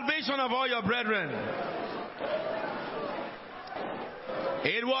the salvation of all your brethren.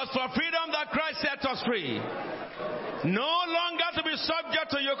 It was for freedom that Christ set us free. No longer to be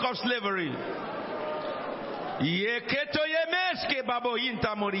subject to yoke of slavery.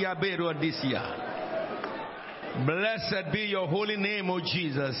 Blessed be your holy name, O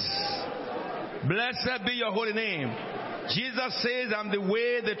Jesus. Blessed be your holy name. Jesus says, I'm the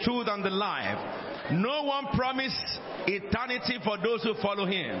way, the truth, and the life. No one promised eternity for those who follow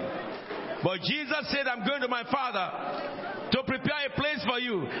him. But Jesus said, I'm going to my Father to prepare a place for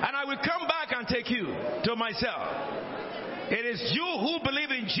you, and I will come back and take you to myself. It is you who believe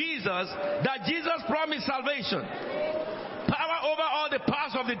in Jesus that Jesus promised salvation. Power over all the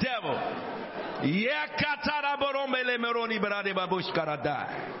powers of the devil.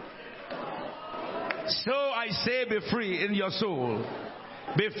 So I say, be free in your soul.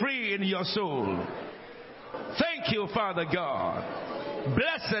 Be free in your soul. Thank you, Father God.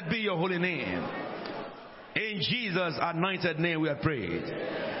 Blessed be your holy name. In In Jesus' anointed name we are prayed.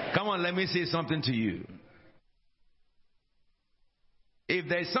 Come on, let me say something to you. If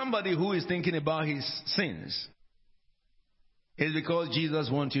there's somebody who is thinking about his sins, it's because Jesus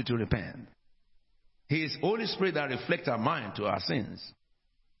wants you to repent. His Holy Spirit that reflects our mind to our sins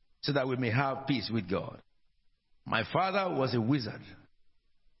so that we may have peace with God. My father was a wizard.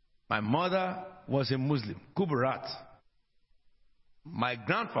 My mother was a Muslim, Kuburat. My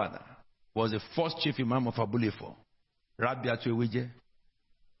grandfather was the first chief imam of Abulefo, Rabbi Atuewije.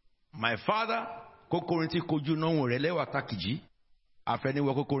 My father, Kokorinti Koju no Relewa Takiji,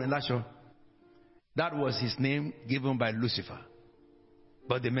 Afeniwa Kokorin Lasho. That was his name given by Lucifer.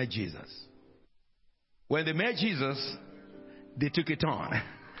 But they met Jesus. When they met Jesus, they took it on.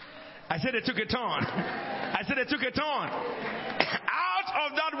 I said they took it on. I said they took it on. Out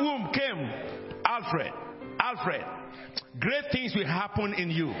of that womb came Alfred. Alfred, great things will happen in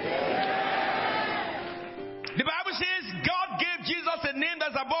you. The Bible says God gave Jesus a name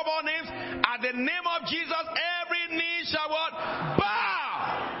that's above all names. At the name of Jesus, every knee shall what?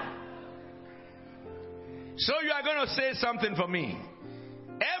 Bow. So you are going to say something for me.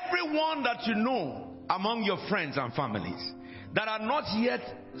 Everyone that you know among your friends and families that are not yet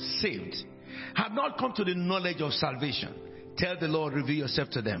saved, have not come to the knowledge of salvation, tell the Lord, reveal yourself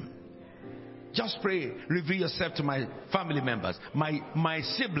to them. Just pray, reveal yourself to my family members, my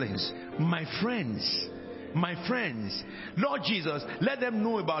siblings, my friends. Lord Jesus, let them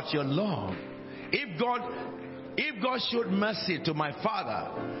know about your love. If God showed mercy to my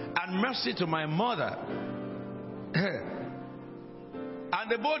father and mercy to my mother, and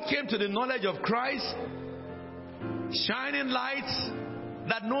they both came to the knowledge of Christ, shining lights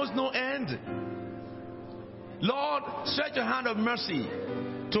that knows no end. Lord, stretch your hand of mercy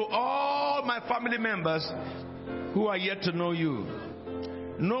to all my family members who are yet to know you.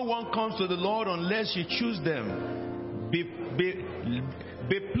 No one comes to the Lord unless you choose them.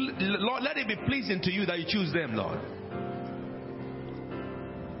 Lord, let it be pleasing to you that you choose them, Lord.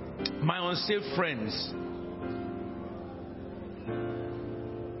 My unsaved friends,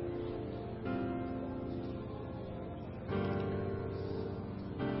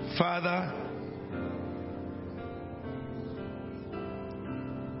 Father,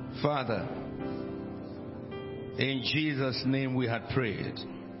 in Jesus' name we had prayed.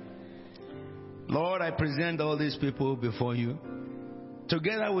 Lord, I present all these people before you,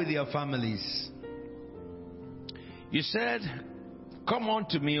 together with their families. You said, come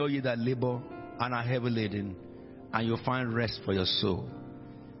unto me, O ye that labor and are heavy laden, and you'll find rest for your soul.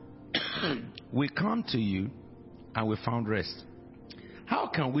 We come to you and we found rest. How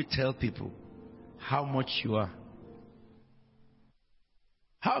can we tell people how much you are?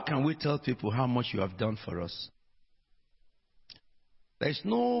 How can we tell people how much you have done for us? There is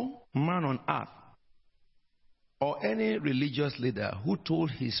no man on earth or any religious leader who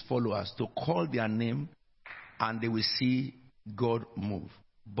told his followers to call their name and they will see God move.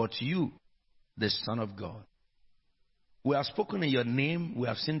 But you, the Son of God. We have spoken in your name. We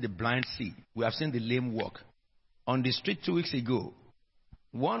have seen the blind see. We have seen the lame walk. On the street 2 weeks ago,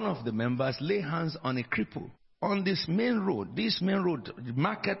 one of the members laid hands on a cripple on this main road, the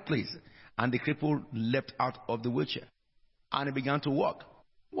marketplace, and the cripple leapt out of the wheelchair and he began to walk.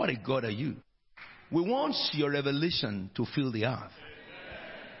 What a God are you? We want your revelation to fill the earth.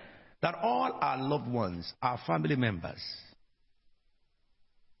 That all our loved ones, our family members,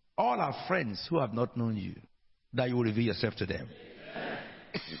 all our friends who have not known you, that you will reveal yourself to them.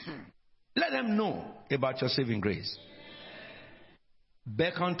 Let them know about your saving grace.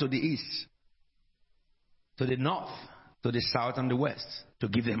 Beckon to the east, to the north, to the south and the west, to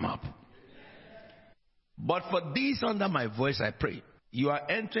give them up. But for these under my voice, I pray, you have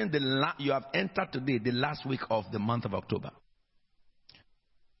entered today the last week of the month of October.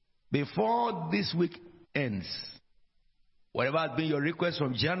 Before this week ends, whatever has been your request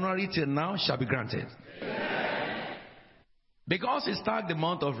from January till now shall be granted. Because it starts the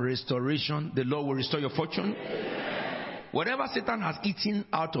month of restoration, the Lord will restore your fortune. Whatever Satan has eaten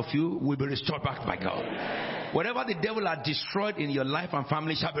out of you will be restored back by God. Whatever the devil has destroyed in your life and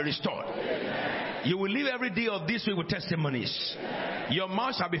family shall be restored. You will live every day of this week with testimonies. Your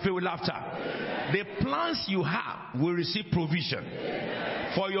mouth shall be filled with laughter. The plans you have will receive provision.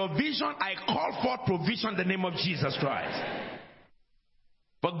 For your vision, I call forth provision in the name of Jesus Christ.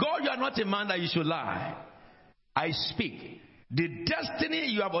 But God, you are not a man that you should lie. I speak. The destiny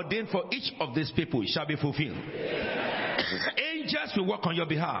you have ordained for each of these people shall be fulfilled. Angels will work on your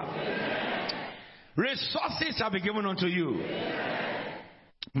behalf. Resources shall be given unto you.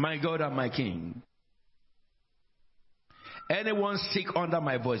 My God and my King. Anyone sick under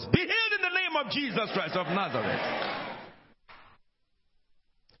my voice, be healed in the name of Jesus Christ of Nazareth.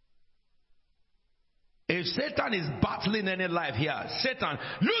 If Satan is battling any life here, Satan,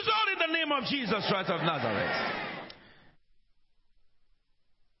 lose all in the name of Jesus Christ of Nazareth.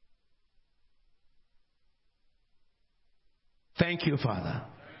 Thank you, Father.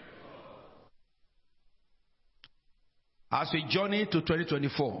 As we journey to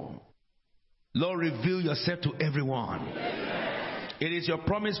 2024, Lord, reveal yourself to everyone. It is your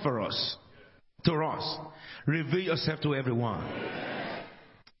promise for us, to us. Reveal yourself to everyone.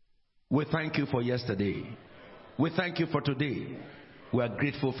 We thank you for yesterday. We thank you for today. We are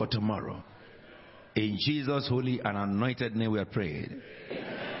grateful for tomorrow. In Jesus' holy and anointed name we are prayed.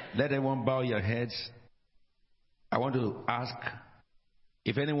 Let everyone bow your heads. I want to ask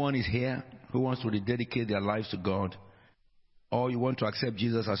if anyone is here who wants to rededicate their lives to God, or you want to accept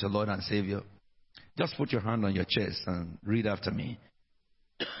Jesus as your Lord and Savior, just put your hand on your chest and read after me.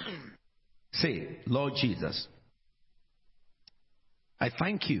 Say, Lord Jesus, I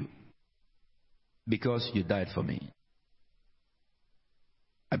thank you because you died for me.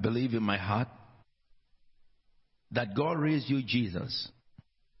 I believe in my heart that God raised you, Jesus,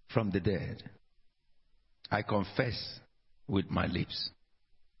 from the dead. I confess with my lips,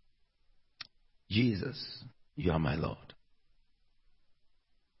 Jesus, you are my Lord.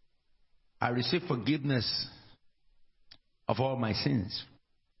 I receive forgiveness of all my sins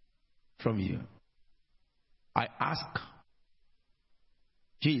from you. I ask,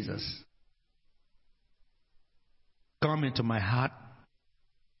 Jesus, come into my heart.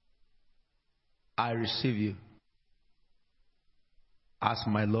 I receive you as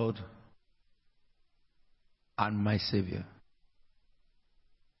my Lord and my Savior.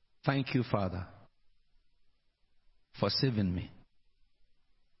 Thank you, Father, for saving me.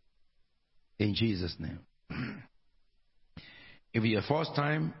 In Jesus' name. If it's your first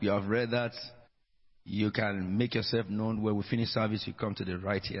time, you have read that, you can make yourself known. When we finish service, you come to the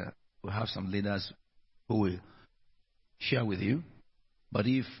right here. We'll have some leaders who will share with you. But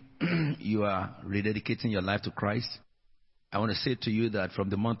if you are rededicating your life to Christ, I want to say to you that from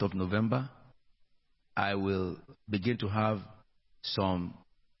the month of November, I will begin to have some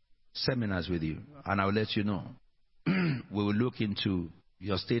seminars with you, and I will let you know. We will look into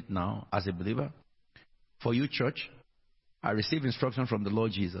your state now as a believer. For you, church, I received instruction from the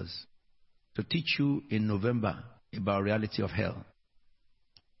Lord Jesus to teach you in November about reality of hell.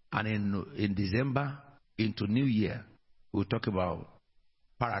 And in December, into New Year, we'll talk about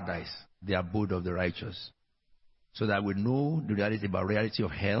paradise, the abode of the righteous. So that we know the reality about reality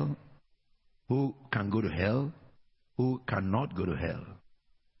of hell, who can go to hell, who cannot go to hell,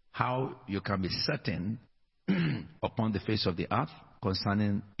 how you can be certain upon the face of the earth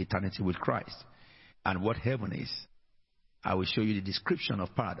concerning eternity with Christ, and what heaven is. I will show you the description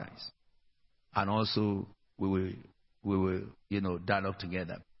of paradise, and also we will dialogue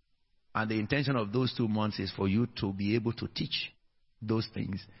together. And the intention of those 2 months is for you to be able to teach those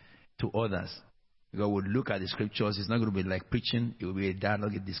things to others. Because we'll look at the scriptures. It's not going to be like preaching. It will be a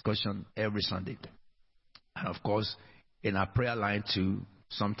dialogue, a discussion every Sunday. And of course, in our prayer line too,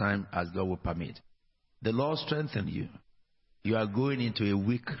 sometime as God will permit. The Lord strengthen you. You are going into a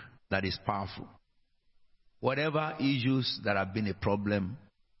week that is powerful. Whatever issues that have been a problem,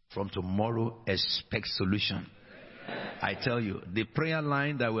 from tomorrow, expect solution. I tell you, the prayer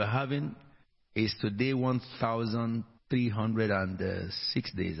line that we're having is today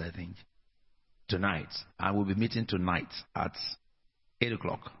 1,306 days, I think, tonight. And we'll be meeting tonight at 8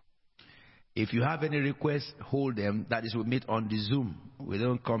 o'clock. If you have any requests, hold them. That is, we meet on the Zoom. We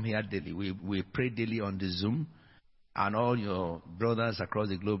don't come here daily. We pray daily on the Zoom. And all your brothers across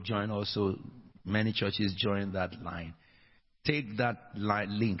the globe join also. Many churches join that line. Take that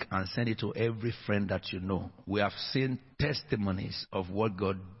link and send it to every friend that you know. We have seen testimonies of what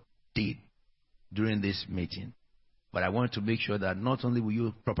God did during this meeting. But I want to make sure that not only will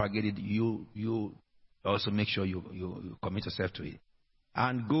you propagate it, you also make sure you commit yourself to it.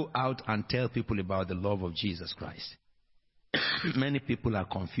 And go out and tell people about the love of Jesus Christ. Many people are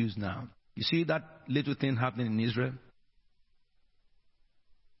confused now. You see that little thing happening in Israel?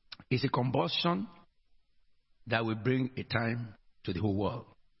 It's a combustion that will bring a time to the whole world.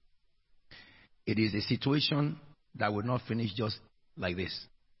 It is a situation that will not finish just like this.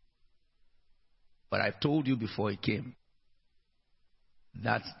 But I've told you before it came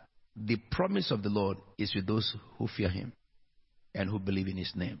that the promise of the Lord is with those who fear Him and who believe in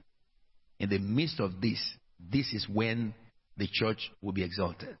His name. In the midst of this is when the church will be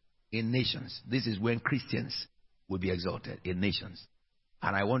exalted in nations. This is when Christians will be exalted in nations.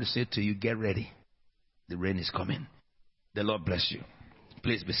 And I want to say to you, get ready. The rain is coming. The Lord bless you.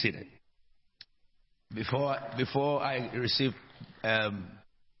 Please be seated. Before I receive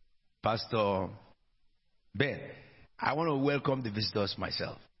Pastor Ben, I want to welcome the visitors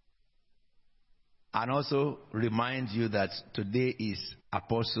myself. And also remind you that today is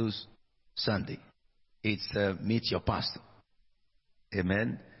Apostles Sunday. It's Meet Your Pastor.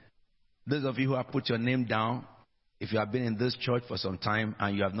 Amen. Those of you who have put your name down, if you have been in this church for some time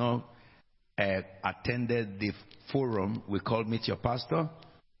and you have not attended the forum we call Meet Your Pastor,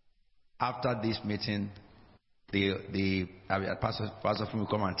 after this meeting, the pastor will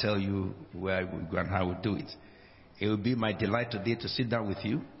come and tell you where we go and how we do it. It will be my delight today to sit down with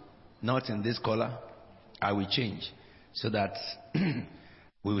you, not in this color. I will change so that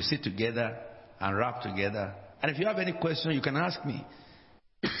we will sit together and rap together. And if you have any question, you can ask me.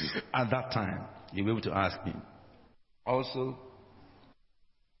 At that time, you'll be able to ask me. Also,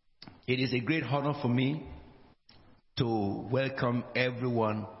 it is a great honor for me to welcome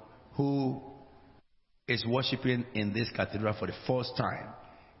everyone who is worshiping in this cathedral for the first time.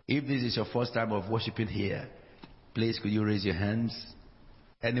 If this is your first time of worshiping here, please could you raise your hands?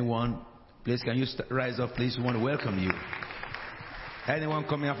 Anyone? Please can you rise up, please? We want to welcome you. Anyone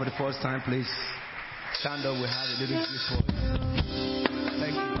coming up for the first time, please stand up. We have a little gift for you.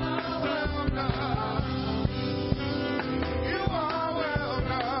 Thank you.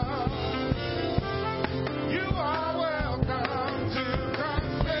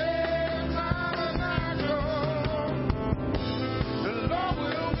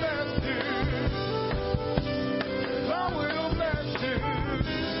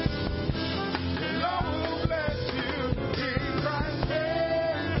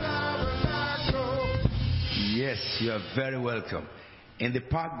 Yes, you are very welcome. In the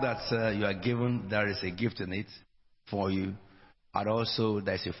pack that you are given, there is a gift in it for you. And also,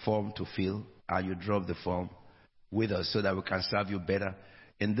 there's a form to fill, and you drop the form with us so that we can serve you better.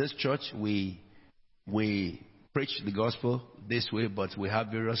 In this church, we preach the gospel this way, but we have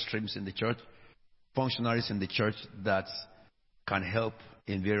various streams in the church, functionaries in the church that can help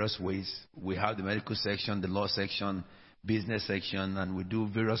in various ways. We have the medical section, the law section, business section, and we do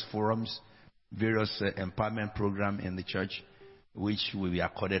various forums, various empowerment program in the church, which will be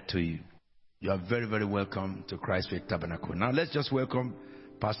accorded to you. You are very, very welcome to Christ Faith Tabernacle. Now let's just welcome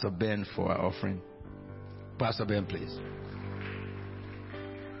Pastor Ben for our offering. Pastor Ben, please.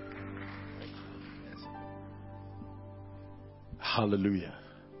 Hallelujah.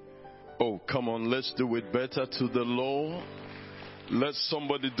 Oh, come on, let's do it better to the Lord. Let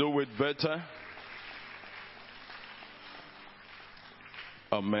somebody do it better.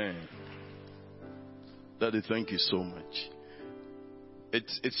 Amen. Daddy, thank you so much.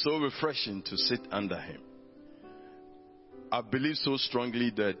 It's so refreshing to sit under him. I believe so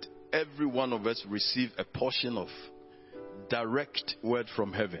strongly that every one of us receive a portion of direct word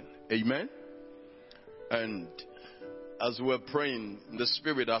from heaven. Amen. And as we were praying in the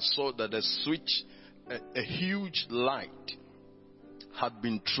spirit, I saw that a switch, a huge light had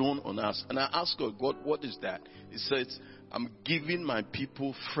been thrown on us. And I asked God, what is that? He says, I'm giving my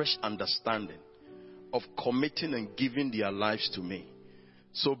people fresh understanding of committing and giving their lives to me.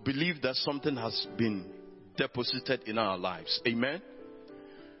 So believe that something has been deposited in our lives. Amen.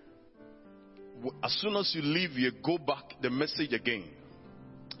 As soon as you leave here, go back the message again.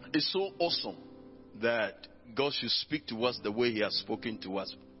 It's so awesome that God should speak to us the way he has spoken to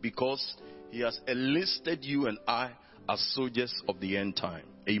us, because he has enlisted you and I as soldiers of the end time.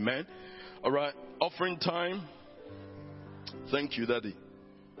 Amen. All right. Offering time. Thank you, Daddy.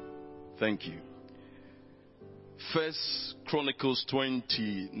 Thank you. First Chronicles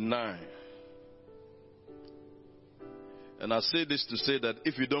 29. And I say this to say that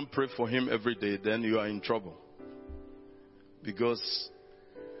if you don't pray for him every day, then you are in trouble. Because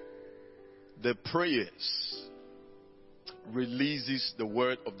the prayers releases the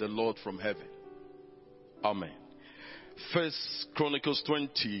word of the Lord from heaven. Amen. First Chronicles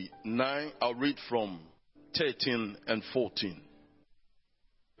 29, I'll read from 13 and 14.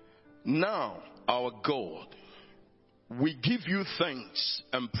 Now, our God, we give you thanks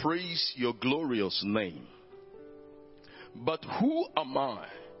and praise your glorious name. But who am I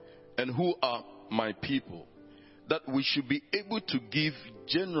and who are my people that we should be able to give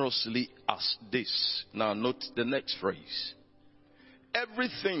generously as this? Now note the next phrase.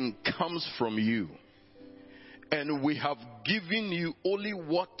 Everything comes from you, and we have given you only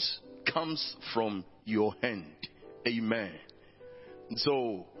what comes from your hand. Amen.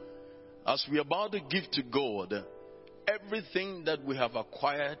 So, as we are about to give to God, everything that we have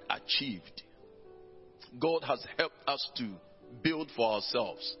acquired, achieved, God has helped us to build for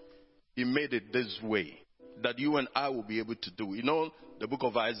ourselves. He made it this way that you and I will be able to do. You know, the book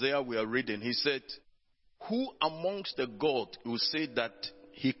of Isaiah we are reading, he said, who amongst the God will say that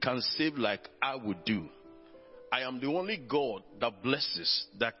he can save like I would do? I am the only God that blesses,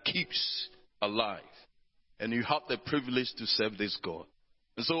 that keeps alive. And you have the privilege to serve this God.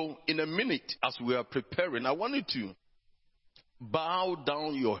 And so in a minute, as we are preparing, I want you to bow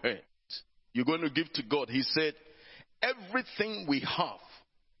down your head. You're going to give to God. He said, everything we have,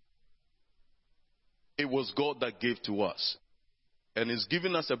 it was God that gave to us. And He's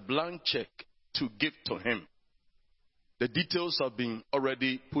given us a blank check to give to Him. The details have been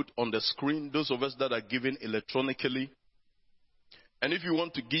already put on the screen. Those of us that are giving electronically. And if you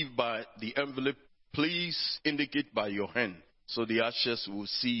want to give by the envelope, please indicate by your hand so the ushers will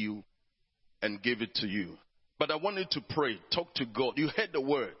see you and give it to you. But I want you to pray, talk to God. You heard the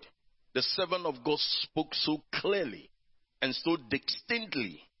word. The servant of God spoke so clearly and so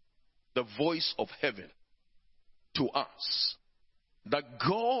distinctly the voice of heaven to us that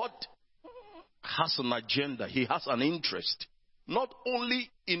God has an agenda. He has an interest, not only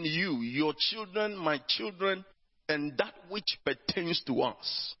in you, your children, my children, and that which pertains to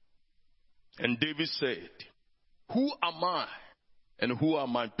us. And David said, who am I and who are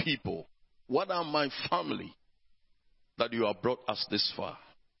my people? What are my family that you have brought us this far?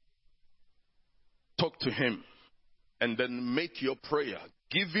 Talk to Him and then make your prayer,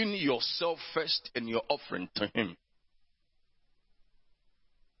 giving yourself first and your offering to Him.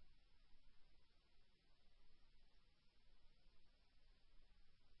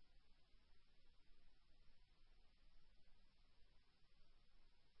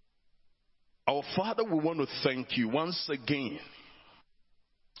 Our Father, we want to thank you once again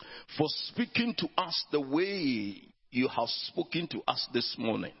for speaking to us the way you have spoken to us this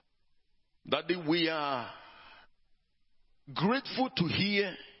morning. That we are grateful to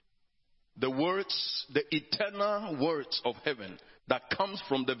hear the words, the eternal words of heaven that comes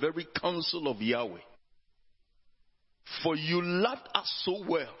from the very counsel of Yahweh. For you loved us so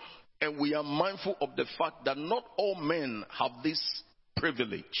well, and we are mindful of the fact that not all men have this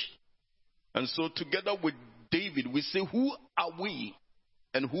privilege. And so together with David, we say, who are we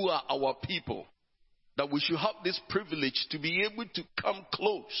and who are our people that we should have this privilege to be able to come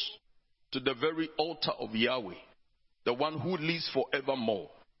close to the very altar of Yahweh, the one who lives forevermore,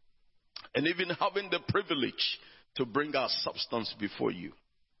 and even having the privilege to bring our substance before you.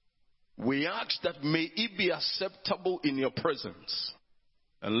 We ask that may it be acceptable in your presence,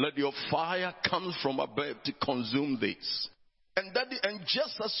 and let your fire come from above to consume this. And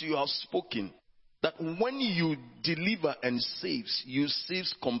just as you have spoken, that when you deliver and saves, you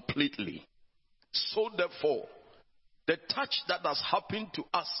saves completely. So therefore, the touch that has happened to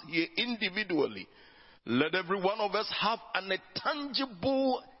us here individually, let every one of us have a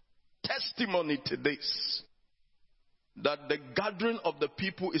tangible testimony to this. That the gathering of the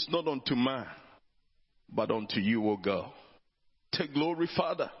people is not unto man, but unto you, O God. Take glory,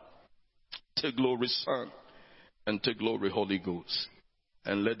 Father. Take glory, Son. And take glory, Holy Ghost.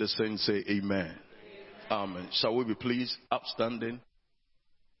 And let the saints say amen. Amen. Shall we be pleased, upstanding?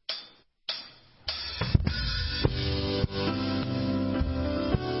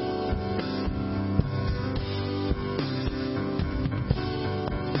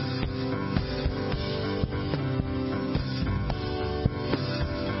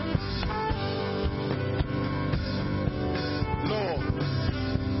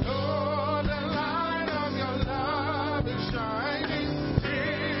 Shining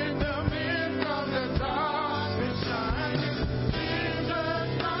in the midst of the darkness, shining.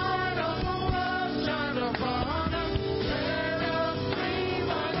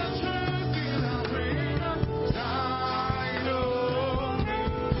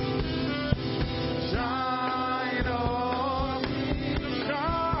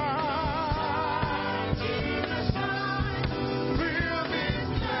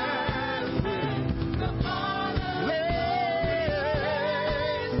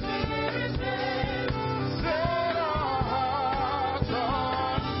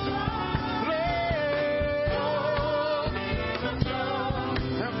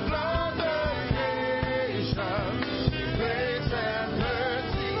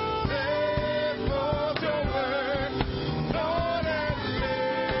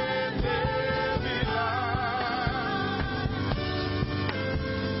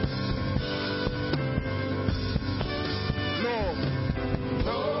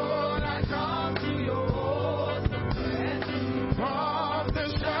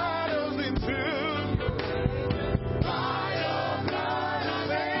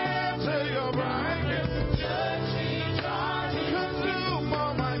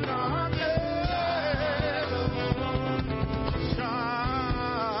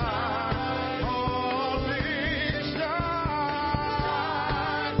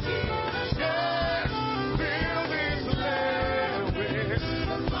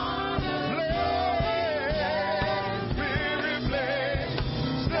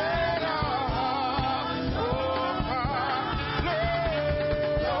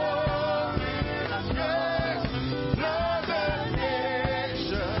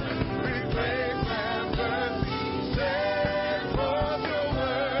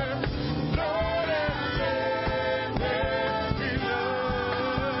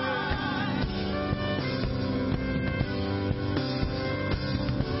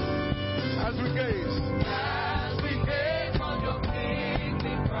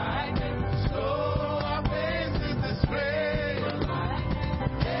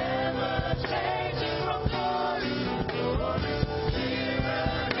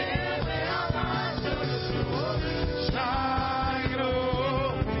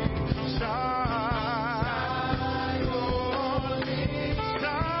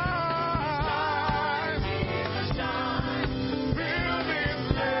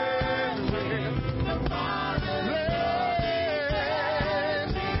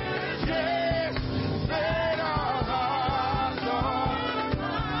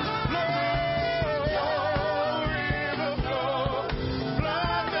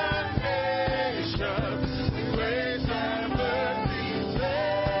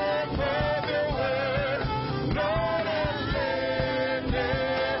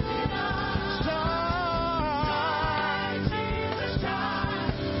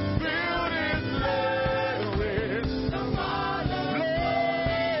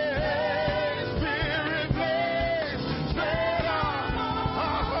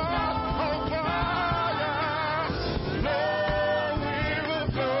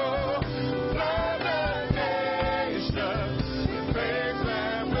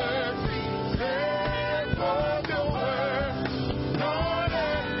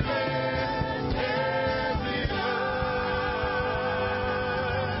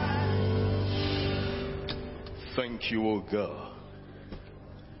 thank you, O God.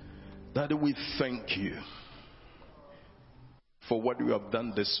 Daddy, we thank you for what you have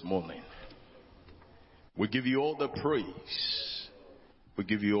done this morning. We give you all the praise. We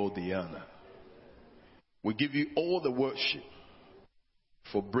give you all the honor. We give you all the worship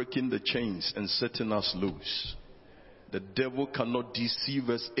for breaking the chains and setting us loose. The devil cannot deceive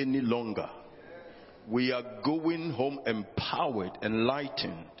us any longer. We are going home empowered,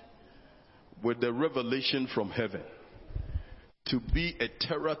 enlightened, with the revelation from heaven to be a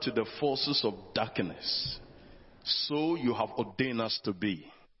terror to the forces of darkness. So you have ordained us to be.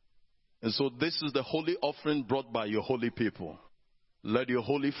 And so this is the holy offering brought by your holy people. Let your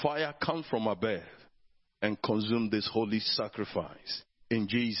holy fire come from above and consume this holy sacrifice. In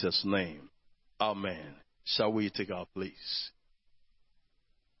Jesus' name, amen. Shall we take our place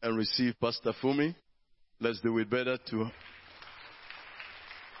and receive Pastor Fumi? Let's do it better too.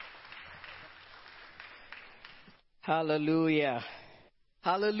 Hallelujah.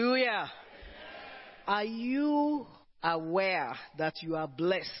 Hallelujah. Are you aware that you are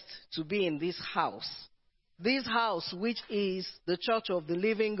blessed to be in this house? This house, which is the church of the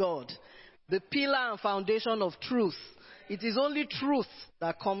living God, the pillar and foundation of truth. It is only truth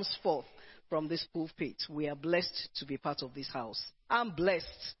that comes forth from this pulpit. We are blessed to be part of this house. I'm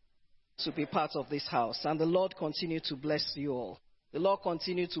blessed to be part of this house. And the Lord continue to bless you all. The Lord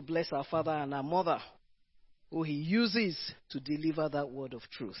continue to bless our father and our mother, who he uses to deliver that word of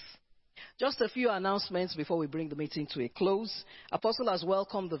truth. Just a few announcements before we bring the meeting to a close. Apostle has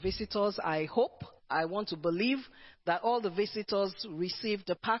welcomed the visitors. I want to believe that all the visitors received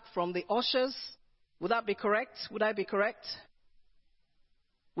a pack from the ushers. Would that be correct? Would I be correct?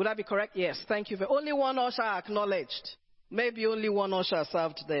 Would I be correct? Yes, thank you. Only one usher acknowledged. Maybe only one usher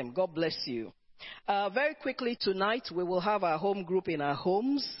served them. God bless you. Very quickly tonight, we will have our home group in our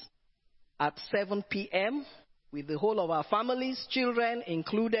homes at 7 p.m. with the whole of our families, children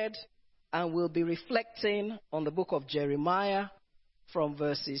included, and we'll be reflecting on the book of Jeremiah from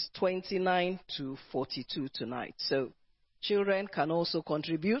verses 29 to 42 tonight. So children can also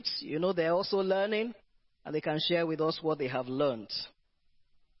contribute. You know, they're also learning, and they can share with us what they have learned.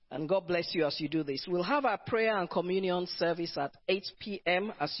 And God bless you as you do this. We'll have our prayer and communion service at 8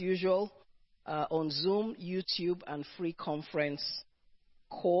 p.m. as usual on Zoom, YouTube, and free conference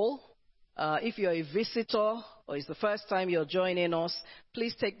call. If you're a visitor or it's the first time you're joining us,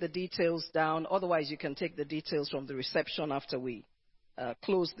 please take the details down. Otherwise, you can take the details from the reception after we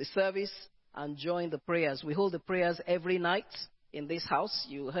close the service and join the prayers. We hold the prayers every night in this house.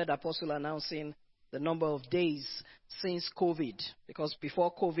 You heard Apostle announcing the number of days since COVID, because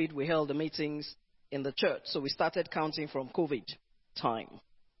before COVID, we held the meetings in the church. So we started counting from COVID time.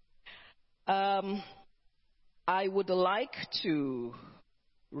 I would like to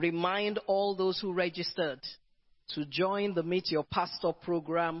remind all those who registered to join the Meet Your Pastor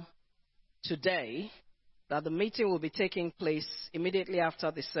program today that the meeting will be taking place immediately after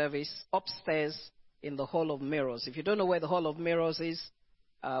the service upstairs in the Hall of Mirrors. If you don't know where the Hall of Mirrors is,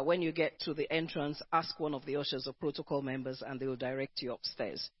 when you get to the entrance, ask one of the ushers or protocol members and they will direct you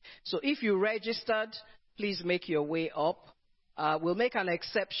upstairs. So if you registered, please make your way up. We'll make an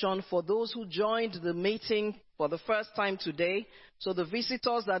exception for those who joined the meeting for the first time today. So the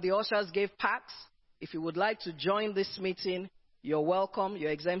visitors that the ushers gave packs, if you would like to join this meeting, you're welcome.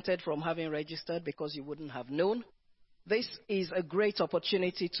 You're exempted from having registered because you wouldn't have known. This is a great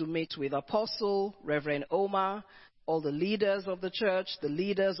opportunity to meet with Apostle, Reverend Omar, all the leaders of the church, the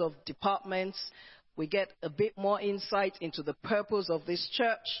leaders of departments. We get a bit more insight into the purpose of this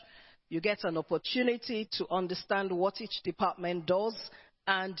church. You get an opportunity to understand what each department does,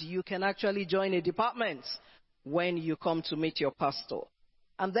 and you can actually join a department when you come to meet your pastor.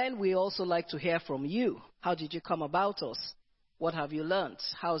 And then we also like to hear from you. How did you come about us? What have you learned?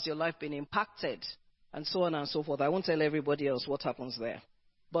 How's your life been impacted? And so on and so forth. I won't tell everybody else what happens there.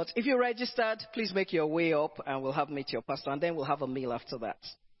 But if you registered, please make your way up and we'll have meet your pastor, and then we'll have a meal after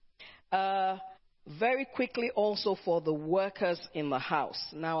that. Very quickly also for the workers in the house.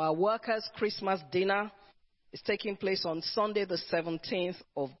 Now, our workers' Christmas dinner is taking place on Sunday, the 17th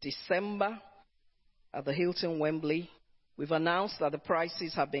of December at the Hilton Wembley. We've announced that the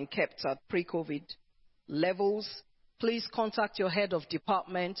prices have been kept at pre-COVID levels. Please contact your head of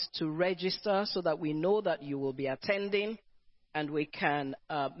department to register so that we know that you will be attending and we can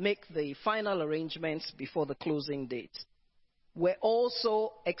make the final arrangements before the closing date. We're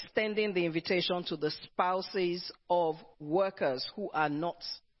also extending the invitation to the spouses of workers who are not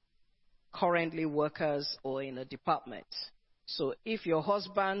currently workers or in a department. So if your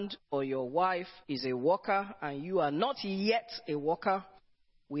husband or your wife is a worker and you are not yet a worker,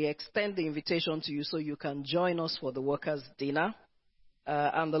 we extend the invitation to you so you can join us for the workers' dinner.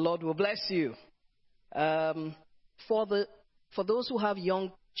 And the Lord will bless you. For those who have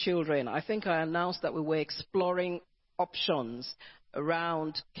young children, I think I announced that we were exploring options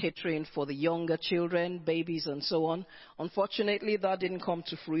around catering for the younger children, babies, and so on. Unfortunately, that didn't come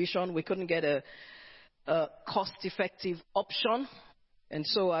to fruition. We couldn't get a cost-effective option. And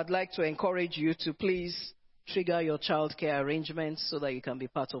so I'd like to encourage you to please trigger your childcare arrangements so that you can be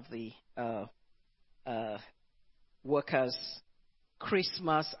part of the workers'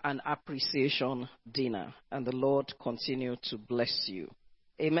 Christmas and appreciation dinner. And the Lord continue to bless you.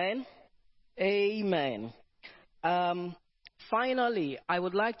 Amen? Amen. Finally, I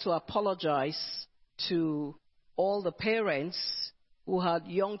would like to apologize to all the parents who had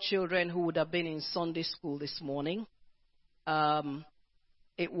young children who would have been in Sunday school this morning.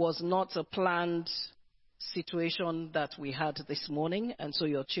 It was not a planned situation that we had this morning, and so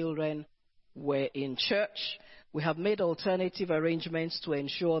your children were in church. We have made alternative arrangements to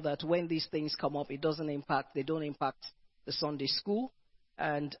ensure that when these things come up, they don't impact the Sunday school.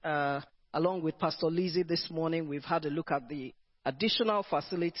 And along with Pastor Lizzie this morning, we've had a look at the additional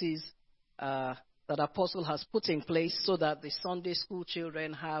facilities that Apostle has put in place so that the Sunday school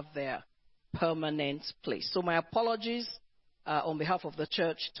children have their permanent place. So my apologies on behalf of the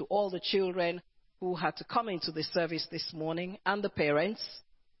church to all the children who had to come into the service this morning and the parents.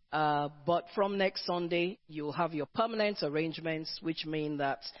 But from next Sunday, you'll have your permanent arrangements, which mean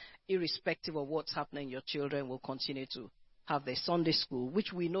that irrespective of what's happening, your children will continue to have their Sunday school,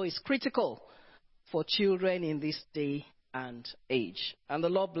 which we know is critical for children in this day and age. And the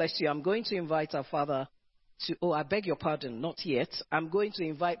Lord bless you. I'm going to invite our father to, I beg your pardon, not yet. I'm going to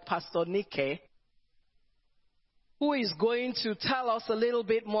invite Pastor Nike, who is going to tell us a little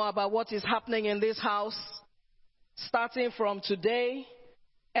bit more about what is happening in this house, starting from today.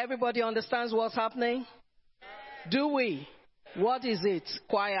 Everybody understands what's happening? Do we? What is it,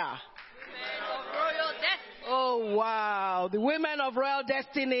 choir? Oh, wow. The Women of Royal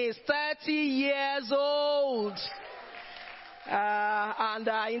Destiny is 30 years old. And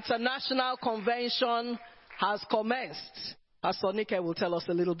our international convention has commenced. Pastor Nike will tell us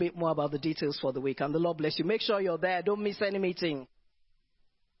a little bit more about the details for the week. And the Lord bless you. Make sure you're there. Don't miss any meeting.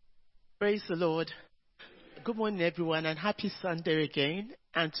 Praise the Lord. Good morning, everyone, and happy Sunday again.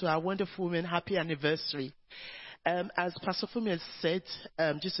 And to our wonderful women, happy anniversary. As Pastor Fumi has said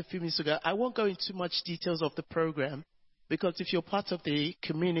just a few minutes ago, I won't go into much details of the program because if you're part of the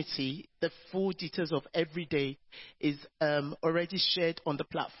community, the full details of every day is already shared on the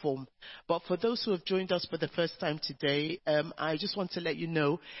platform. But for those who have joined us for the first time today, I just want to let you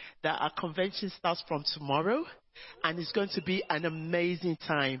know that our convention starts from tomorrow and it's going to be an amazing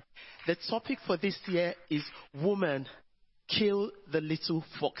time. The topic for this year is Woman, Kill the Little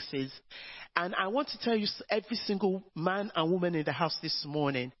Foxes. And I want to tell you, every single man and woman in the house this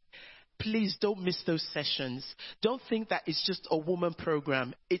morning, please don't miss those sessions. Don't think that it's just a woman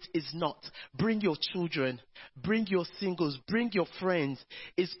program. It is not. Bring your children. Bring your singles. Bring your friends.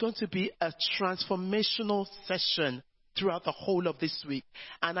 It's going to be a transformational session throughout the whole of this week.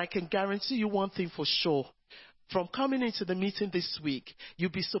 And I can guarantee you one thing for sure. From coming into the meeting this week,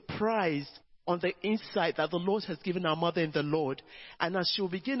 you'll be surprised on the insight that the Lord has given our mother in the Lord. And as she'll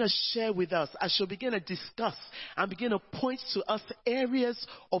begin to share with us, as she'll begin to discuss and begin to point to us areas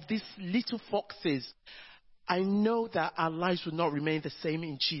of these little foxes, I know that our lives will not remain the same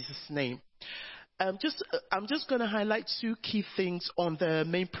in Jesus' name. I'm just going to highlight two key things on the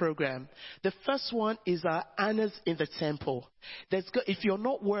main program. The first one is our Annas in the Temple. If you're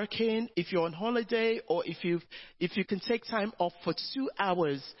not working, if you're on holiday, or if you can take time off for 2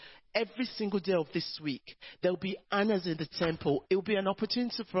 hours, every single day of this week, there will be Annas in the temple. It will be an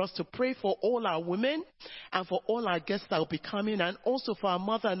opportunity for us to pray for all our women and for all our guests that will be coming, and also for our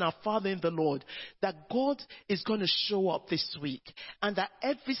mother and our father in the Lord, that God is going to show up this week, and that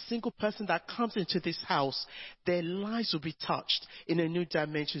every single person that comes into this house, their lives will be touched in a new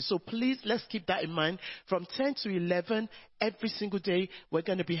dimension. So please, let's keep that in mind. From 10 to 11, every single day, we're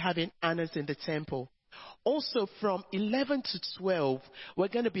going to be having Annas in the temple. Also, from 11 to 12, we're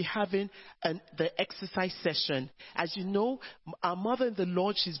going to be having the exercise session. As you know, our mother in the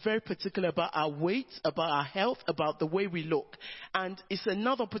Lord, she's very particular about our weight, about our health, about the way we look. And it's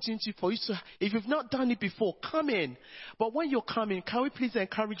another opportunity for you to, if you've not done it before, come in. But when you're coming, can we please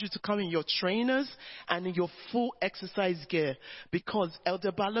encourage you to come in your trainers and in your full exercise gear? Because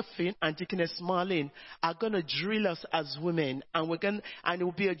Elder Balafin and Deaconess Marlene are going to drill us as women. And it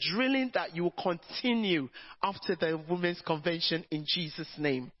will be a drilling that you will continue after the Women's Convention in Jesus'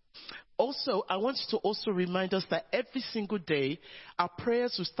 name. Also, I want you to also remind us that every single day, our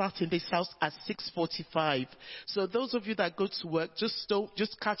prayers will start in this house at 6:45. So those of you that go to work, just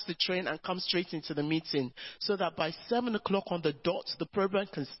catch the train and come straight into the meeting, so that by 7 o'clock on the dot, the program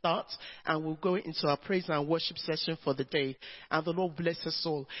can start, and we'll go into our praise and worship session for the day. And the Lord bless us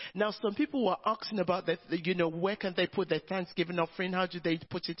all. Now, some people were asking about that, where can they put their Thanksgiving offering? How do they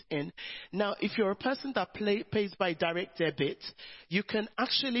put it in? Now, if you're a person that pays by direct debit, you can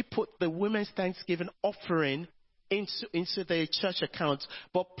actually put the Women's Thanksgiving offering into the church account.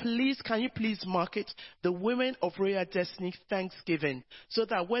 But please, can you please mark it the Women of Royal Destiny Thanksgiving, so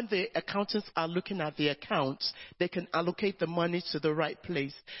that when the accountants are looking at the accounts, they can allocate the money to the right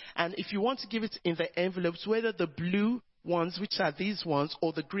place. And if you want to give it in the envelopes, whether the blue ones, which are these ones,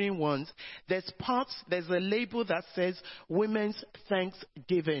 or the green ones, there's a label that says Women's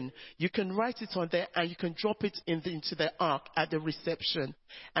Thanksgiving. You can write it on there and you can drop it into the ark at the reception.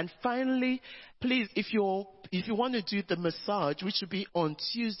 And finally, please, if you want to do the massage, which will be on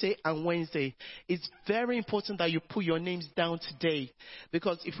Tuesday and Wednesday, it's very important that you put your names down today,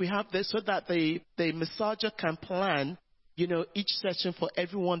 because if we have this, so that the massager can plan each session for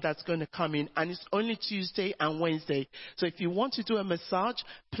everyone that's going to come in. And it's only Tuesday and Wednesday. So if you want to do a massage,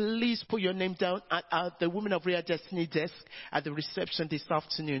 please put your name down at the Women of Real Destiny desk at the reception this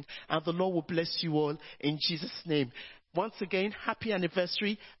afternoon. And the Lord will bless you all in Jesus' name. Once again, happy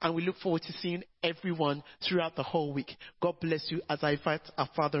anniversary, and we look forward to seeing everyone throughout the whole week. God bless you as I invite our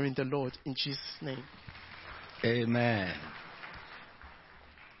Father in the Lord in Jesus' name. Amen.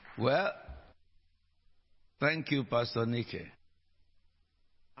 Well, thank you, Pastor Nike.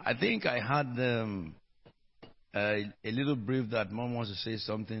 I think I had a little brief that Mom wants to say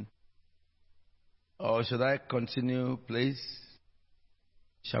something. Or should I continue, please?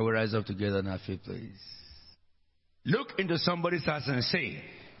 Shall we rise up together on our feet, please? Look into somebody's eyes and say,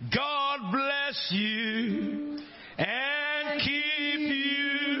 God bless you and keep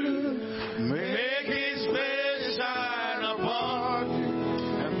you. Make His face shine upon you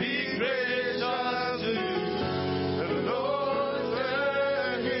and be gracious to you. The Lord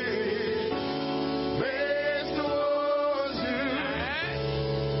turn His face towards you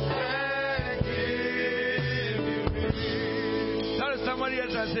and give you peace. Tell somebody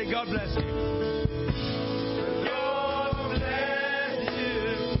else and say, God bless you.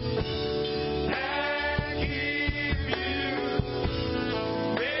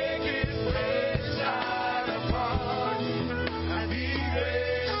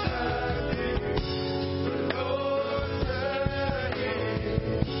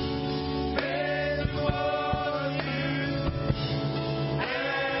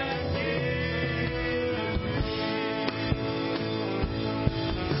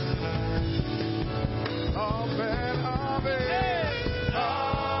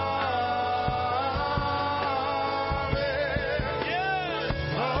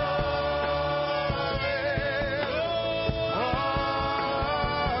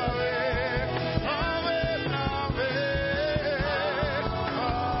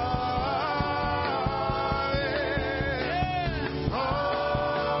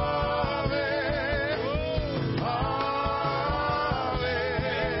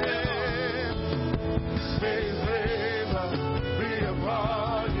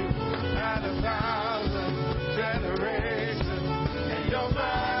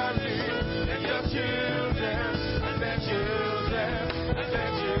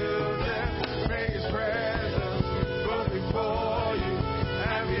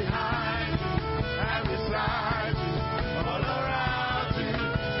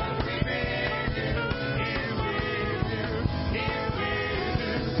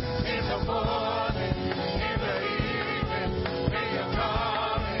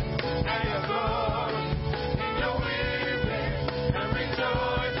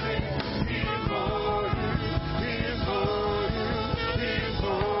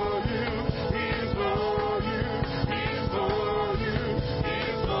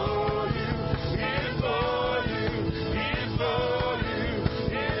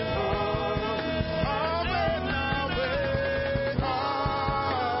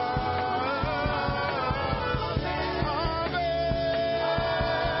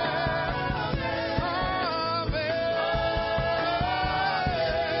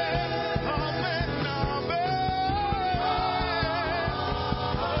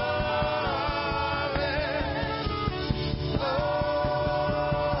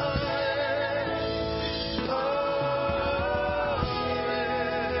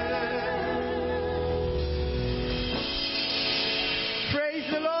 Praise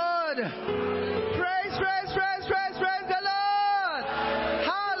the Lord.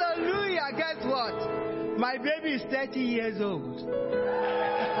 Hallelujah. baby is 30 years old.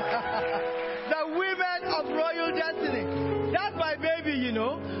 The women of royal destiny. That's my baby, you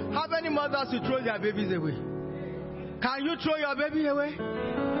know. How many mothers who throw their babies away? Can you throw your baby away?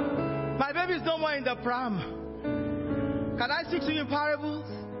 My baby is no more in the pram. Can I speak to you in parables?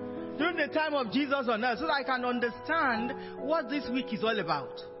 During the time of Jesus on earth, so that I can understand what this week is all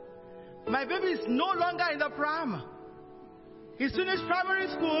about. My baby is no longer in the pram. He's finished primary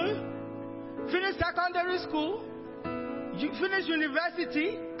school, finished secondary school, finished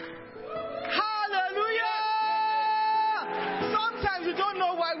university. Hallelujah! Sometimes you don't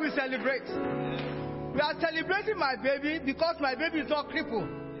know why we celebrate. We are celebrating my baby because my baby is not crippled.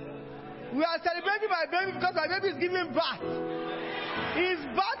 We are celebrating my baby because my baby is giving birth. He's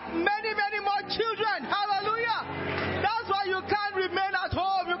birthed many, many more children. Hallelujah! That's why you can't remain at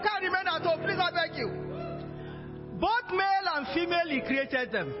home. You can't remain at home. Please, I beg you. Both male and female, He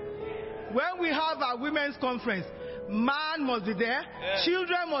created them. When we have our women's conference, man must be there,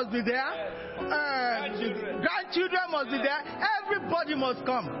 children must be there, grandchildren must be there, everybody must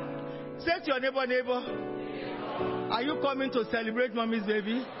come. Say to your neighbor, are you coming to celebrate mommy's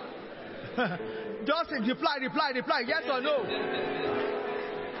baby? Just reply, yes or no?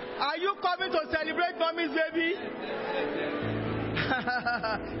 Are you coming to celebrate mommy's baby?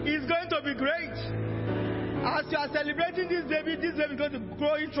 It's going to be great. As you are celebrating this baby is going to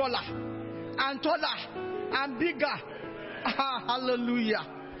grow in taller and taller and bigger. Hallelujah.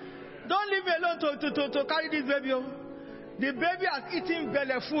 Don't leave me alone to carry this baby. The baby has eaten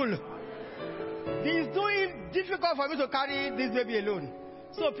belly full. It's doing difficult for me to carry this baby alone.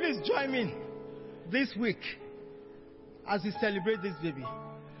 So please join me this week as we celebrate this baby.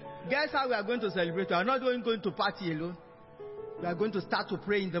 Guess how we are going to celebrate? We are not going to party alone. We are going to start to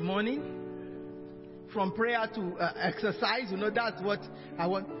pray in the morning. From prayer to exercise, you know, that's what I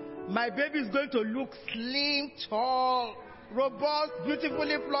want. My baby is going to look slim, tall, robust,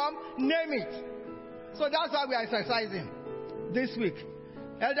 beautifully plump, name it. So that's why we are exercising this week.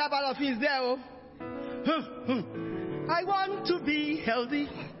 Elder Balofi is there. Oh. I want to be healthy.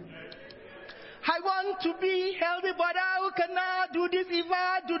 I want to be healthy, but how can I do this if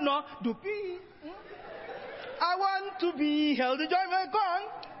I do not do pee? I want to be healthy. Join me, go on.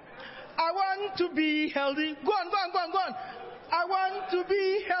 I want to be healthy. Go on. I want to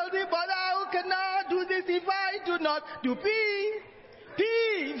be healthy, but how can I do this if I do not do pee?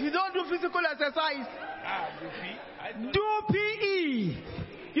 Pee. If you don't do physical exercise, do PE.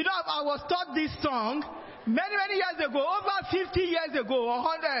 You know, I was taught this song many years ago, over 50 years ago,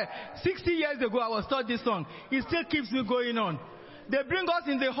 160 years ago, I was taught this song. It still keeps me going on. They bring us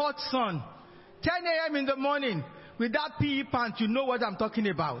in the hot sun, 10 a.m. in the morning, with that PE pant. You know what I'm talking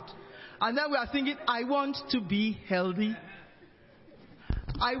about. And then we are singing, I want to be healthy.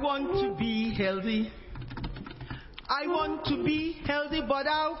 I want to be healthy. I want to be healthy, but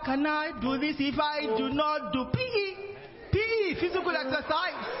how can I do this if I do not do PE? PE, physical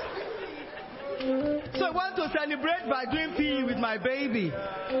exercise. So I want to celebrate by doing PE with my baby.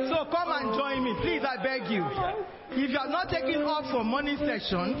 So come and join me, please, I beg you. If you are not taking off for morning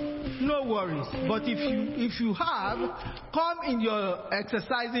session, no worries. But if you have, come in your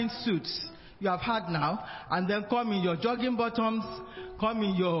exercising suits you have had now, and then come in your jogging bottoms, come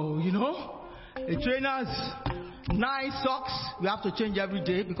in your, trainers, nice socks. You have to change every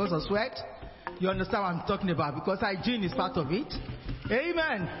day because of sweat. You understand what I'm talking about? Because hygiene is part of it.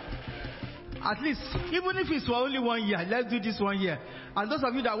 Amen. At least, even if it's for only 1 year, let's do this 1 year. And those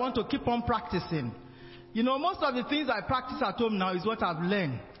of you that want to keep on practicing, most of the things I practice at home now is what I've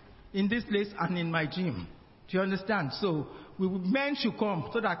learned in this place and in my gym. Do you understand? So, men should come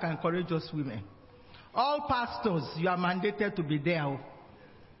so that I can encourage us women. All pastors, you are mandated to be there.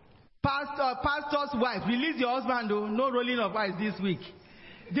 Pastor's wife, release your husband. No rolling of eyes this week.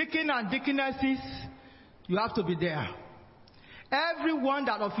 Deacon and deaconesses, you have to be there. Everyone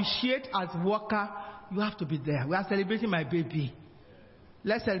that officiates as worker, you have to be there. We are celebrating my baby.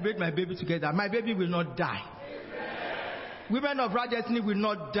 Let's celebrate my baby together. My baby will not die. Amen. Women of Right Destiny will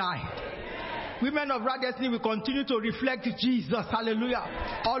not die. Amen. Women of Right Destiny will continue to reflect Jesus. Hallelujah.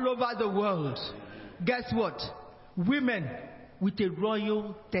 All over the world. Guess what? Women with a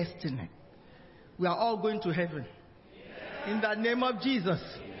royal destiny. We are all going to heaven. Amen. In the name of Jesus.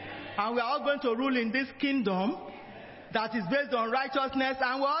 Amen. And we are all going to rule in this kingdom that is based on righteousness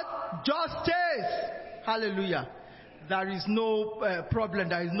and what? Justice. Hallelujah. There is no problem.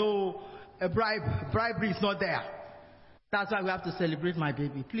 There is no bribery is not there. That's why we have to celebrate my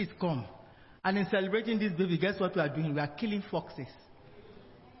baby. Please come. And in celebrating this baby, guess what we are doing? We are killing foxes.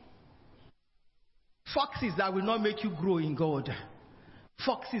 Foxes that will not make you grow in God.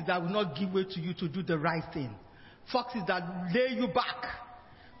 Foxes that will not give way to you to do the right thing. foxes that lay you back,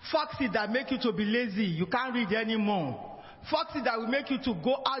 foxes that make you to be lazy, you can't read anymore, foxes that will make you to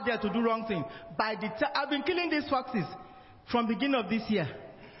go out there to do wrong things. I've been killing these foxes from the beginning of this year,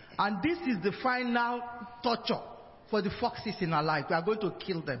 and this is the final torture for the foxes in our life. We are going to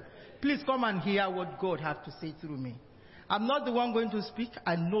kill them. Please come and hear what God has to say through me. I'm not the one going to speak.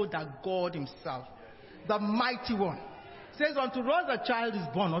 I know that God himself, the mighty one, says, unto us a child is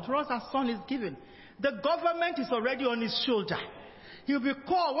born, unto us a son is given. The government is already on his shoulder. He will be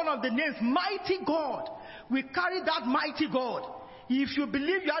called one of the names, Mighty God. We carry that mighty God. If you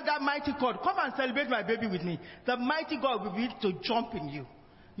believe you have that mighty God, come and celebrate my baby with me. The mighty God will be to jump in you.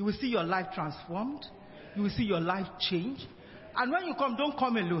 You will see your life transformed. You will see your life change. And when you come, don't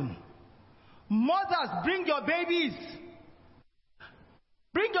come alone. Mothers, bring your babies.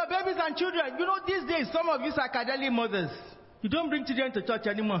 Bring your babies and children. You know, these days, some of you psychedelic mothers, you don't bring children to church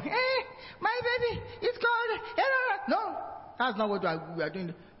anymore. Hey, my baby, it's called. No, that's not what we are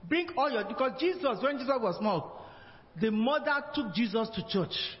doing. Bring all your, because Jesus, when Jesus was small, the mother took Jesus to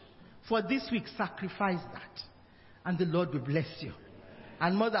church. For this week, sacrifice that. And the Lord will bless you.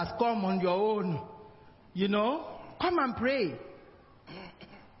 And mothers, come on your own. You know, come and pray.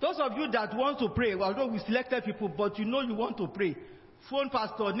 Those of you that want to pray, although we selected people, but you know you want to pray, phone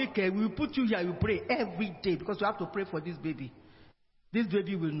Pastor Nick, we will put you here, you pray every day, because you have to pray for this baby. This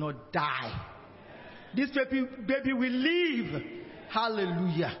baby will not die. This baby will live.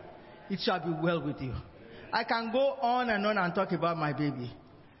 Hallelujah. It shall be well with you. I can go on and talk about my baby.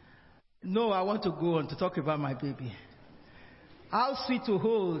 No, I want to go on to talk about my baby. How sweet to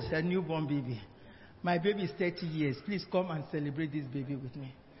hold a newborn baby. My baby is 30 years. Please come and celebrate this baby with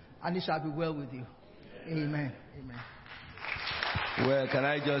me. And it shall be well with you. Amen. Amen. Well, can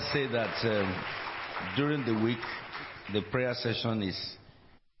I just say that during the week, the prayer session is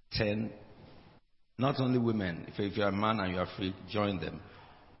 10. Not only women. If you're a man and you are free, join them.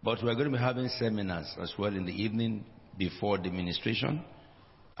 But we're going to be having seminars as well in the evening before the ministration.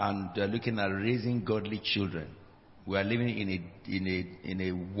 And we're looking at raising godly children. We are living in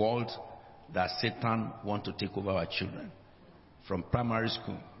a world that Satan wants to take over our children. From primary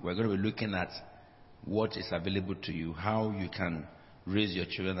school, we're going to be looking at what is available to you, how you can raise your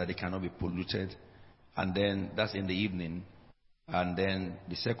children that they cannot be polluted. And then that's in the evening. And then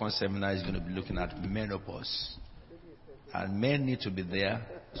the second seminar is going to be looking at menopause. And men need to be there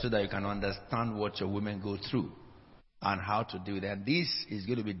so that you can understand what your women go through and how to do that. This is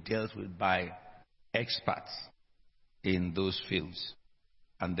going to be dealt with by experts in those fields.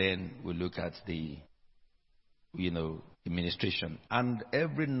 And then we look at the administration. And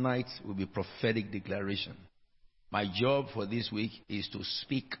every night will be prophetic declaration. My job for this week is to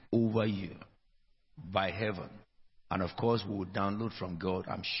speak over you by heaven. And of course, we will download from God.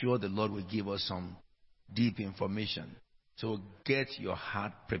 I'm sure the Lord will give us some deep information. So get your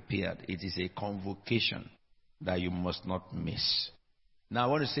heart prepared. It is a convocation that you must not miss. Now, I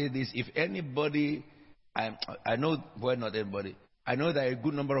want to say this. If anybody, I know, well, not everybody, I know that a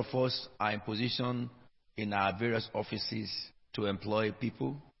good number of us are in position in our various offices to employ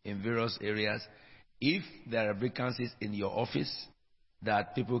people in various areas. If there are vacancies in your office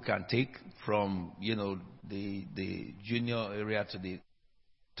that people can take from, the junior area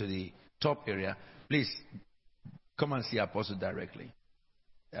to the top area, please come and see Apostle directly.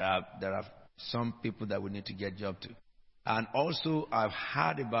 There are some people that we need to get job to. And also, I've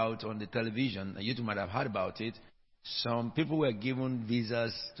heard about on the television, and you too might have heard about it, some people were given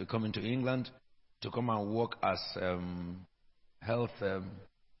visas to come into England to come and work as health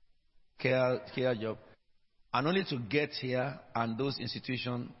care job, and only to get here, and those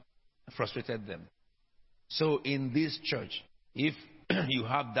institutions frustrated them. So in this church, if you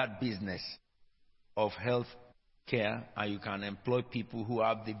have that business of health care and you can employ people who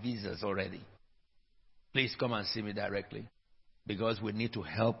have the visas already, please come and see me directly, because we need to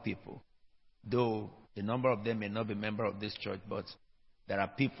help people. Though a number of them may not be member of this church, but there are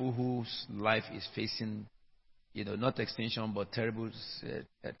people whose life is facing, not extinction, but terrible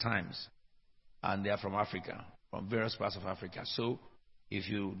times. And they are from Africa, from various parts of Africa. So if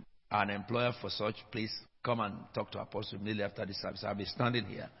you are an employer for such, please come and talk to Apostle immediately after the service. I'll be standing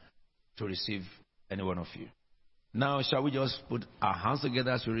here to receive any one of you. Now, shall we just put our hands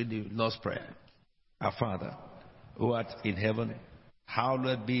together as we read the Lord's Prayer? Our Father, who art in heaven,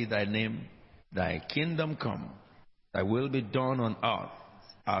 hallowed be thy name. Thy kingdom come. Thy will be done on earth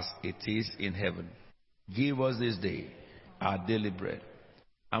as it is in heaven. Give us this day our daily bread.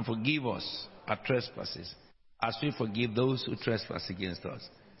 And forgive us our trespasses, as we forgive those who trespass against us.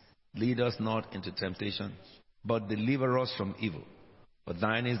 Lead us not into temptation, but deliver us from evil. For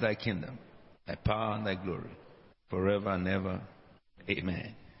thine is thy kingdom, thy power, and thy glory, forever and ever.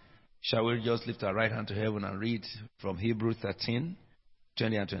 Amen. Shall we just lift our right hand to heaven and read from Hebrews 13,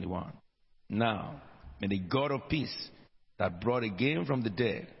 20 and 21. Now, may the God of peace that brought again from the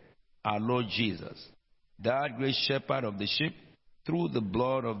dead our Lord Jesus, that great shepherd of the sheep, through the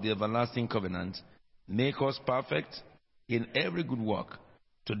blood of the everlasting covenant, make us perfect in every good work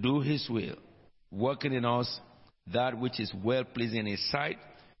to do his will, working in us that which is well-pleasing in his sight,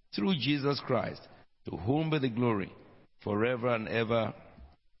 through Jesus Christ, to whom be the glory forever and ever.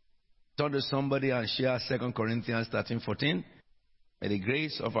 Turn to somebody and share 2 Corinthians 13:14. May the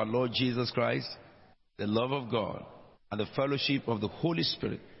grace of our Lord Jesus Christ, the love of God, and the fellowship of the Holy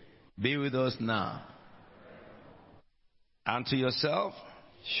Spirit be with us now. And to yourself,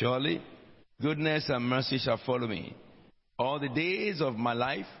 surely goodness and mercy shall follow me all the days of my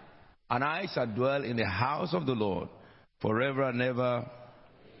life, and I shall dwell in the house of the Lord forever and ever.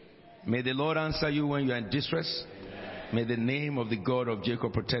 May the Lord answer you when you are in distress. May the name of the God of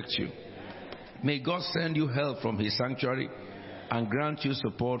Jacob protect you. May God send you help from his sanctuary and grant you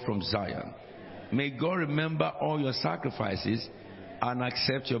support from Zion. May God remember all your sacrifices and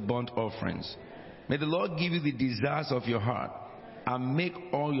accept your burnt offerings. May the Lord give you the desires of your heart and make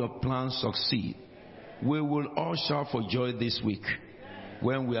all your plans succeed. We will all shout for joy this week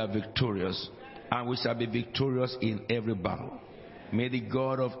when we are victorious, and we shall be victorious in every battle. May the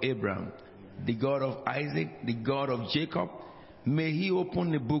God of Abraham, the God of Isaac, the God of Jacob, may he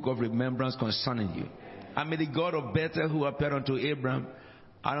open the book of remembrance concerning you. And may the God of Bethel, who appeared unto Abraham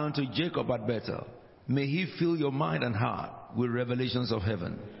and unto Jacob at Bethel, may he fill your mind and heart with revelations of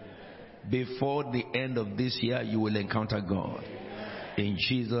heaven. Before the end of this year, you will encounter God. In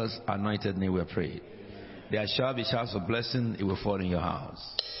Jesus' anointed name we pray. There shall be showers of blessing. It will fall in your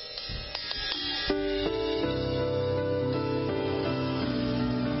house.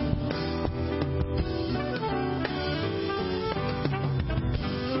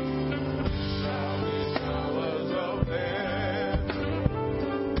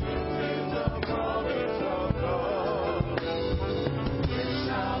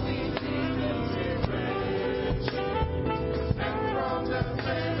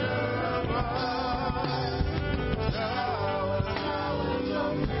 Showers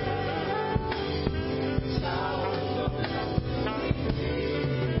of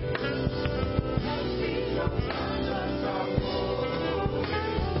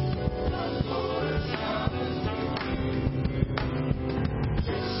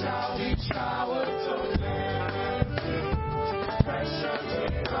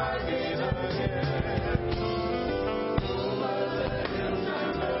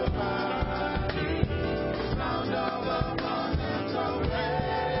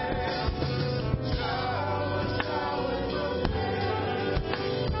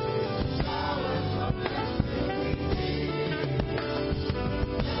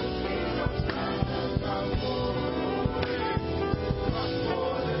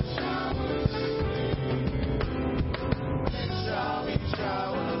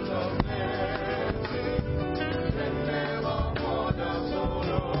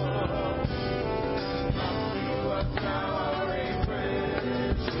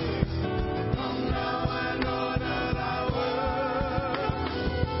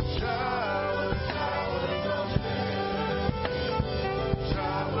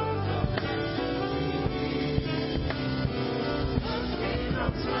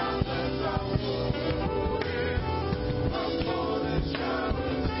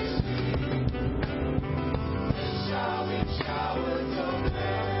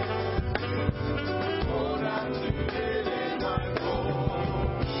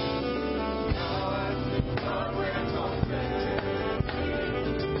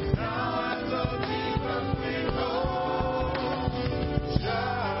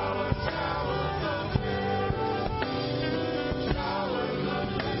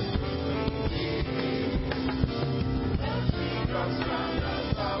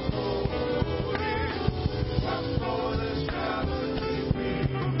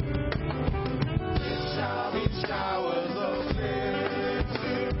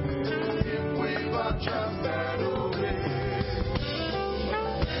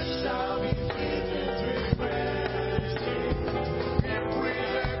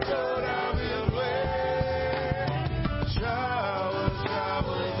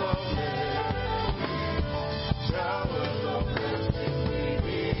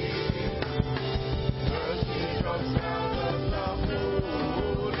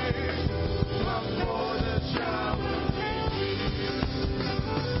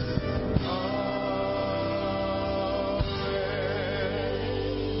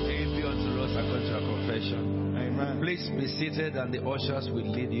Please be seated and the ushers will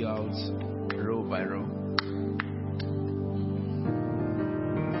lead you out row by row.